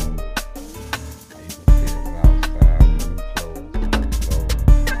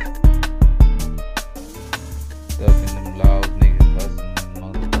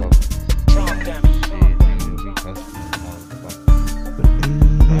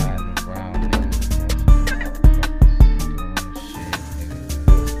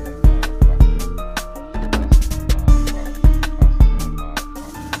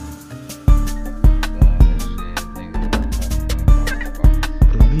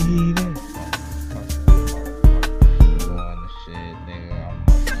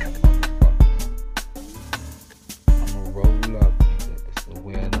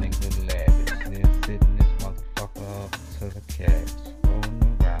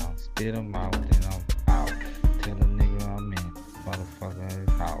 Spit him out, then I'm out. Tell a nigga I'm in, motherfucker in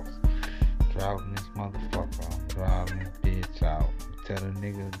his house. Driving this motherfucker, I'm driving this bitch out. Tell a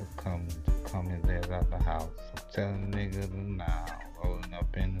nigga to come his ass out the house. I'm telling a nigga to now, rolling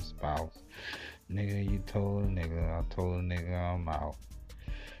up in the spouse. Nigga, you told a nigga, I told a nigga I'm out.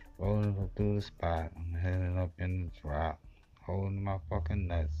 Rolling up through the spot, I'm heading up in the drop. Holding my fucking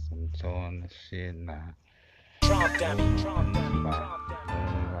nuts, I'm throwing the shit now. Drop down, drop down, drop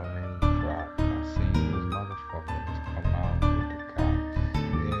down. Rolling in the drop. I seen this motherfucker just come out with the cops.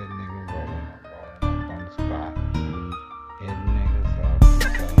 Yeah, nigga rolling up on the spot. Hitting niggas up,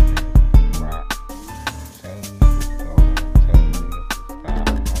 telling niggas to drop. Telling niggas to go, telling niggas to stop.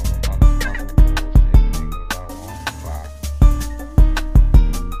 All the motherfucking bullshit niggas all on the block.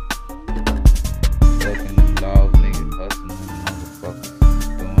 Stuck in them laws, niggas hustling them motherfuckers.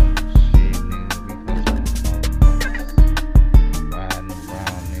 Doing shit, niggas, we hustling them motherfuckers. Riding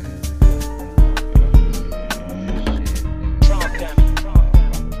around,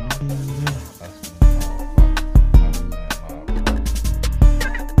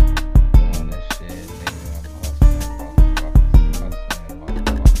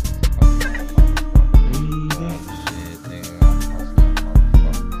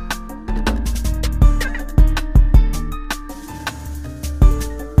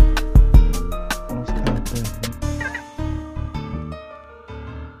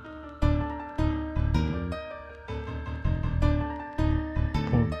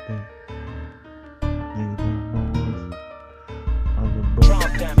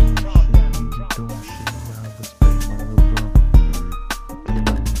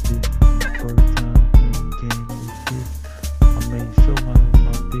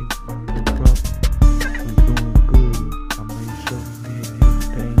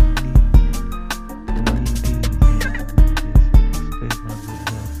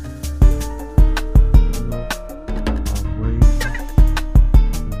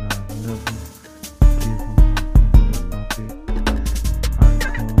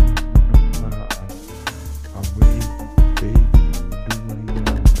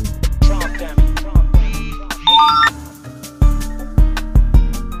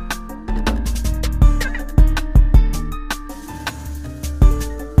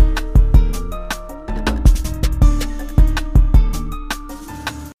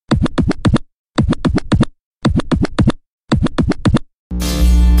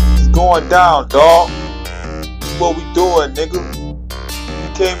 going down, dog. What we doing, nigga? We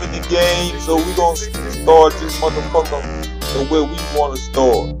came in the game, so we gonna start this motherfucker the way we wanna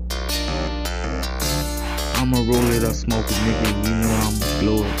start. I'ma roll it up, smoke it, nigga. You know I'ma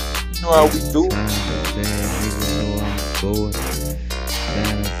blow it. You know how we do. Nigga, know I'ma go it.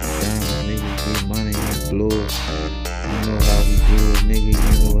 Diamonds, nigga, get money and blow it. You know how we do it, nigga.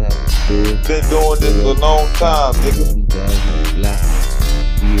 You know how we do it. Been doing this a long time, nigga. We dodging block.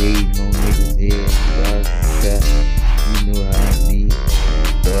 We hating on niggas here. Dodging cat. You know how I be.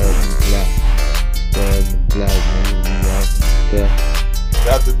 Dodging block. Dodging block, nigga. We out the cat.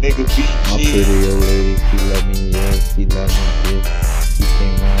 Got the nigga BG. My pretty old lady, she love me, yeah, she love me, yeah. She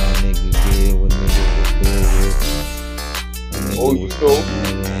came around, nigga, yeah, when niggas was good with. Oh, you know.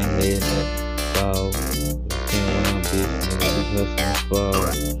 Nigga ain't letting that fall. Came around, bitch, nigga, we hustling fall.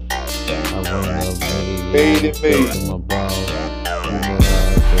 I run up, nigga, Made yeah, it made. in my ball. You know how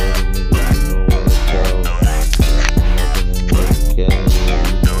I go, nigga, you know where it go. I'm up in the nigga Cali, yeah,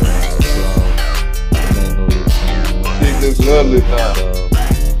 you know how I flow. And they know this thing. She look lovely now.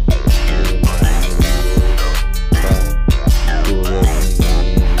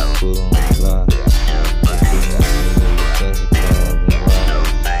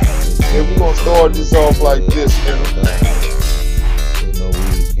 And we gonna start this off like this, nigga. You know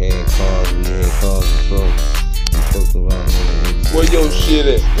we had cars and trucks. Fucked around nigga. Where your shit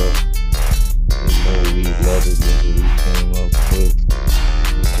at? You know we love it, nigga. We came up quick.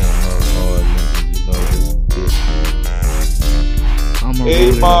 We came up hard, nigga. You know this. I'ma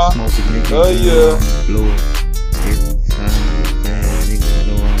Hey, roll it ma. up, smoke it, nigga. Oh, You know yeah. I'ma blow it. It's time to stand, nigga. You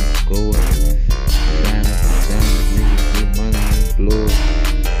know I'ma go it. Diamonds, nigga. Get money and blow it.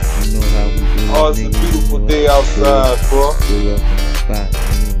 You know how we do it, Oh, it's a nigga. beautiful You know day how we do it. outside, bro. Pull up in the spot,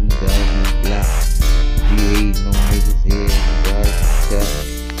 nigga. We dodging block. We hating on niggas here. We dodging cat.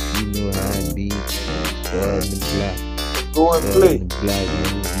 You know how it be. Dodging the block. Go and play. Dodging the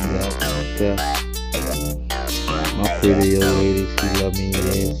block, nigga. We out in the cat. My pretty old lady, she love me,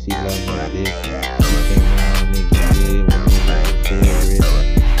 yeah, she love me, dick. She came around, nigga, yeah, when niggas was still rich.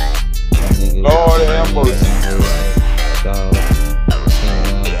 Nigga, Lord have mercy. Dog. Came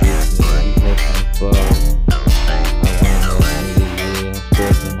around, bitch, nigga, we hustling fall. I run up, nigga, yeah, I'm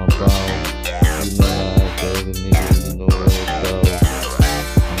stretching my ball. You know how I go, the nigga, you know where it goes.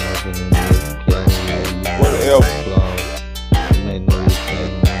 I'm up in the nigga Cali, yeah, you know Whatever. how it flows. And they know this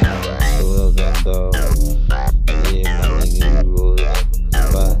thing around, so up that dog. Yeah, my nigga, we rolled up in the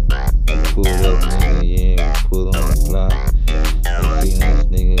spot. We pulled up, nigga, yeah, we pulled on the block. They seen us,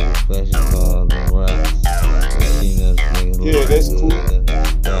 nigga, with flashing cars and rocks. They seen us, nigga, Yeah, that's looking cool. good in the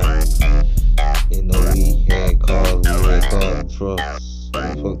spot. You know, we had cars and trucks. We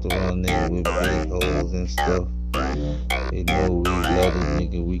fucked around, nigga, with big holes and stuff. You know, we love it,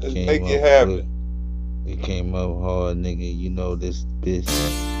 nigga, we Let's came make up it happen. quick. We came up hard, nigga, you know this bitch.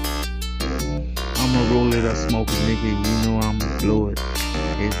 I'ma roll it up, smoke it, nigga. You know I'ma blow it.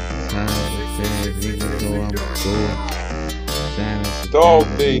 It's time to say, nigga. Know I'ma go it. Silence the Dog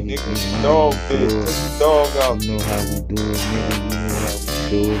time, day, nigga. nigga. You know Dog I'ma day. do Take it. the dog out. You know how we do it, nigga. You know how we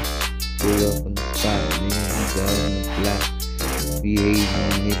do it. Pull up in the spot, nigga. We dodging the block. We hating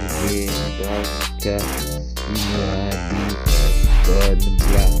on niggas, yeah. We dodging the cops. You know how I be. Dodging the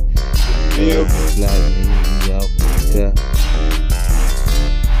block. Yeah. Dodging the block, nigga. We out for the cops.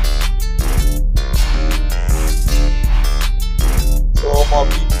 So all my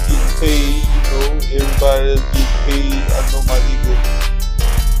people get paid, you know, everybody else get paid. I know my nigga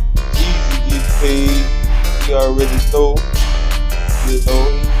Easy get paid. You already know. You know,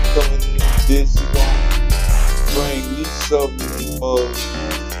 he coming in this, he gonna bring at least something in his mug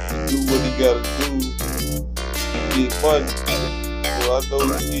to do what he gotta do to get money. So I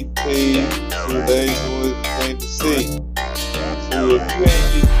know he get paid, so there ain't no anything to say. So if you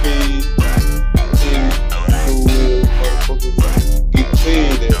ain't get paid, then you know where motherfuckers get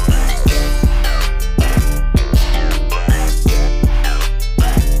paid at.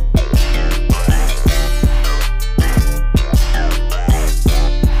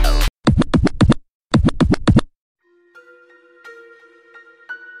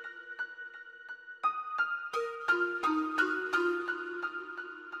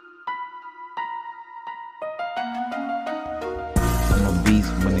 I'm a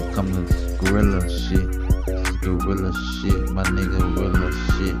beast when it comes to this gorilla shit. This is gorilla shit, my nigga, gorilla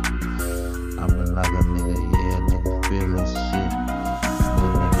shit. I'm a like a nigga, yeah, nigga, feel this shit.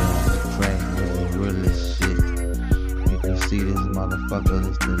 Moving down the track, nigga, gorilla shit. You can see this motherfucker,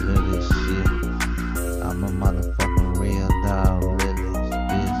 this the littlest shit. I'm a motherfucking real dog, littlest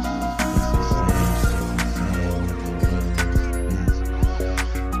bitch. It's the same shit, the same nigga, realest bitch.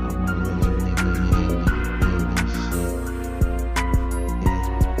 I'm a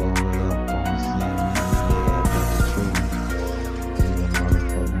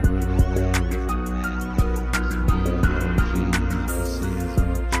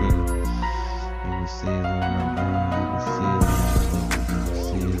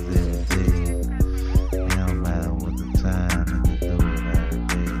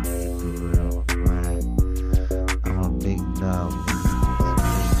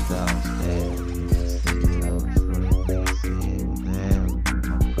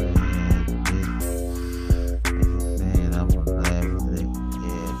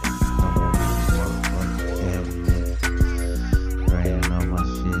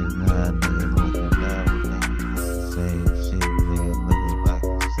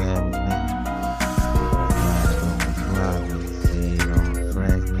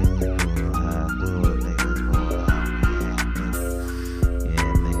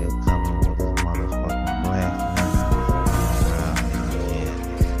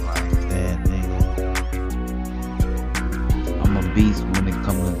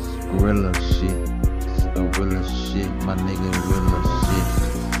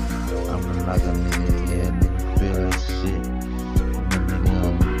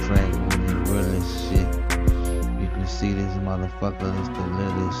motherfuckers to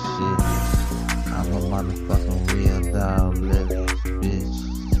live this shit. I'm a motherfucking real dog, live this bitch.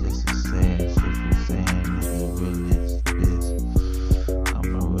 This is sad shit you saying, nigga, realist bitch.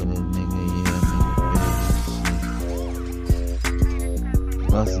 I'm a real nigga, yeah,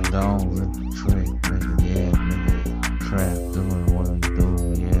 nigga, bustin' down with the trick, nigga, yeah, nigga, trap, doing what I do,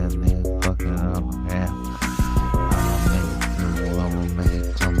 yeah, nigga, fucking up, yeah. I'ma make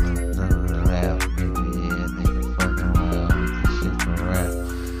it come to the rap, nigga, yeah, nigga, fucking around with the shit for rap.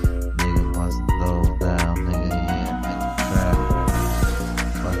 Nigga bust those down, nigga, yeah, nigga, trap.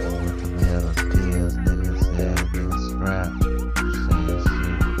 Fucking with them hella pills, nigga, said, nigga, scrap. Saying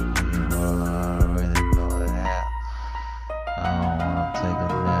shit, nigga, well, I already know that. I don't wanna take a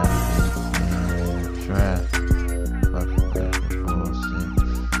nap, bitch, yeah, trap. Fucking with the bullshit.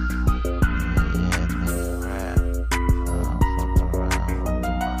 Yeah, nigga, rap.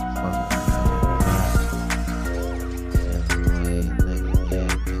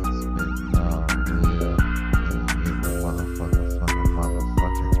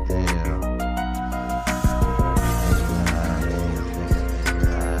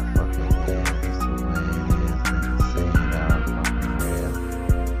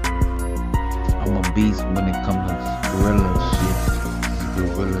 Beast when it comes to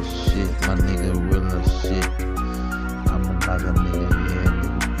gorilla shit, my nigga, gorilla shit. I'm like a nigga, yeah,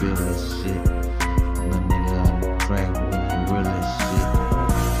 nigga, feel this shit. I'm a nigga on the track with gorilla shit.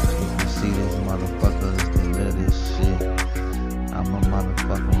 If you see this motherfucker, it's to live this shit. I'm a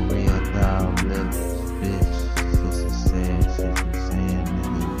motherfucking real dog, live this bitch. This is sad shit you saying,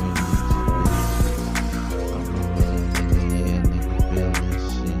 nigga, real bitch. I'm a real nigga, yeah, nigga, feel this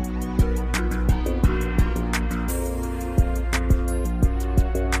shit.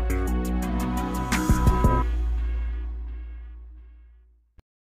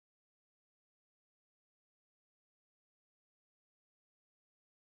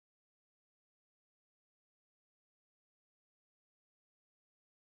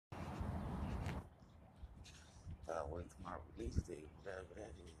 Wait for my release date, whatever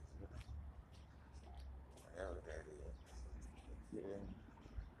that is. Whatever that is. Yeah.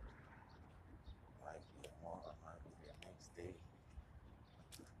 Might be tomorrow, might be the next day.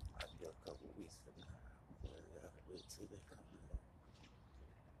 Might be a couple weeks from now. Wait till they come in.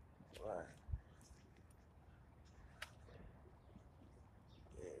 Right.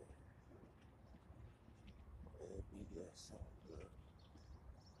 Yeah. It'll be there so good.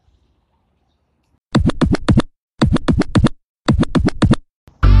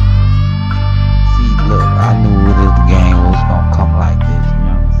 I knew this game was gonna come like this, you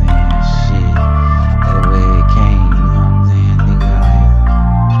know what I'm saying? Shit, that way it came, you know what I'm saying? Nigga,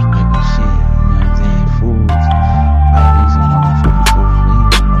 I am making shit, you know what I'm saying? Fools, like these are motherfucking fools, these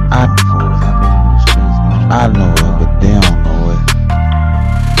are motherfucking fools. I've been in the streets, man. I know it, but they don't know it.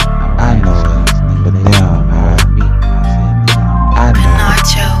 I know it, but they don't know it. I know it,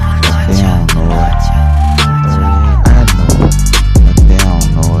 but they don't know it. I know it, but they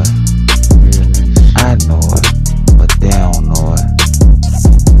don't know it. I know it, but they don't know it.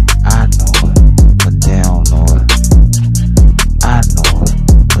 I know it, but they don't know it. I know it,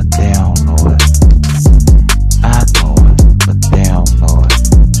 but they don't know it. I know it, but they don't know it.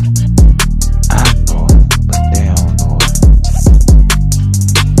 I know it, but they don't know it.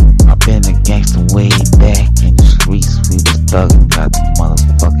 I've been a gangster way back in the streets. We was thugging, got the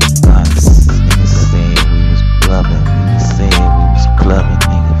motherfucking guns. Niggas said we was clubbing. Niggas said we was clubbing.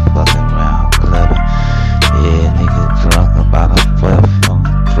 Nigga fucking around clubbing. Yeah, nigga drunk about a foot from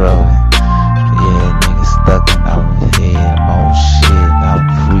drugging. Yeah, nigga stuck in our head, more shit. I'm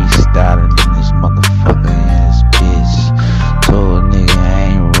freestyling in this motherfucker and this bitch. Told a nigga I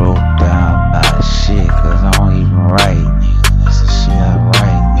ain't wrote down not shit, cause I don't even write, nigga. This is shit I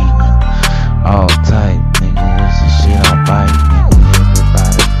write, nigga. All tight, nigga. This is shit I bite, nigga.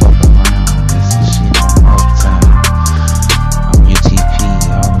 Everybody fuck around. This is shit I'm all time. I'm UTP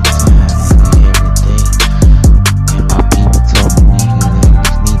all the time, nigga, every day. And my people told me, nigga, they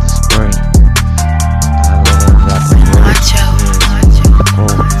just need to spray. I let them drop the words.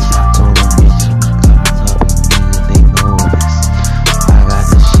 I told them bitches coming up and nigga, they know this. I got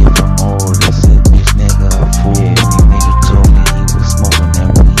this shit from Otis. That bitch nigga a fool. Nigga told me he was smoking that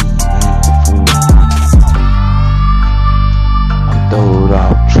weed. He a fool. I'm throwed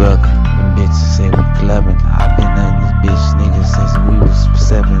off trucking. Them bitches say we clubbing. I've been in this bitch nigga since we was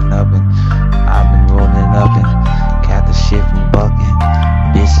 7 up and I've been rolling up and got the shit from bucking.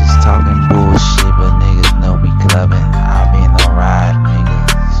 Bitches talking bullshit, but niggas know we clubbing.